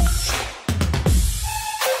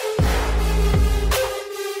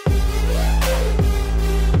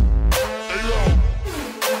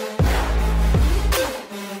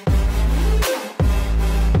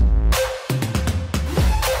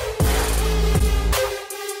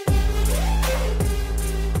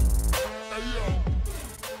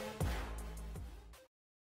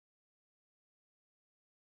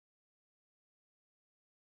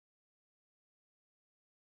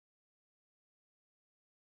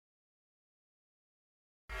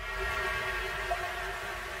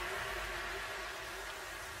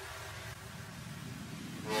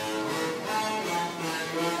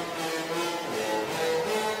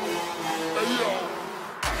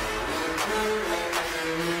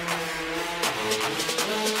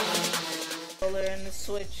 And the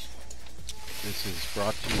Switch. This is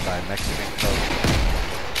brought to you by Mexican Coke.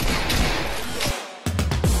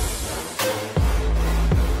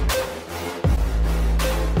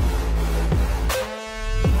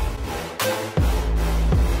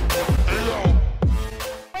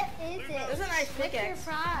 There's a nice pickaxe.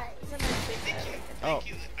 Prize. It's a nice pickaxe. Thank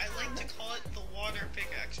you. I like to call it the water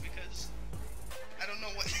pickaxe because I don't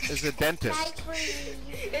know what. Is a dentist.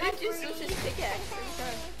 And I just switched his pickaxe.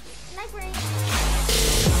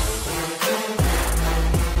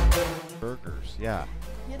 Burgers, yeah.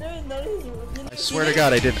 You never noticed. I swear to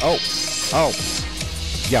God, I didn't. Oh.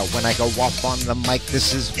 Yeah, when I go off on the mic,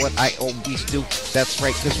 this is what I always do. That's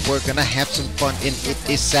right, cause we're gonna have some fun, and it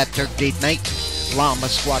is Saturday night.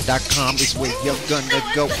 LlamaSquad.com is where you're gonna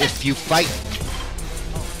go if you fight.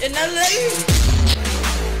 In LA.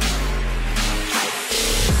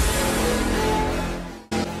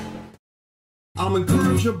 I'm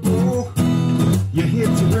incorrigible. You're here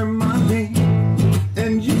to remind me,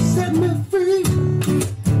 and you set me free.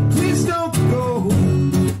 Please don't go.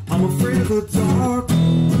 I'm afraid of the dark,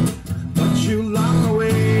 but you lock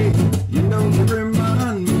away. You know you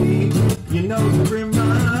remind me. You know you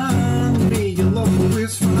remind me. Your love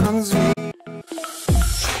always finds me.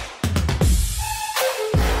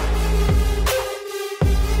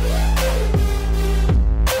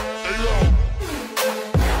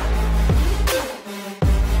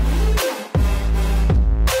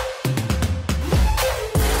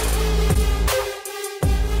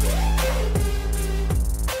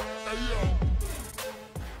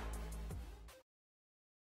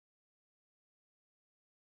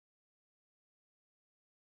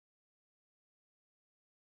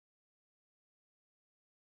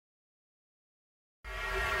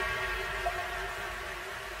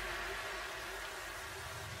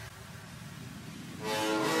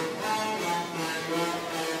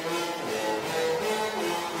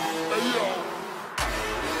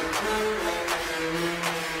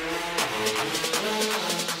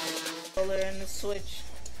 And the switch.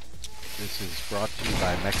 This is brought to you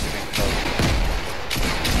by Mexican Coke.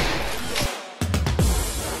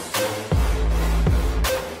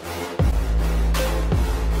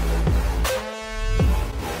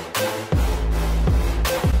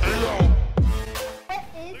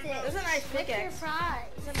 It's a nice pickaxe.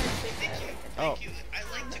 It's a nice pickaxe. Thank you. I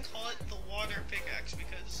like to call it the water pickaxe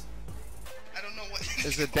because I don't know what.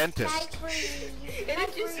 Is a dentist.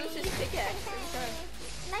 It's just such a pickaxe.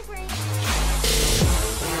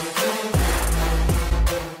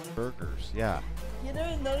 Burgers, yeah. You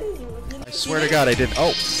never noticed. I swear to God, I didn't.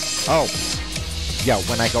 Oh. Yeah,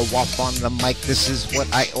 when I go off on the mic, this is what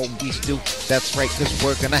I always do. That's right, cause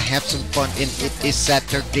we're gonna have some fun, and it is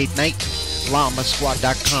Saturday night.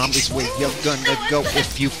 LlamaSquad.com is where you're gonna go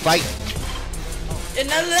if you fight. In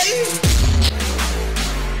LA.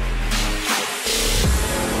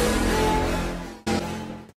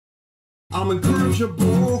 I'm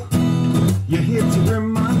incorrigible. You're here to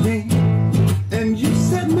remind me, and you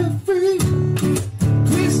set me free.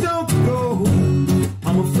 Please don't go.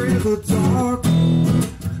 I'm afraid of the dark,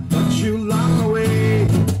 but you lock away.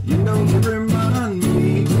 You know you remind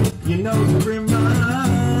me. You know you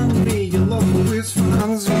remind me. Your love always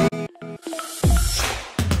finds me.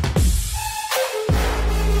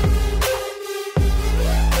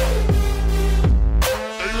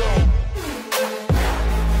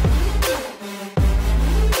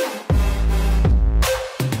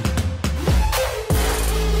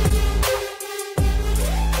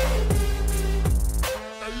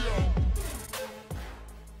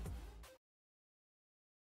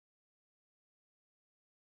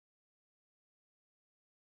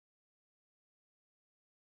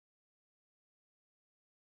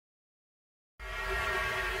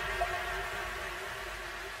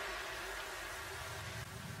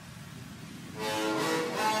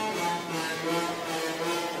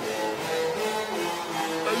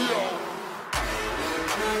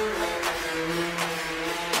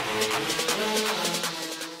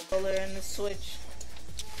 And the switch.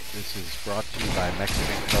 This is brought to you by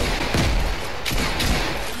Mexican Coke.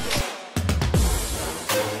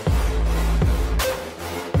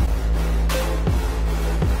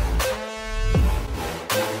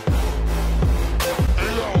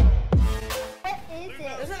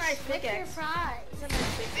 It's a nice pickaxe. It's a nice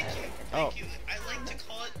pickaxe. Thank you. I like to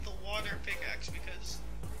call it the water pickaxe because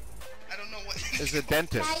I don't know what. Is a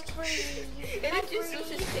dentist. It's just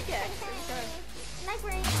such a pickaxe.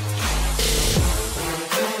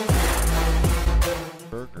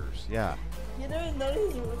 Burgers, yeah. You never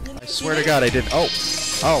noticed. I swear to God, I didn't. Oh.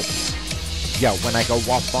 Yeah, when I go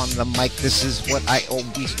off on the mic, this is what I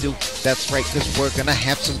always do. That's right, cause we're gonna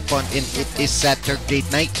have some fun, and it is Saturday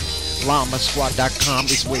night. LlamaSquad.com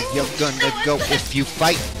is where you're gonna go if you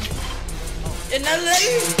fight. In LA.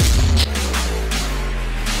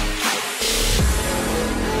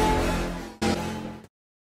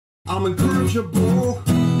 I'm incorrigible.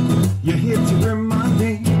 You're here to remind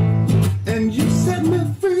me, and you set me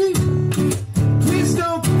free. Please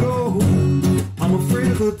don't go. I'm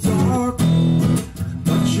afraid of the dark,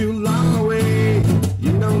 but you lock away.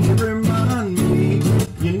 You know you remind me.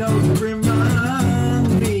 You know you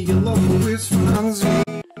remind me. Your love always finds me.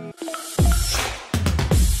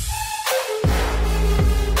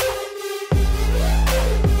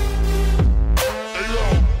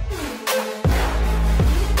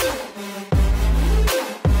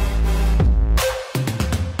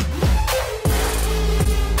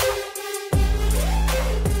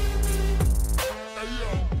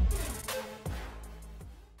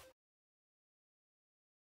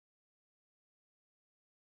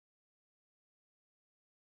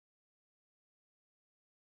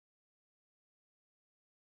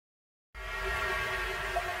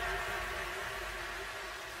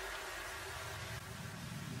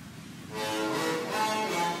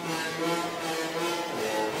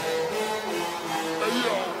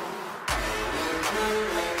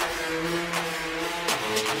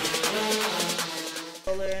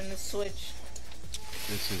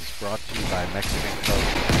 brought to you by Mexican Coke.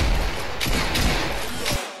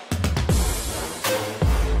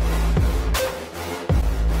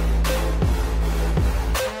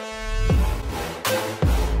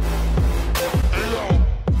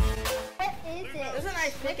 It's a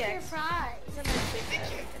nice pickaxe. It's a nice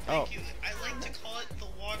pickaxe. Thank you. I like to call it the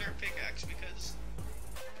water pickaxe because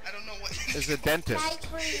I don't know what. Is a dentist.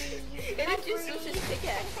 It's just such a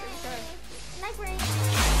pickaxe.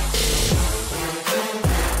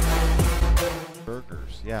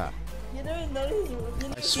 Burgers, yeah. You never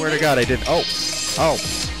noticed. I swear to God, I didn't. Oh.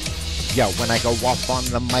 Yo, when I go off on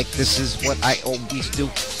the mic, this is what I always do.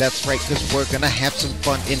 That's right, cause we're gonna have some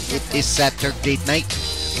fun, and it is Saturday night.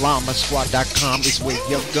 LlamaSquad.com is where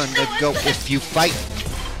you're gonna go if you fight.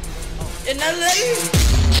 In LA.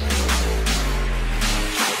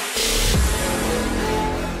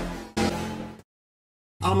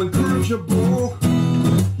 I'm incorrigible.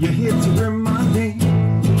 You're here to remind me,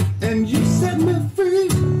 and you set me free.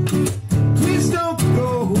 Please don't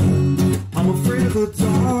go. I'm afraid of the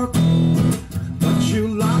dark, but you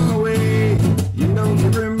lock away. You know you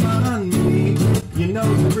remind me. You know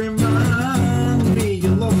you remind me.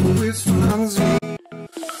 Your love always finds me.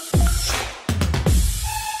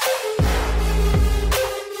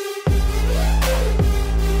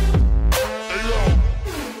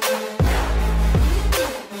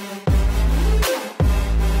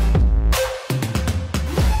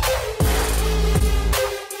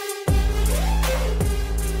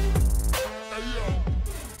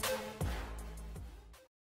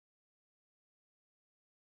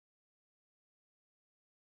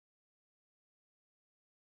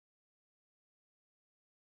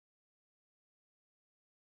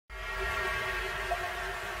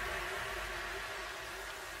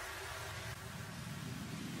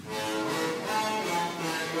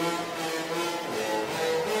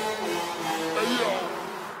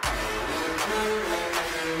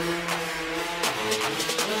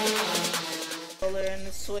 And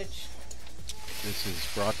the switch. This is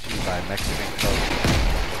brought to you by Mexican Coke.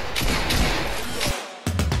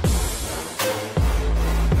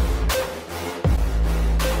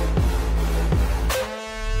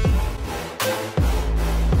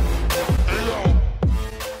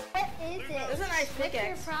 It's a nice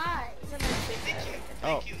pickaxe. It's a nice pickaxe.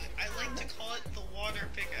 Thank you. I like to call it the water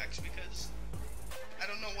pickaxe because I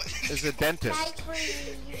don't know what. Is a dentist.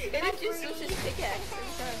 It's just such a pickaxe.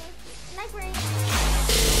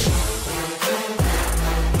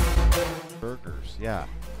 Burgers, yeah.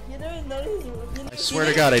 You never noticed. I swear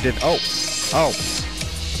to God, I didn't. Oh.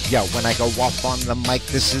 Yo, when I go off on the mic,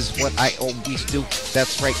 this is what I always do.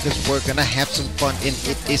 That's right, cause we're gonna have some fun, and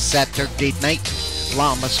it is Saturday night.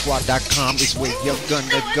 LlamaSquad.com is where you're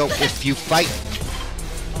gonna go if you fight.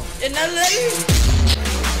 In LA.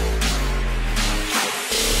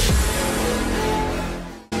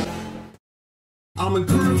 I'm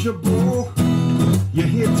incorrigible. You're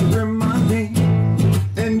here to remind me,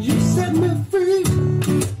 and you set me free.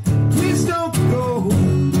 Please don't go.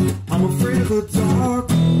 I'm afraid of the dark,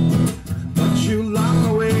 but you lock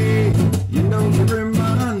away. You know you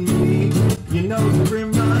remind me. You know you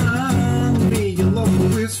remind me. Your love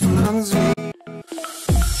always finds me.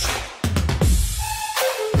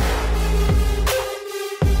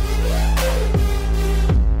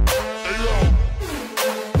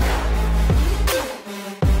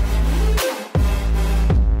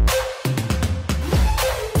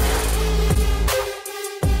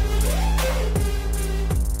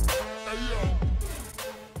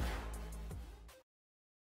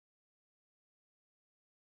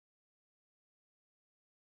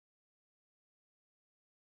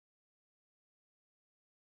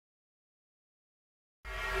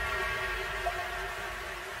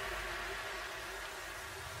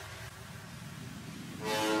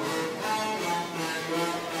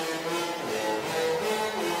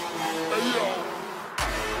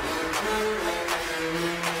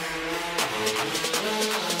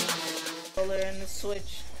 And the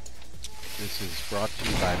switch. This is brought to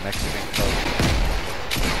you by Mexican Coke.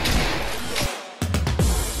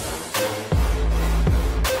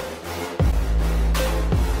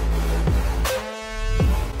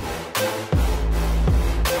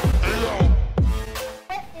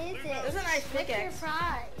 It's a nice pickaxe.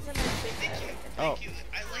 It's a nice pickaxe. Thank you.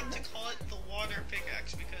 I like to call it the water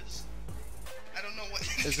pickaxe because I don't know what.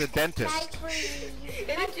 Is a dentist.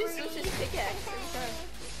 It's just such a pickaxe.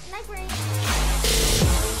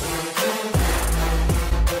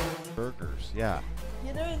 Burgers, yeah.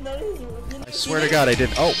 You never noticed. I swear to God, I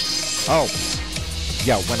didn't. Oh.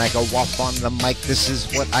 Yo, when I go off on the mic, this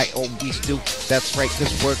is what I always do. That's right,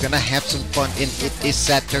 cause we're gonna have some fun, and it is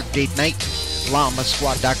Saturday night.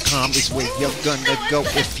 LlamaSquad.com is where you're gonna go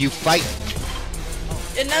if you fight.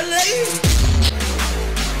 In LA.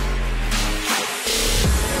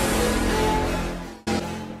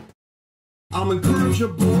 I'm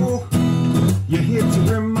incorrigible. You're here to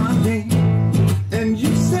remind me, and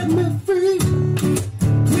you set me free.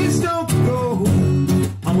 Please don't go.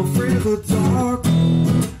 I'm afraid of the dark,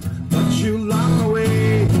 but you lock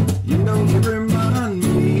away. You know you remind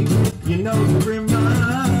me. You know you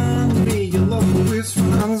remind me. Your love always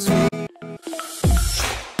finds me.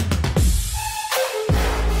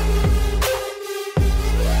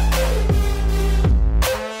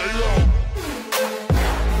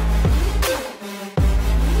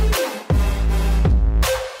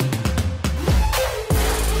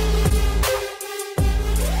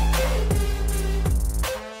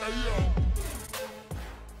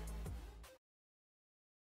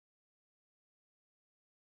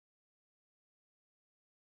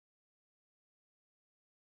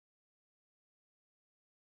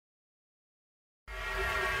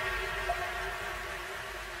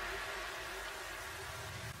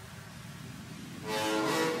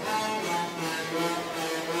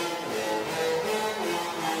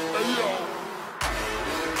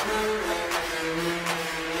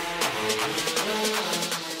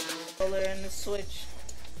 And the Switch.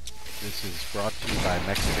 This is brought to you by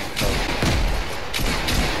Mexican Coke.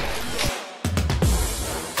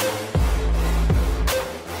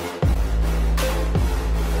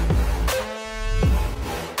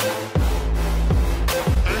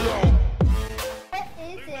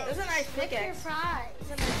 There's a nice pickaxe. Surprise.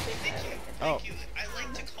 Thank you. Thank you. I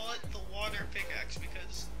like to call it the water pickaxe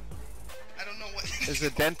because I don't know what. Is a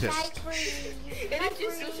dentist. And it's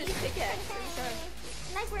just such a pickaxe.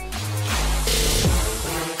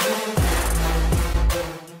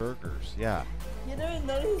 Burgers, yeah. You don't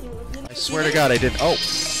notice. I swear to God, I didn't. Oh.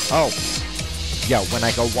 Yeah, when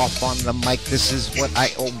I go off on the mic, this is what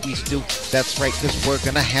I always do. That's right, cause we're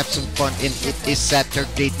gonna have some fun, and it is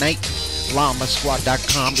Saturday night.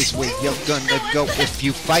 LlamaSquad.com is where you're gonna go if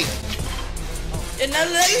you fight. In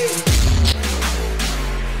LA.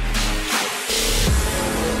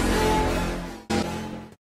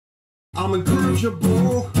 I'm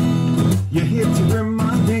incorrigible. You're here to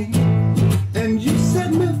remind me, and you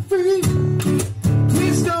set me free.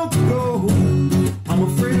 Please don't go. I'm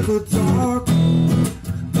afraid of the dark,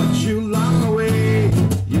 but you lock away.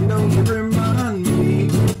 You know you remind me.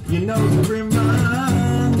 You know you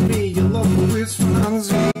remind me. Your love always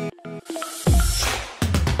finds me.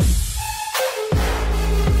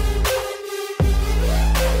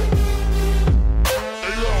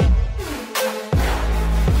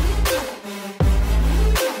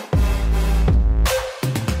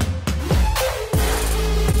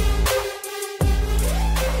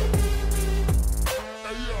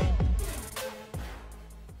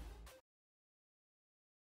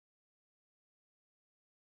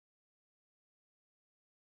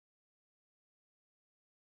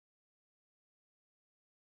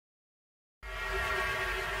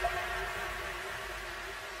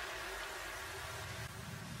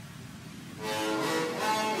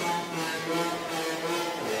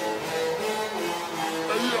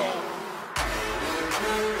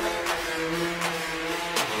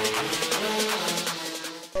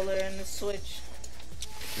 And the Switch.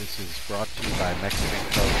 This is brought to you by Mexican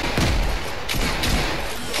Coke.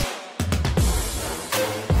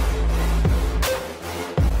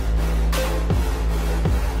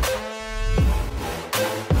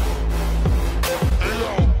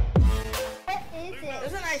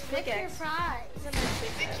 There's a nice pickaxe. Surprise.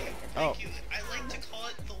 Thank you. Thank you. I like to call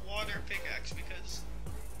it the water pickaxe because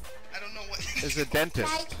I don't know what. Is a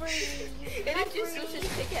dentist. And it's just such a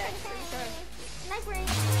pickaxe.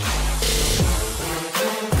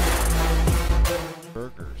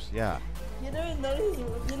 Burgers, yeah. You don't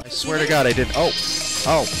notice. I swear to God, I didn't. Oh.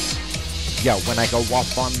 Yeah, when I go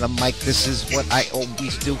off on the mic, this is what I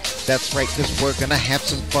always do. That's right, cause we're gonna have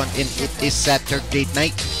some fun, and it is Saturday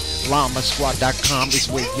night. LlamaSquad.com is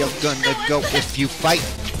where you're gonna go if you fight.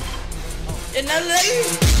 In LA.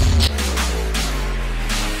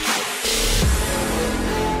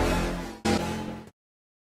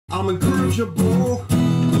 I'm incorrigible.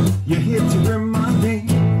 You're here to remind me,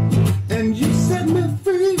 and you set me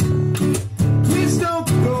free. Please don't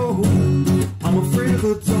go. I'm afraid of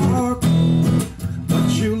the dark, but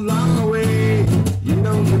you lock away. You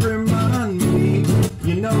know you remind me.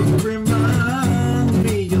 You know you remind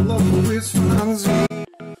me. Your love always finds me.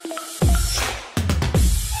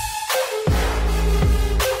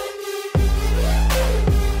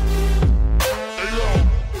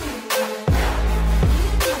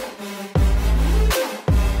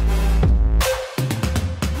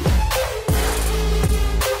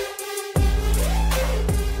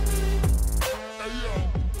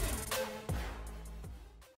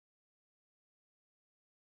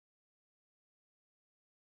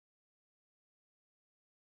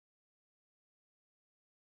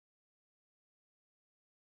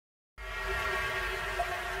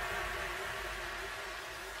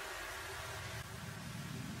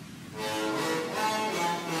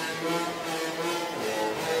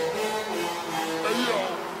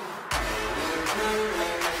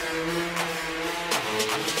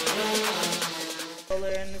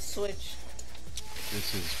 And the Switch.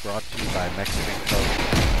 This is brought to you by Mexican Coke.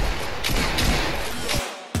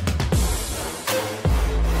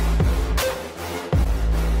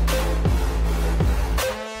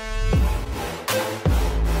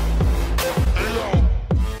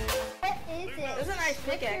 There's a nice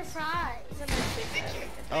pickaxe. Surprise. It's a nice pickaxe.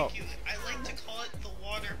 Thank you. I like to call it the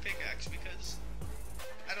water pickaxe because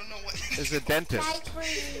I don't know what. Is a dentist.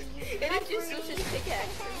 And it just switches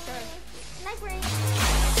pickaxe every time.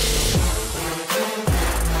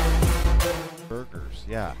 Burgers,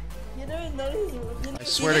 yeah. You don't know. I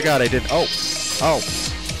swear to God, I didn't. Oh.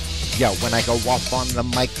 Yeah, when I go off on the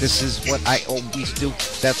mic, this is what I always do.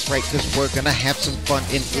 That's right, cause we're gonna have some fun,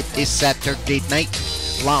 and it is Saturday night.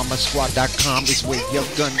 LlamaSquad.com is where you're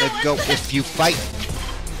gonna go if you fight.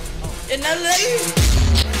 And now let me.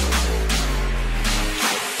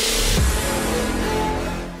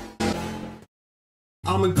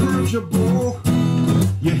 I'm incorrigible.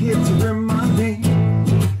 You're here to remind me,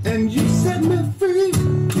 and you set me free.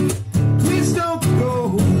 Please don't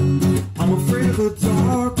go. I'm afraid of the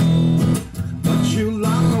dark, but you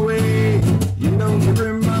lock away. You know you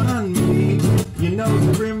remind me. You know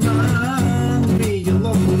you remind me. Your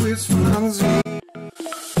love always finds me.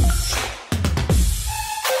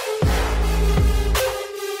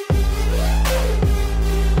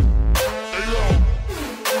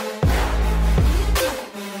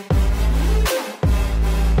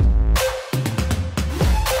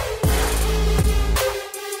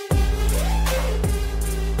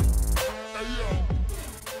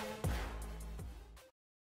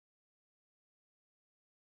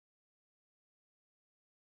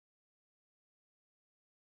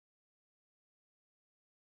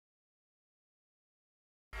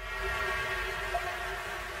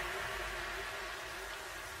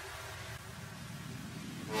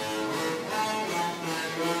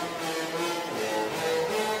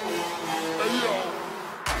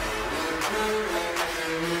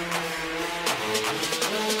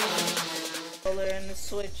 And the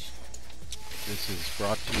Switch. This is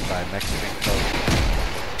brought to you by Mexican Coke.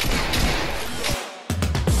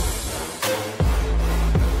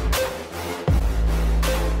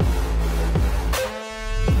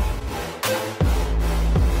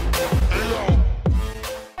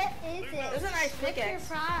 There's a nice pickaxe.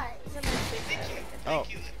 Surprise. It's a nice pickaxe. Thank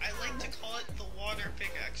you. I like to call it the water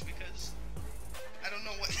pickaxe because I don't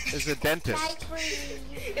know what. Is a dentist.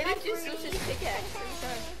 And it just switches pickaxe every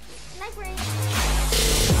time.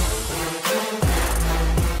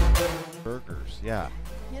 Burgers, yeah.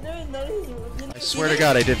 You don't know. I swear to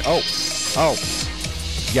God, I didn't. Oh.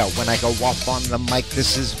 Yeah, when I go off on the mic,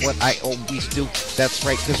 this is what I always do. That's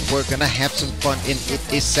right, cause we're gonna have some fun, and it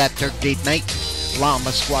is Saturday night.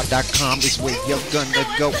 LlamaSquad.com is where you're gonna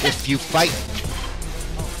go if you fight.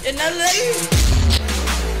 And now let me.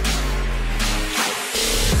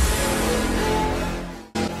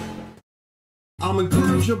 I'm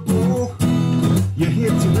incorrigible. You're here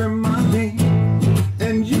to remind me,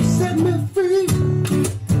 and you set me free.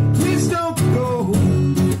 Please don't go.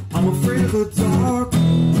 I'm afraid of the dark,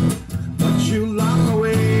 but you lock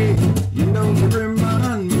away. You know you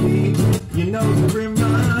remind me. You know you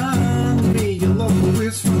remind me. Your love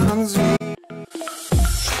always finds me.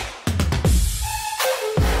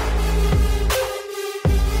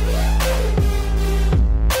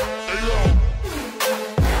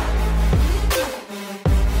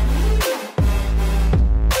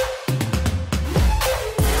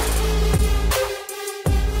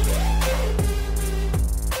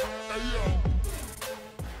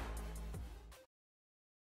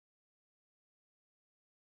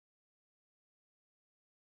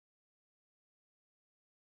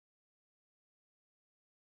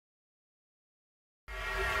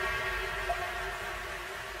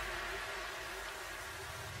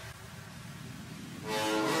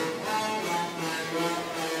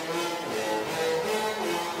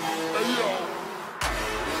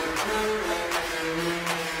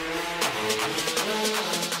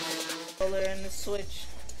 And the Switch.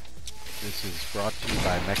 This is brought to you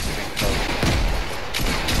by Mexican Coke.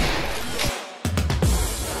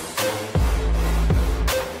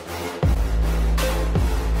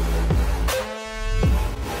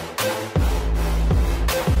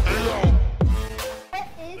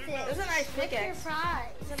 There's a nice pickaxe.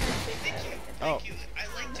 Surprise. It's a nice pickaxe. Thank you. I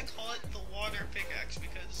like to call it the water pickaxe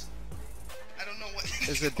because I don't know what.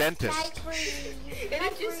 Is a dentist. And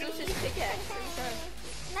it just switches pickaxe every time.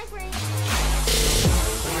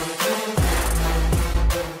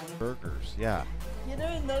 Burgers, yeah. You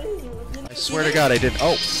don't know. I swear to God, I didn't.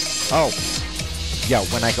 Oh. Yeah,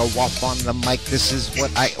 when I go off on the mic, this is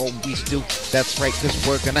what I always do. That's right, cause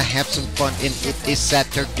we're gonna have some fun, and it is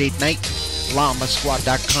Saturday night.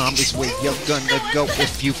 LlamaSquad.com is where you're gonna go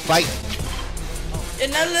if you fight.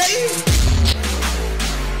 In LA?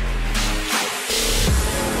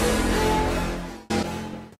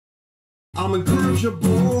 I'm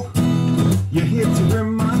incorrigible. You're here to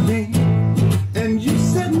remind me, and you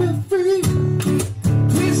set me free.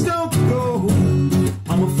 Please don't go.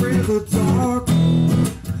 I'm afraid of the dark,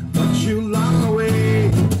 but you lock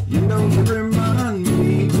away. You know you remind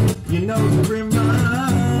me. You know you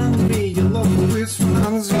remind me. Your love always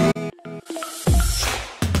finds me.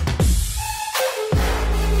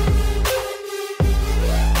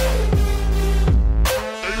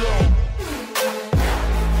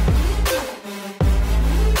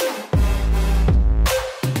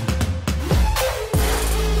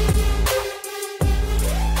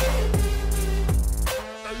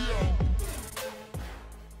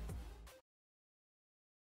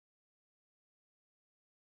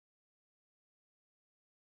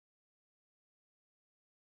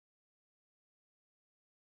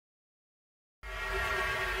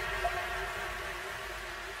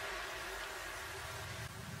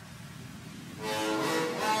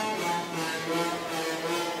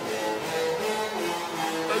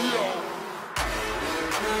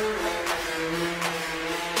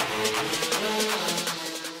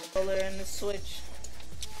 And the switch.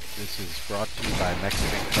 This is brought to you by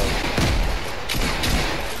Mexican Coke.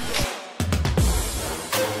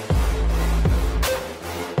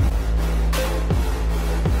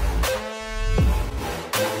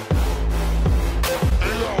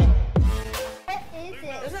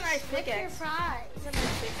 There's a nice pickaxe. It's a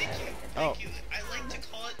nice pickaxe. Thank you. I like to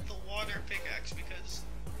call it the water pickaxe because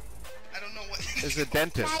I don't know what. Is a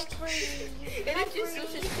dentist. And I just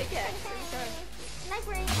switched his pickaxe every time.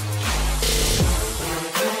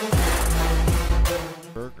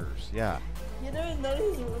 Burgers, yeah. You never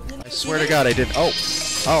noticed. I swear to God, I didn't. Oh.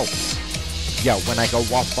 Yeah, when I go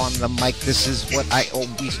off on the mic, this is what I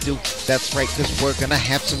always do. That's right, cause we're gonna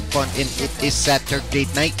have some fun, and it is Saturday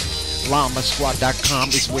night. LlamaSquad.com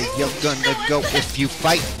is where you're gonna go if you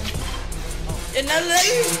fight. In LA?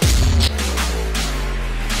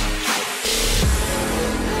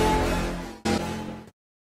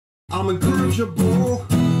 I'm incorrigible.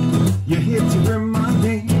 You're here to remind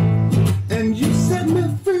me, and you set me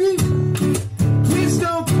free. Please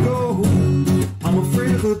don't go. I'm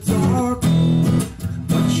afraid of the dark,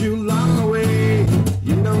 but you lock away.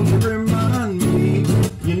 You know you remind me.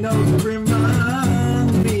 You know you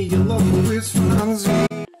remind me. Your love always finds me.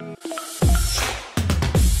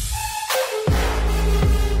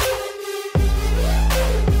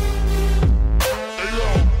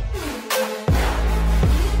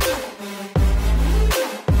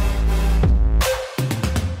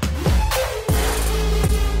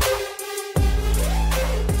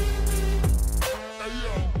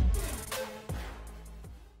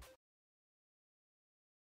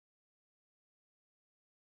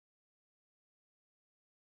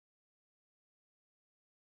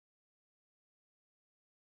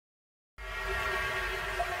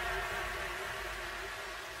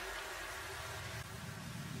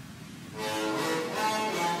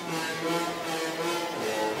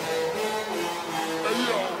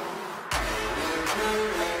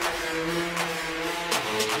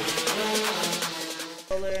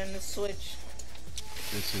 And the switch.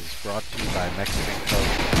 This is brought to you by Mexican Coke.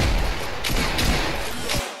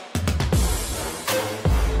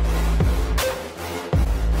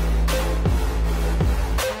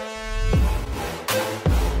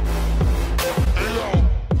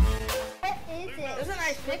 There's a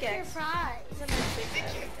nice pickaxe. It's a nice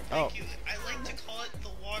pickaxe. Thank you. I like to call it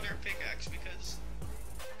the water pickaxe because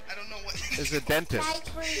I don't know what. Is a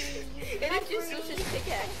dentist. And I just switched his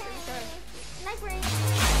pickaxe every time.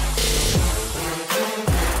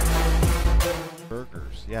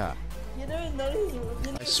 Burgers, yeah. You never noticed.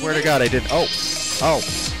 I swear to God, I didn't. Oh.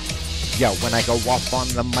 Yeah, when I go off on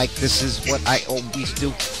the mic, this is what I always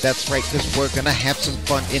do. That's right, cause we're gonna have some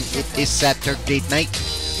fun, and it is Saturday night.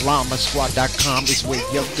 LlamaSquad.com is where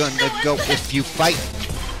you're gonna go if you fight.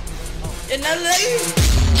 In LA?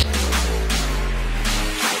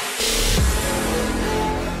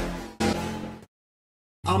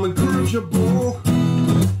 I'm incorrigible.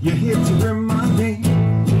 You're here to remind me,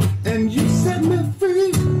 and you set me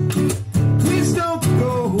free. Please don't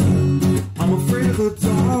go. I'm afraid of the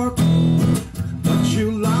dark, but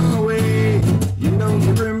you lock away. You know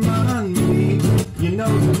you remind me. You know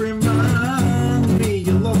you remind me.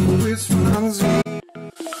 Your love always finds me.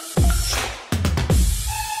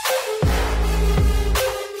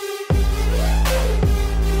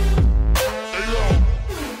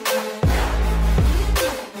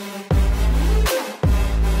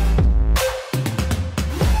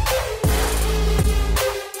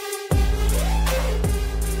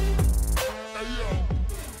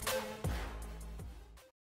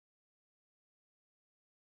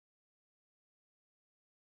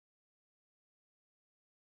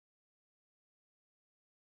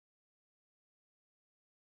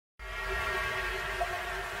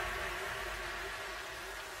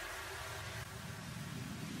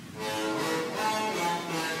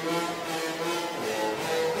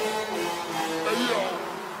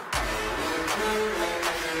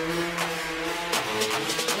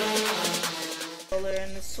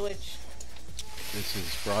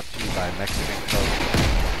 brought to you by Mexican Coke.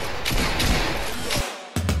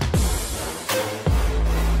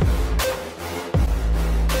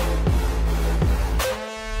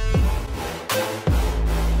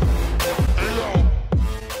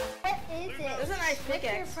 There's a nice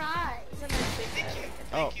pickaxe. Prize. There's a nice pickaxe.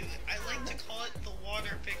 Thank you. I like to call it the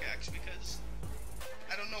water pickaxe because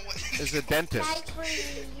I don't know what. Is a dentist.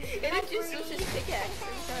 It is just such a pickaxe.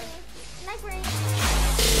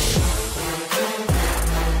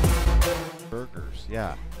 Burgers,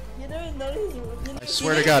 yeah. You never noticed. I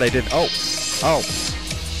swear to God, I didn't. Oh.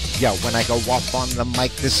 Yo, when I go off on the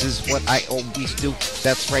mic, this is what I always do.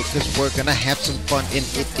 That's right, cause we're gonna have some fun, and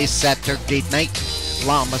it is Saturday night.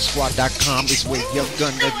 LlamaSquad.com is where you're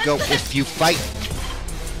gonna go if you fight.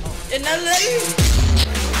 In LA.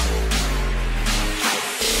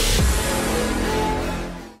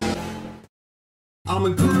 I'm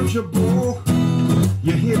incorrigible.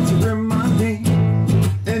 You're here to remind me,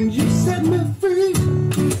 and you set me free.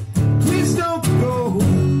 Please don't go.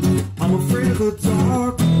 I'm afraid of the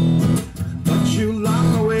dark, but you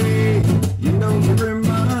lock away. You know you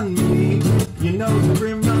remind me. You know you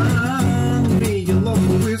remind me. Your love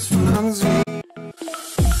always finds me.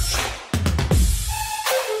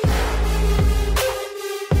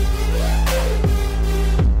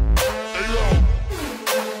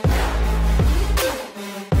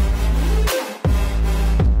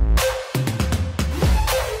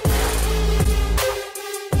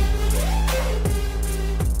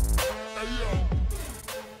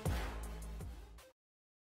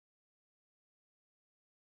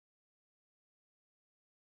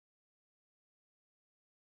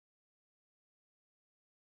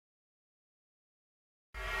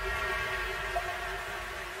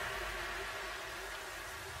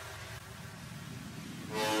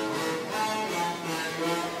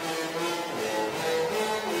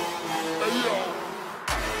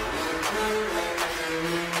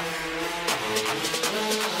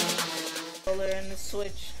 And the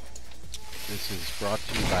switch. This is brought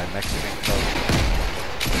to you by Mexican Coke.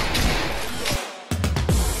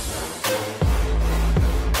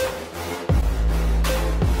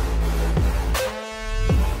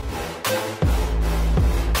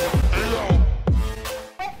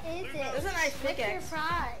 There's a nice pickaxe.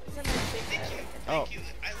 Prize. There's a nice pickaxe. Thank you.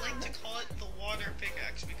 I like to call it the water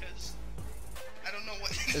pickaxe because I don't know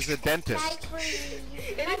what. Is a dentist.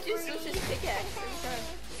 It is just such a pickaxe.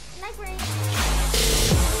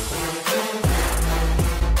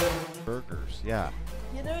 Burgers, yeah.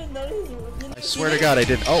 You never noticed. I swear to God, I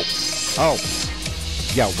didn't. Oh.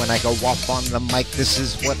 Yo, when I go off on the mic, this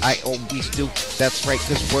is what I always do. That's right,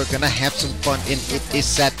 cause we're gonna have some fun, and it is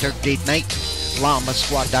Saturday night.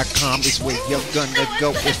 LlamaSquad.com is where you're gonna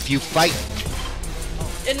go if you fight.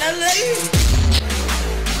 In LA.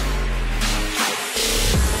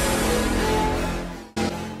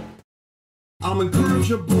 I'm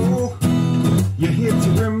incorrigible. You're here to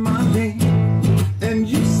remind me, and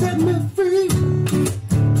you set me free.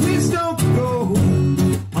 Please don't go.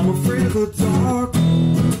 I'm afraid of the dark,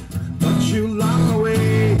 but you lock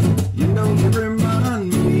away. You know you remind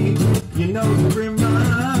me. You know you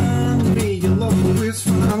remind me. Your love always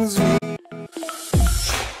finds me.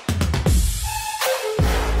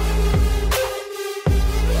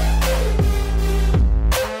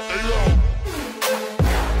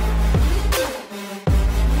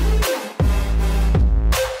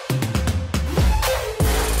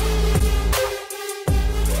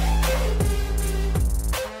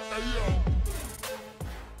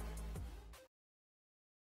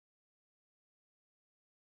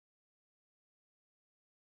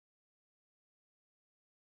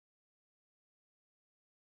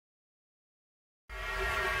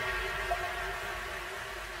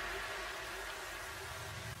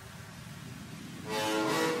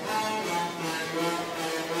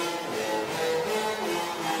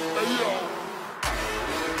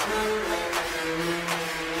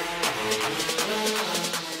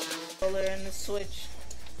 And the switch.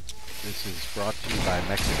 This is brought to you by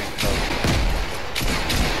Mexican Coke.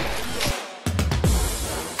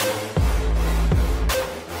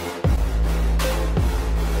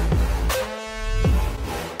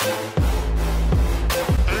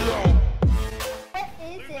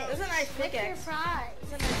 There's a nice pickaxe. Prize.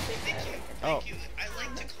 There's a nice pickaxe. Thank you. I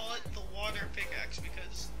like to call it the water pickaxe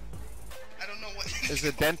because I don't know what. Is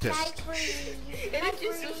a dentist. It is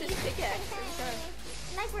just such a pickaxe.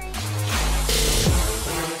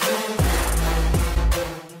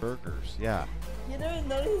 Burgers, yeah. You never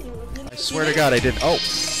noticed. I swear to God, I didn't. Oh.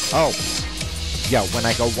 Yo, when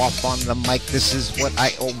I go off on the mic, this is what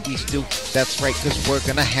I always do. That's right, cause we're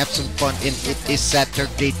gonna have some fun, and it is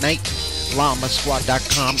Saturday night.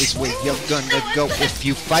 Llamasquad.com is where you're gonna go if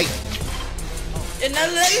you fight. In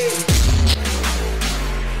LA.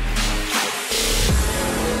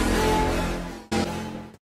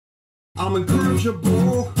 I'm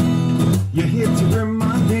incorrigible. You're here to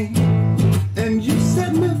remind me, and you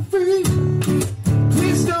set me free.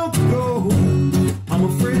 Please don't go. I'm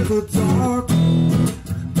afraid of the dark,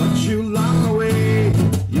 but you lock away.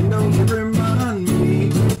 You know you remind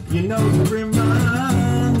me. You know you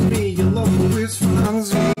remind me. Your love always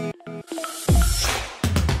finds me.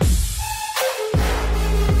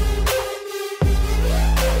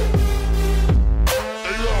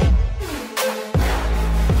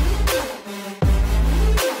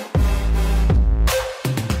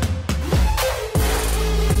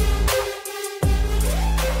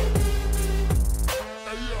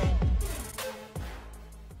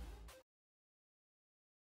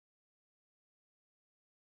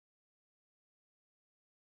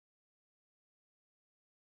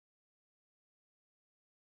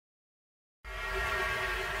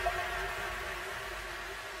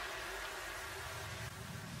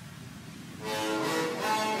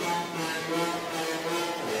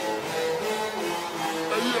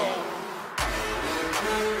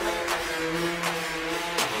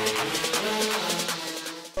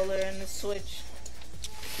 And the Switch.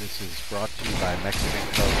 This is brought to you by Mexican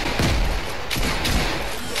Coke.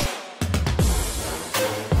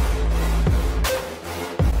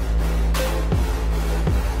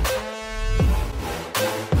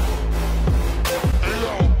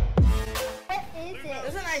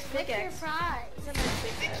 It's a nice pickaxe. It's a nice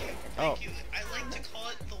pickaxe. Thank you. I like to call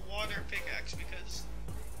it the water pickaxe because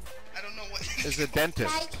I don't know what. Is a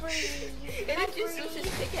dentist. It's just such a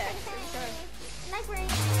pickaxe.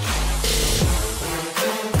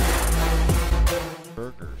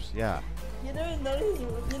 Burgers, yeah. You never noticed.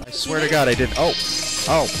 I swear to God, I didn't. Oh.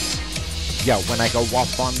 Yo, when I go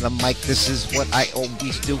off on the mic, this is what I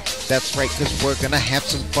always do. That's right, cause we're gonna have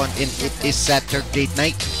some fun, and it is Saturday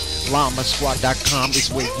night. Llamasquad.com is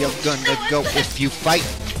where you're gonna go if you fight.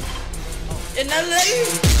 In LA.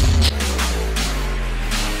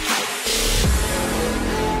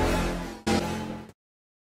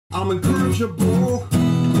 I'm incorrigible.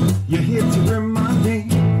 You're here to remind me,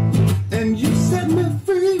 and you set me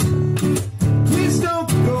free. Please don't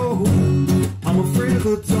go. I'm afraid of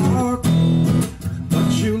the dark,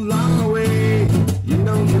 but you lock away. You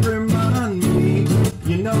know you remind me.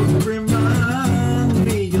 You know you remind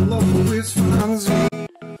me. Your love always finds me.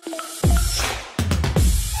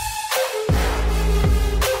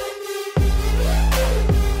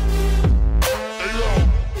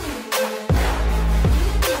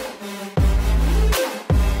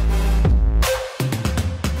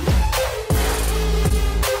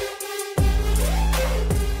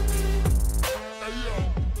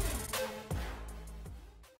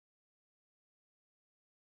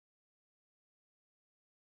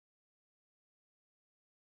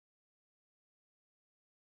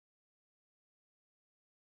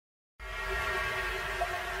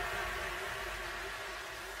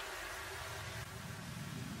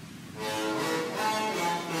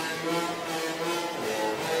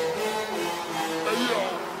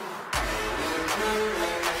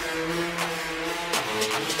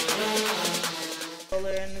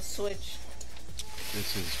 And the Switch.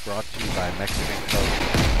 This is brought to you by Mexican Coke.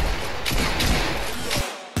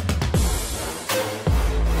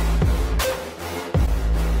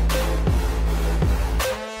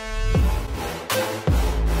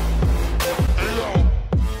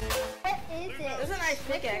 It's a nice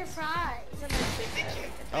pickaxe. It's a nice pickaxe.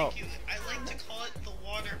 Thank you. I like to call it the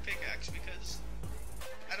water pickaxe because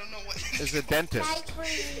I don't know what. Is a dentist.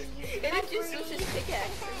 It's just such a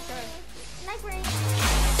pickaxe.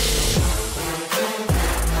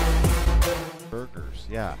 Burgers,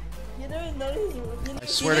 yeah. You never noticed. I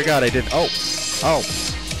swear to God, I didn't. Oh.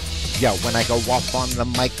 Yo, when I go off on the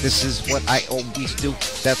mic, this is what I always do.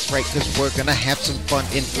 That's right, cause we're gonna have some fun,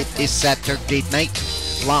 and it is Saturday night.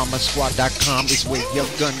 Llamasquad.com is where you're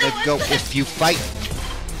gonna go if you fight.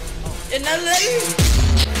 In LA.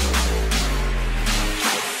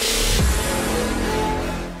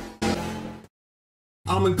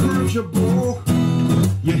 I'm incorrigible.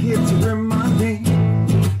 You're here to remind me,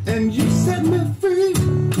 and you set me free.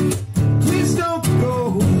 Please don't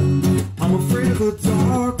go. I'm afraid of the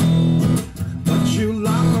dark, but you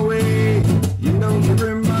lock away. You know you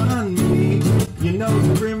remind me. You know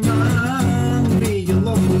you remind me. Your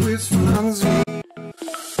love always finds me.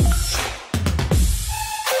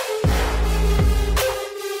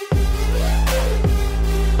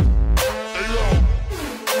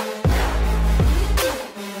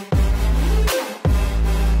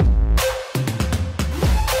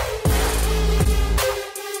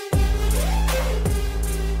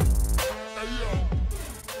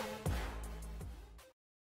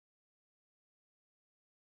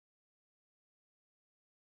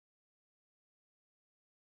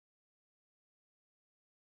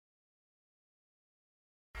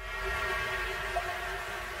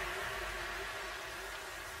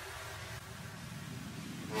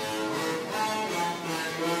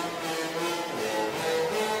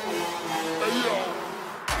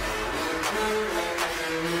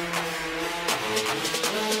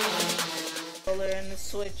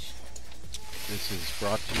 switch. This is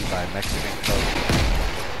brought to you by Mexican Coke.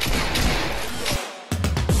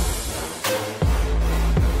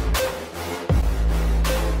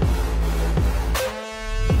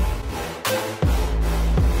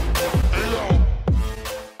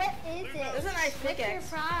 It's a nice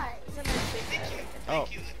pickaxe. It's a nice pickaxe.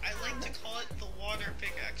 Thank you. I like to call it the water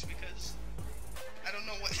pickaxe because I don't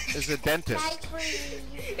know what. Is a dentist.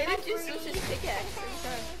 It's just such a pickaxe.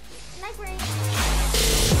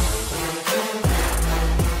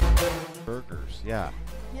 Burgers, yeah.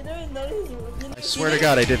 You never noticed. I swear to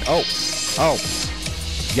God, I didn't. Oh.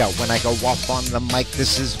 Yo, when I go off on the mic,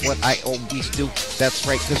 this is what I always do. That's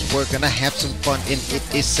right, cause we're gonna have some fun, and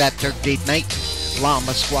it is Saturday night.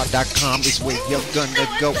 LlamaSquad.com is where you're gonna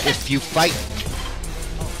go if you fight.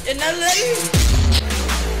 In LA.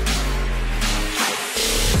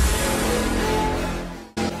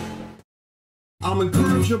 I'm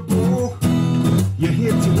incorrigible. You're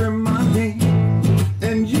here to remind me,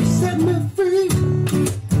 and you set me free.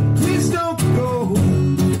 Please don't go.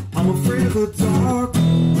 I'm afraid of the dark,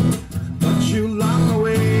 but you lock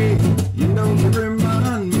away. You know you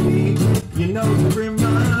remind me. You know you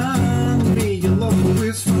remind me. Your love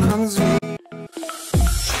always finds me.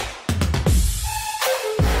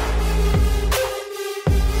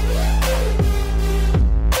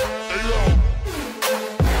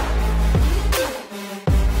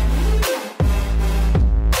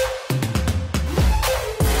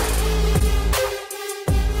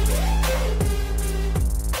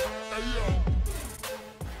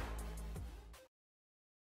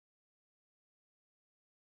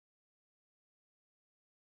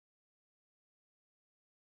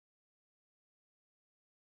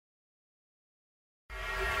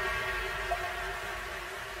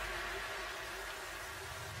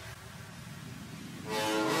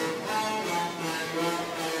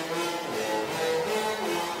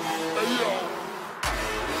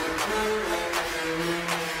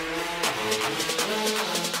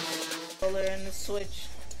 And the switch.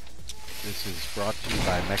 This is brought to you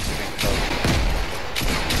by Mexican Coke.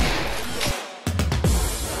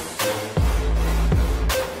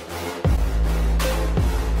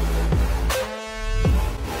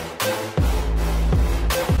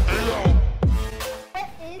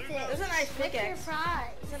 It's a nice pickaxe.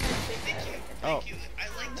 It's a nice pickaxe. Thank you. I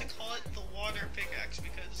like to call it the water pickaxe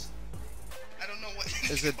because I don't know what.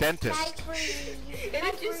 Is a dentist.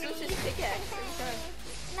 It's just such a pickaxe.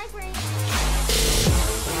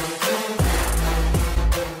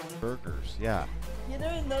 Burgers, yeah. You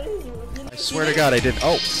never noticed. I swear to God, I didn't.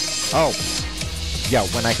 Oh. Yo,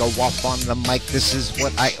 when I go off on the mic, this is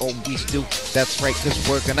what I always do. That's right, cause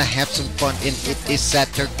we're gonna have some fun, and it is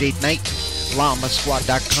Saturday night.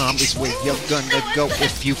 LlamaSquad.com is where you're gonna go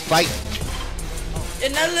if you fight.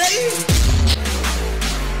 In LA.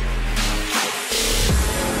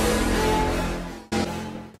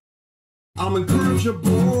 I'm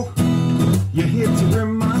incorrigible. You're here to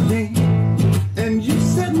remind me, and you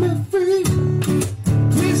set me free.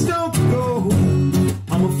 Please don't go.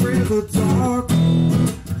 I'm afraid of the dark,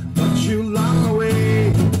 but you lock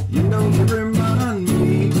away. You know you remind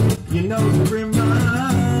me. You know you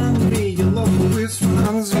remind me. Your love always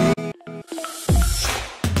finds me.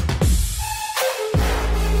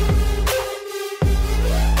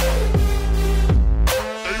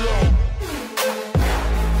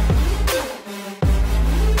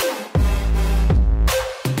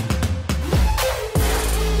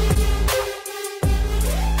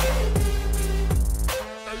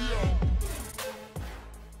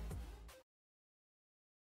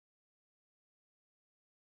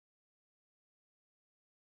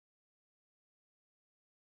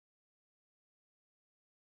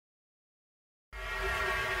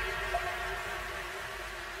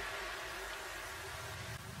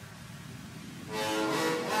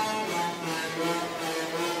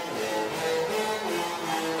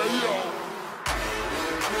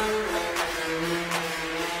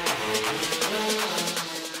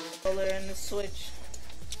 And the switch.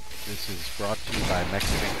 This is brought to you by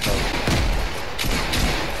Mexican Coke.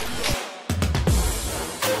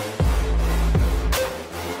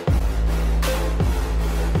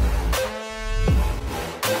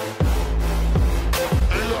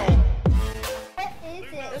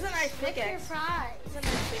 It's a nice pickaxe. It's a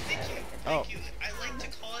nice pickaxe. Thank you. I like to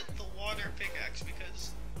call it the water pickaxe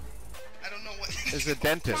because I don't know what. Is a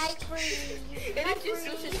dentist. It's just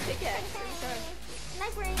such a pickaxe.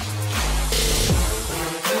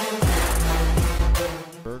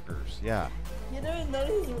 Burgers, yeah. You never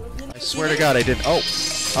noticed. I swear to God, I didn't. Oh.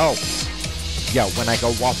 Yo, when I go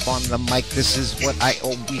off on the mic, this is what I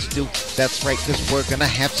always do. That's right, cause we're gonna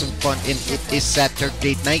have some fun, and it is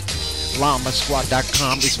Saturday night.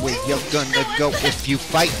 LlamaSquad.com is where you're gonna go if you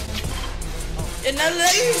fight.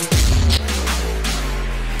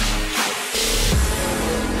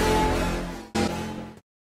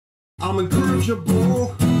 I'm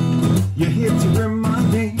incorrigible. You're here to remind